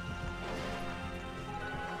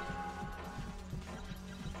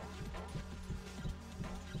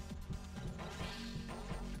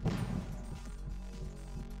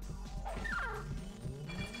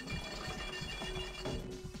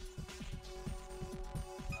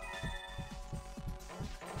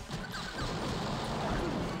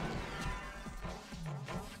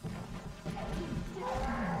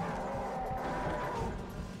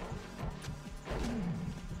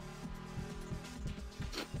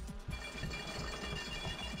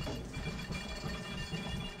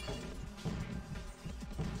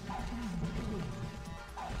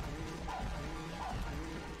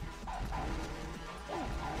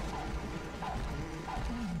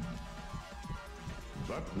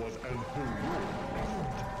 That was an heroic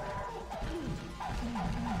effort.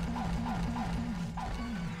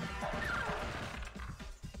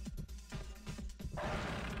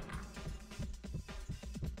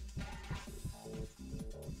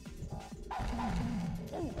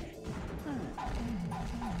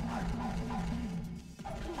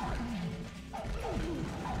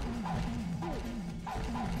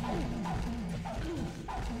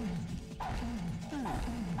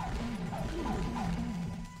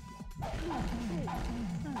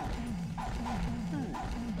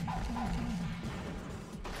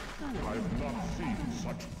 I've not seen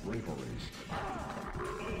such bravery.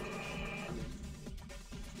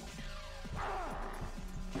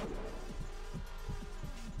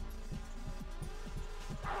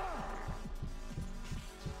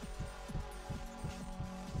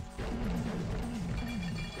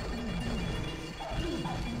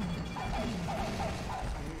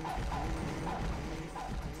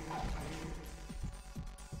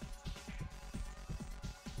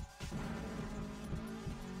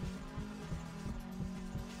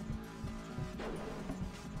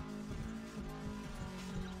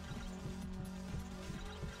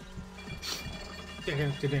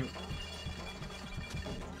 Do.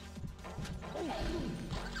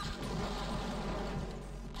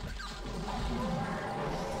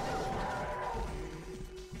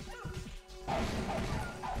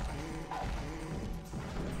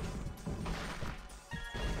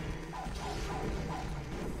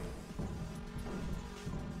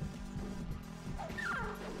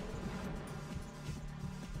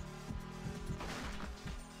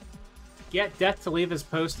 Get Death to leave his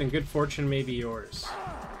post, and good fortune may be yours.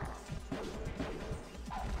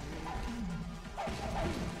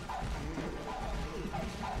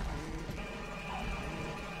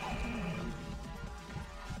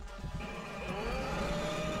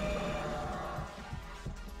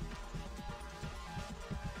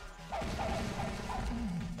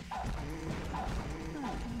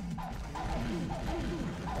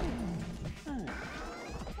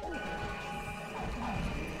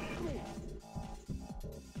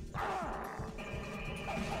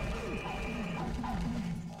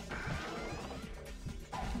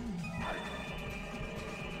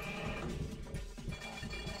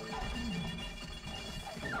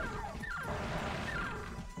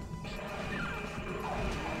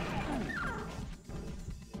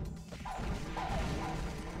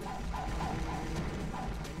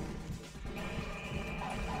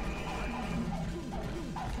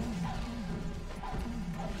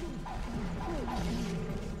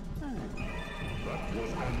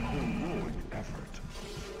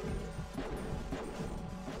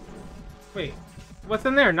 Wait, what's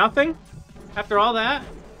in there? Nothing? After all that?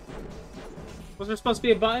 Was there supposed to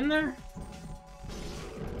be a button there?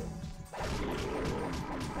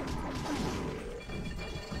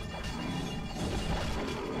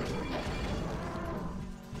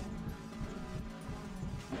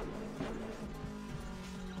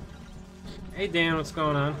 Hey Dan, what's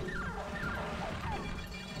going on?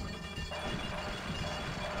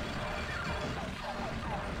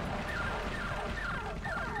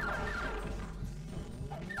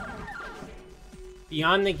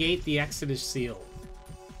 Beyond the gate, the exit is sealed.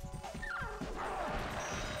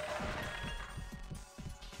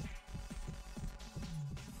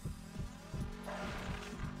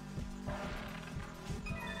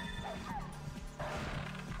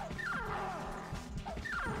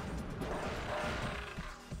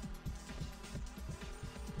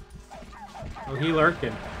 Oh, he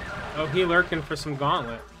lurking. Oh, he lurking for some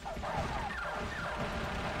Gauntlet.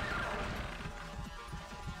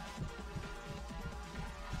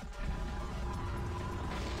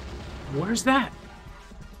 Where's that?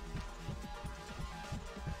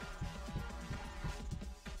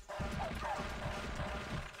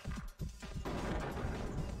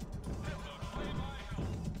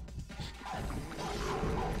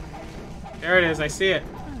 There it is, I see it.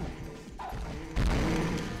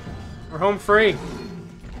 We're home free.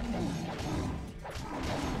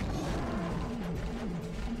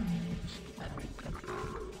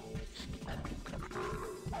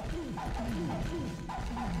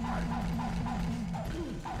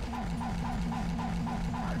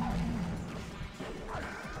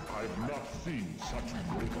 I've not seen such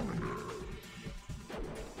bravery.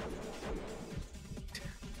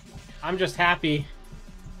 I'm just happy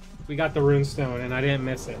we got the runestone and I didn't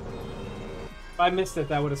miss it. If I missed it,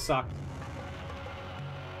 that would have sucked.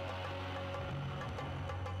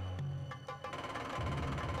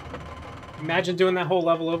 Imagine doing that whole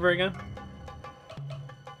level over again.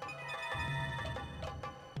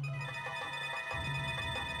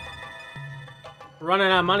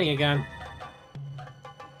 Running out of money again.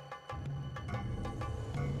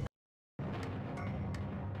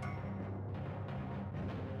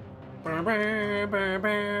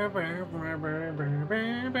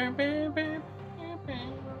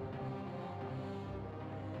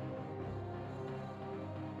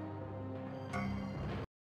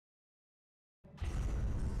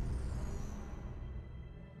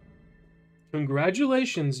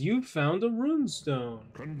 Congratulations, you've found a runestone.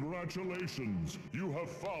 Congratulations, you have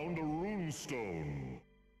found a runestone.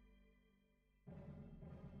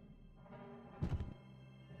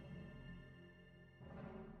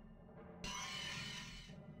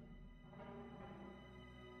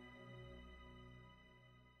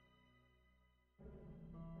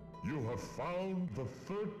 You have found the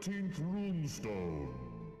 13th runestone.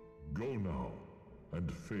 Go now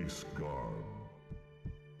and face Garm.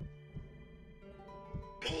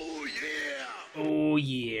 Oh yeah! Oh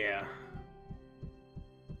yeah.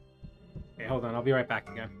 Okay, hold on, I'll be right back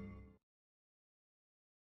again.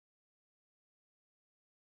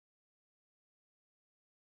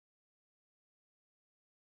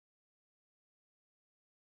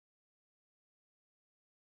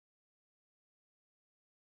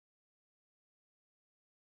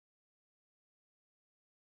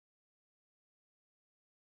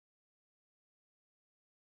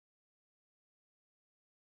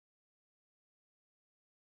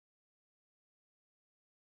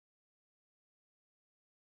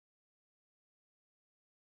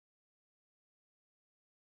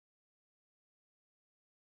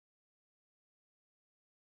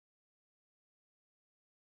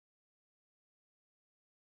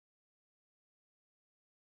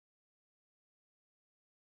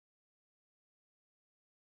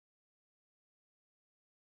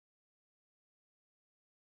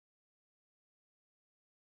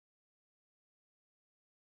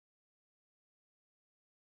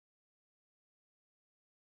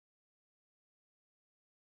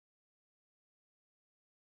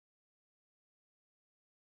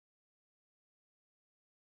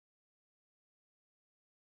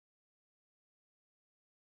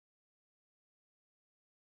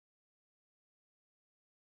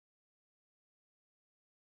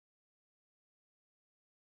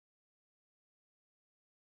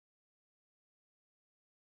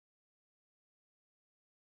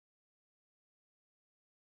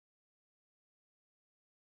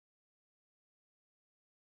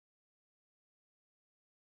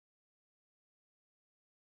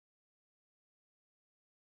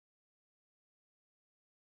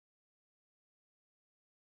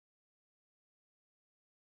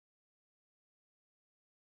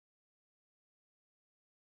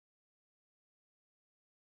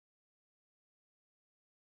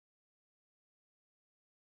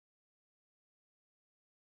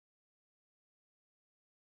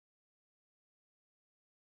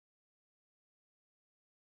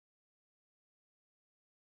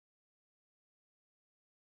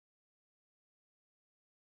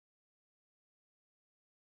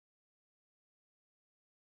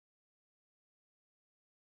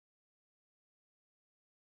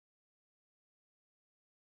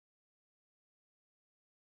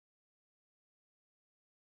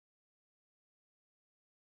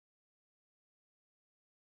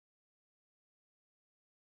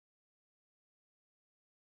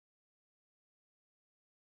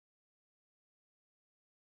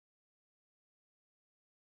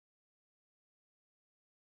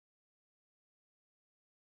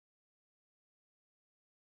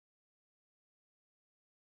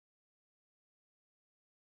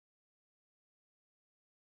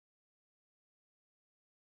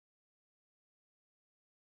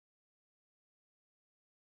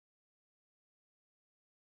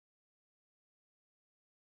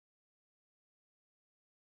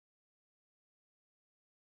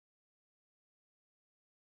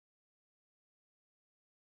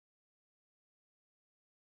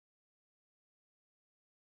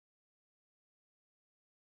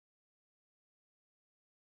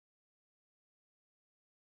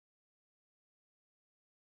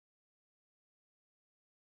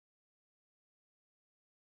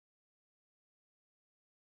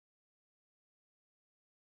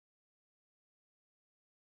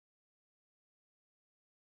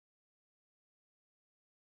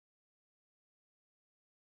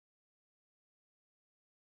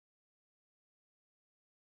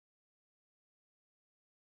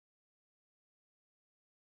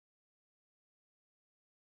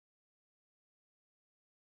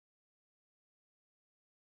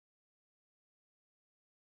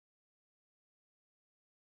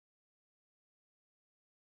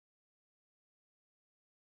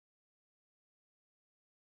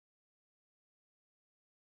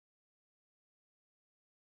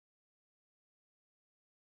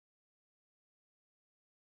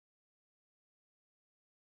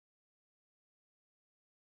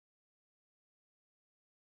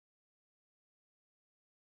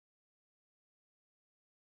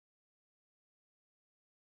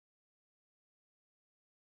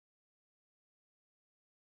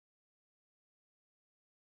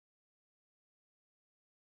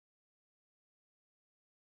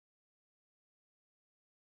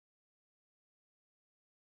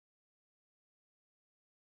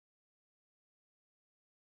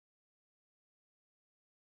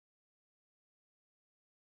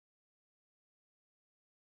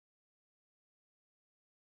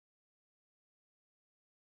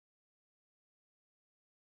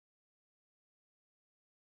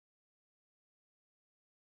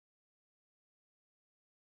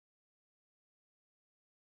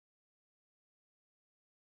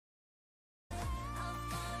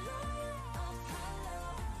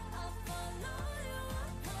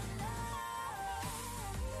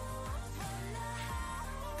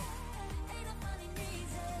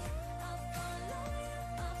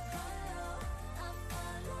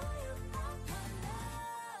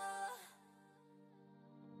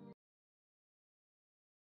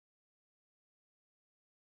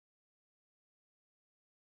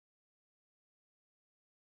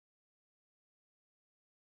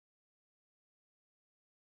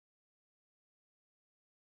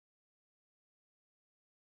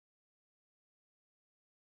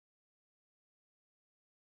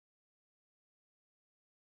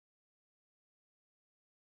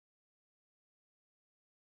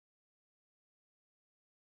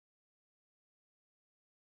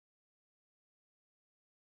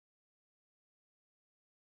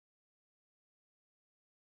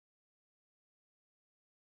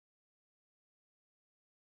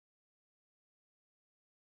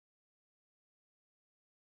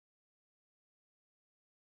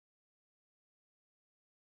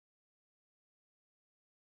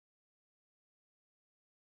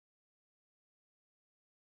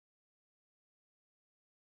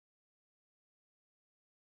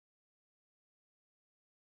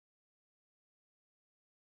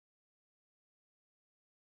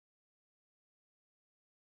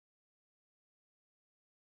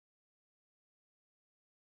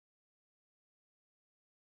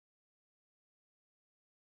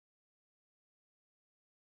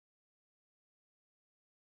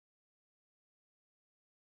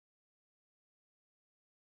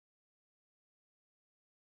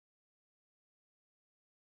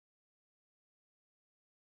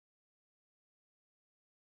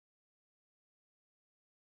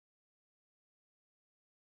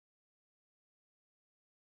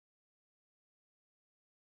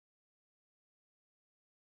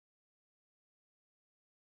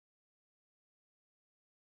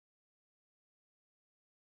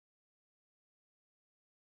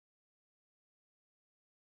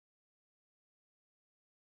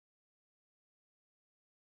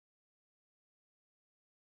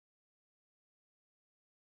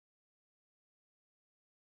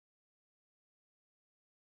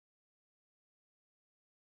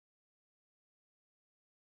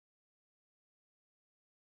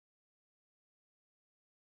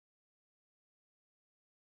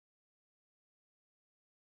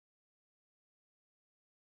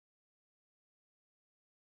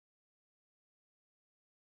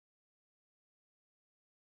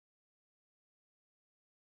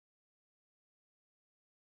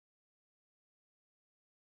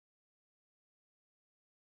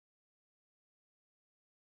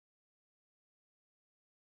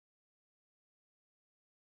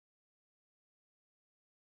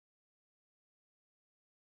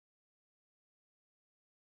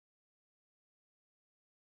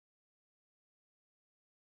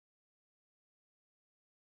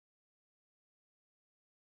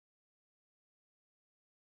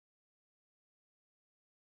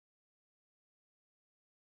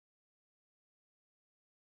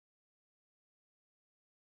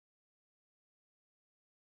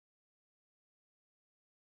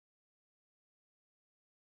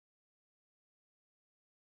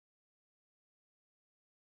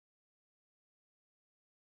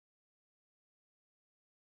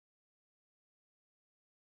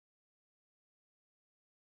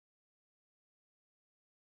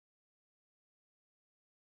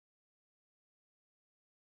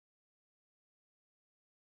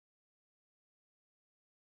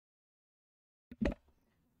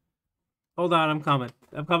 Hold on, I'm coming.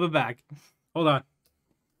 I'm coming back. Hold on.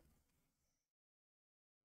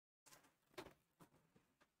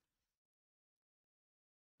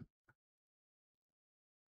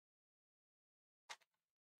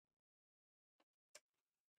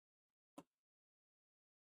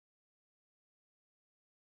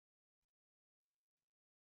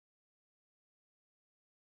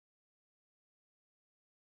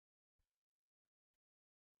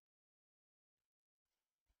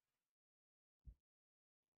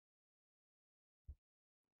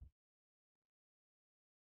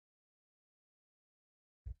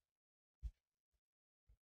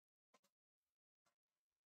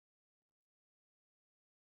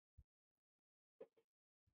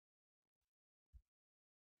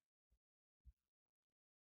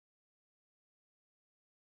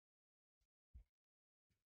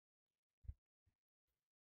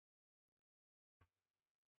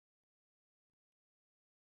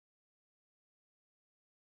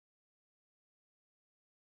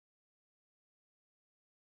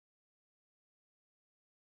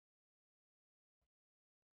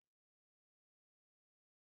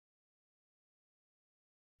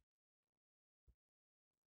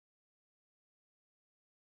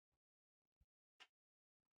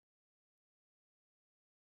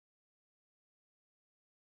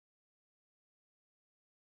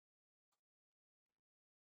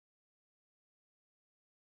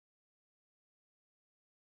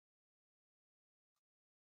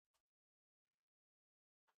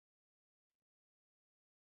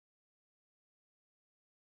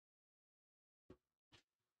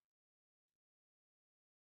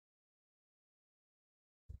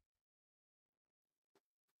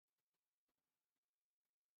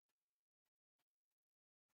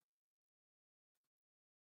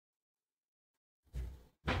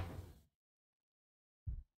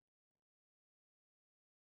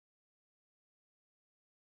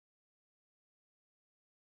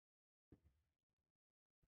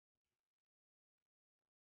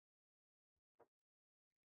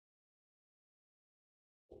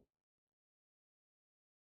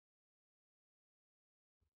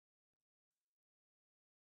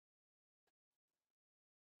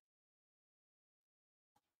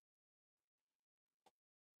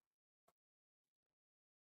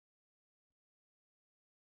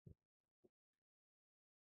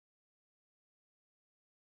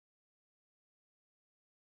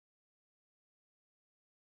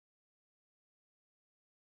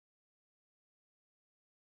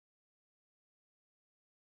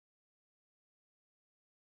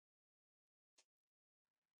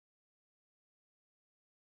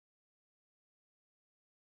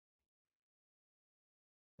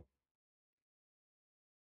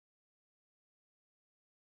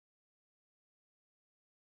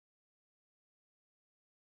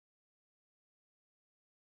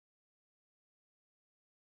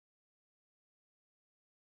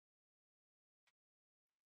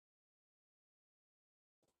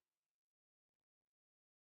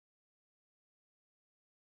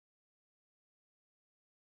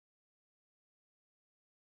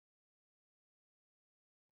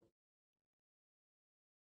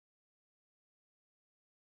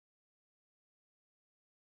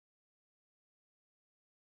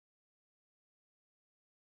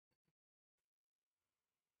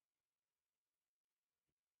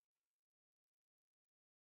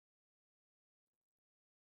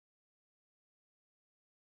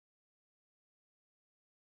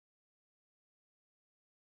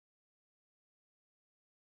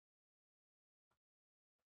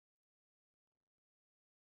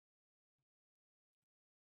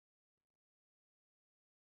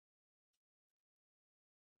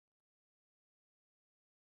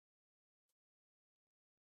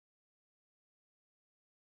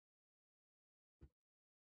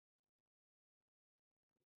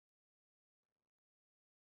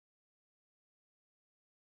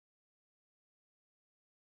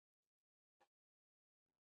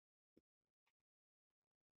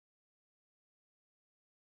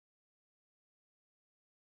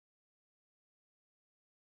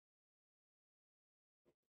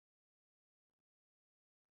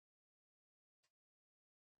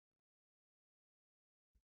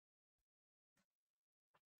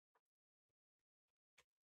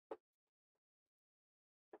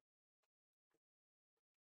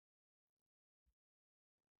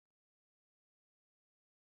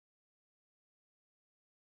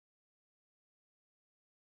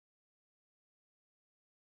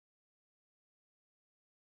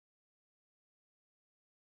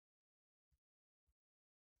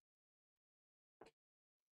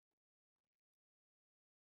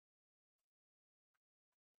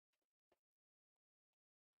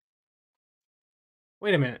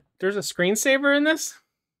 Wait a minute. There's a screensaver in this?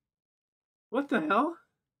 What the hell?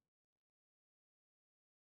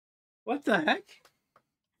 What the heck?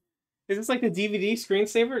 Is this like a DVD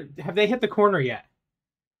screensaver? Have they hit the corner yet?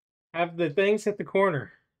 Have the things hit the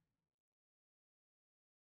corner?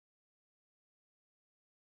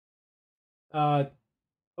 Oh,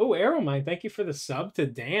 Arrowmine, thank you for the sub to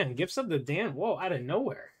Dan. Give sub to Dan. Whoa, out of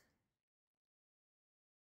nowhere.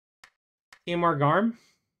 Team Argarm.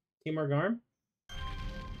 Team Argarm.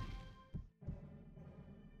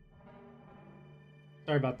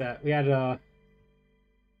 Sorry about that. We had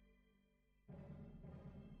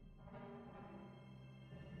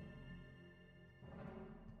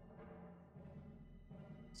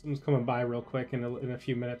someone's coming by real quick in a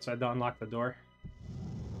few minutes. So I had to unlock the door.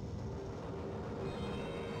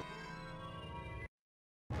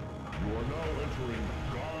 You are now entering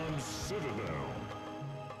Garn's Citadel.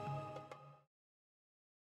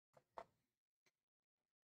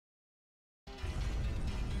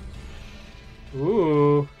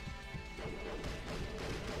 Ooh.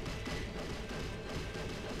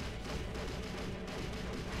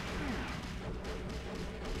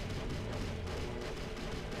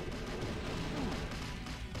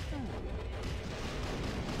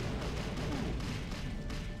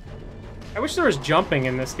 I wish there was jumping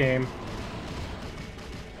in this game.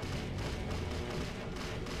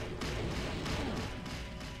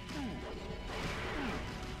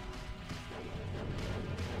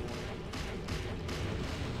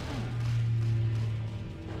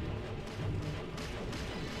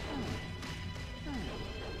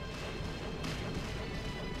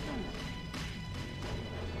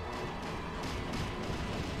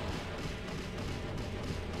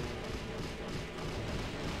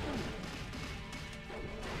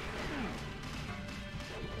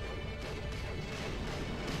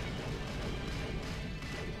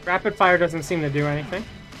 Rapid fire doesn't seem to do anything.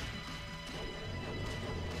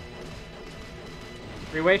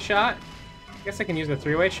 Three-way shot? I guess I can use a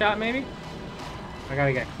three-way shot, maybe? I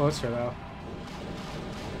gotta get closer, though.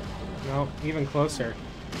 No, even closer.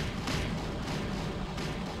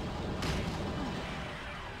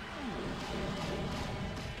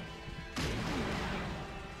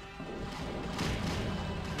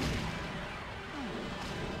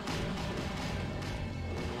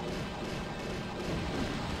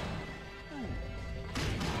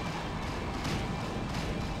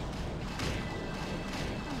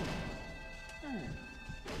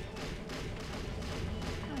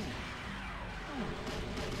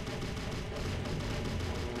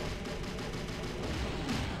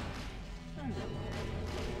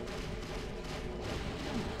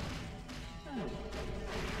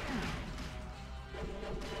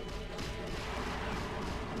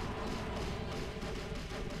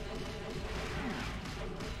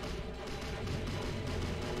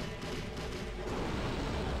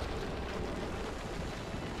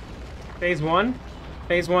 Phase 1?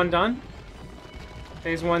 Phase 1 done?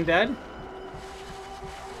 Phase 1 dead?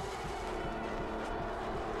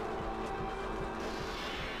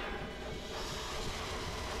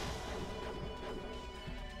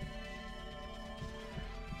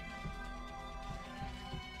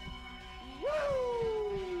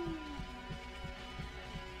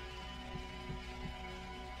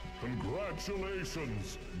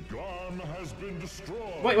 Congratulations! Garn has been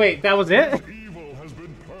destroyed. Wait, that was it? Evil has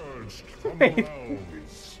been purged from the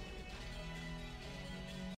realms.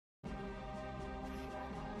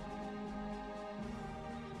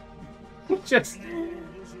 Just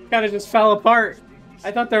kind of just fell apart.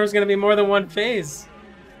 I thought there was going to be more than one phase.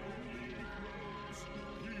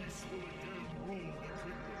 Peace will again rule the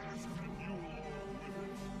kingdoms, and you along with it.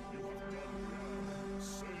 You have done well.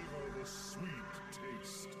 Savor the sweet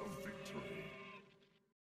taste of victory.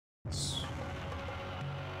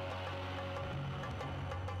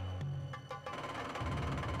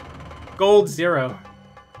 Gold 0.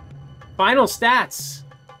 Final stats.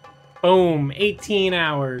 Boom. 18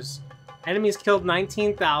 hours. Enemies killed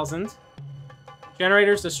 19,000.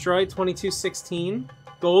 Generators destroyed 2216.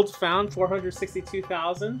 Gold found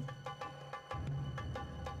 462,000.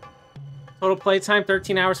 Total playtime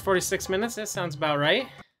 13 hours 46 minutes. That sounds about right.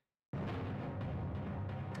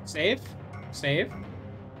 Save. Save.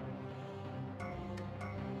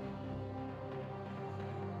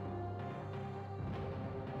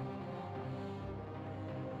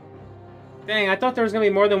 Dang, I thought there was gonna be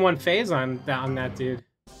more than one phase on that dude.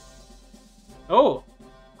 Oh,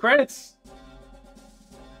 credits.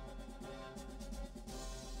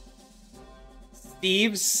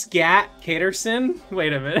 Steve Scat Caterson?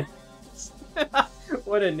 Wait a minute.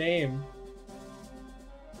 What a name.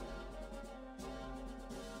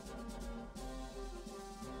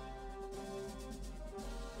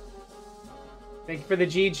 Thank you for the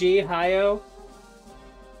GG, Hayo.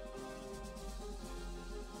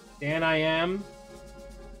 Dan I am.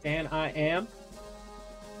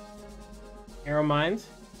 Arrow Mind.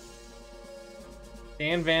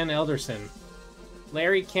 Dan Van Elderson.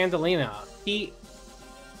 Larry Candelina. Pete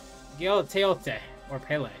Gioteote, or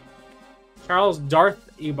Pele. Charles Darth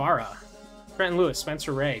Ibarra. Trenton Lewis,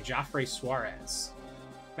 Spencer Ray, Joffrey Suarez.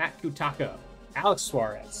 Matt Kutako. Alex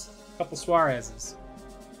Suarez. A couple Suarez's.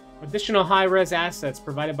 Additional high-res assets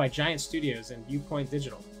provided by Giant Studios and Viewpoint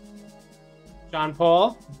Digital. John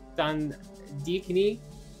Paul. Don Deakney.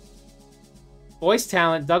 Voice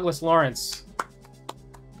talent, Douglas Lawrence.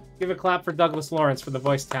 Give a clap for Douglas Lawrence for the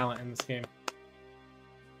voice talent in this game.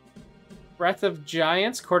 Breath of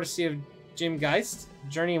Giants, courtesy of Jim Geist.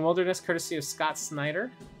 Journey in Wilderness, courtesy of Scott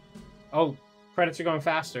Snyder. Oh, credits are going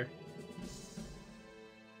faster.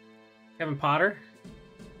 Kevin Potter.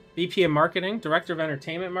 VP of Marketing, Director of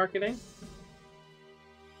Entertainment Marketing.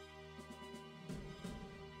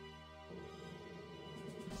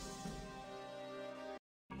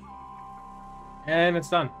 And it's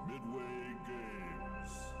done.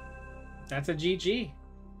 That's a GG.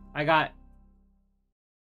 I got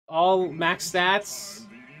all max stats,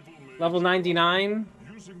 level 99,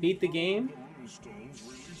 beat the game.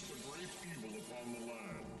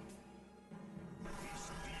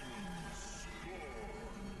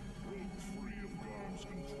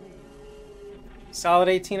 Solid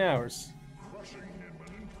 18 hours. Crushing him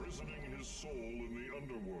and imprisoning his soul in the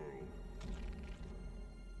underworld.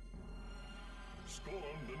 Scorn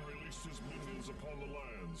then released his minions upon the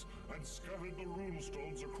lands and scattered the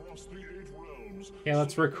runestones across the 8 realms. Okay,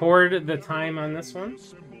 let's record the time on this one.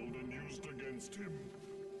 Assembled and used against him.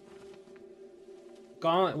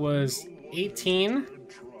 Gauntlet was 18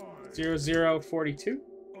 0042,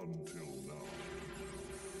 Until now.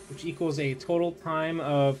 which equals a total time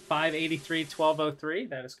of 583-1203.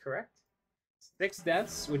 That is correct. 6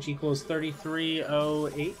 deaths, which equals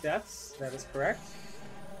 3308 deaths. That is correct.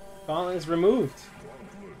 Gauntlet is removed.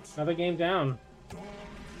 Another game down.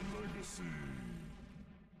 Legacy.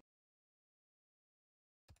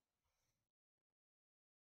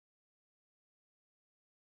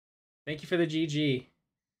 Thank you for the GG.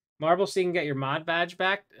 Marble so you can get your mod badge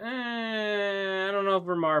back? I don't know if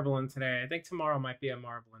we're marbling today. I think tomorrow might be a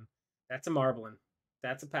marbling. That's a marbling.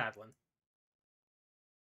 That's a paddling.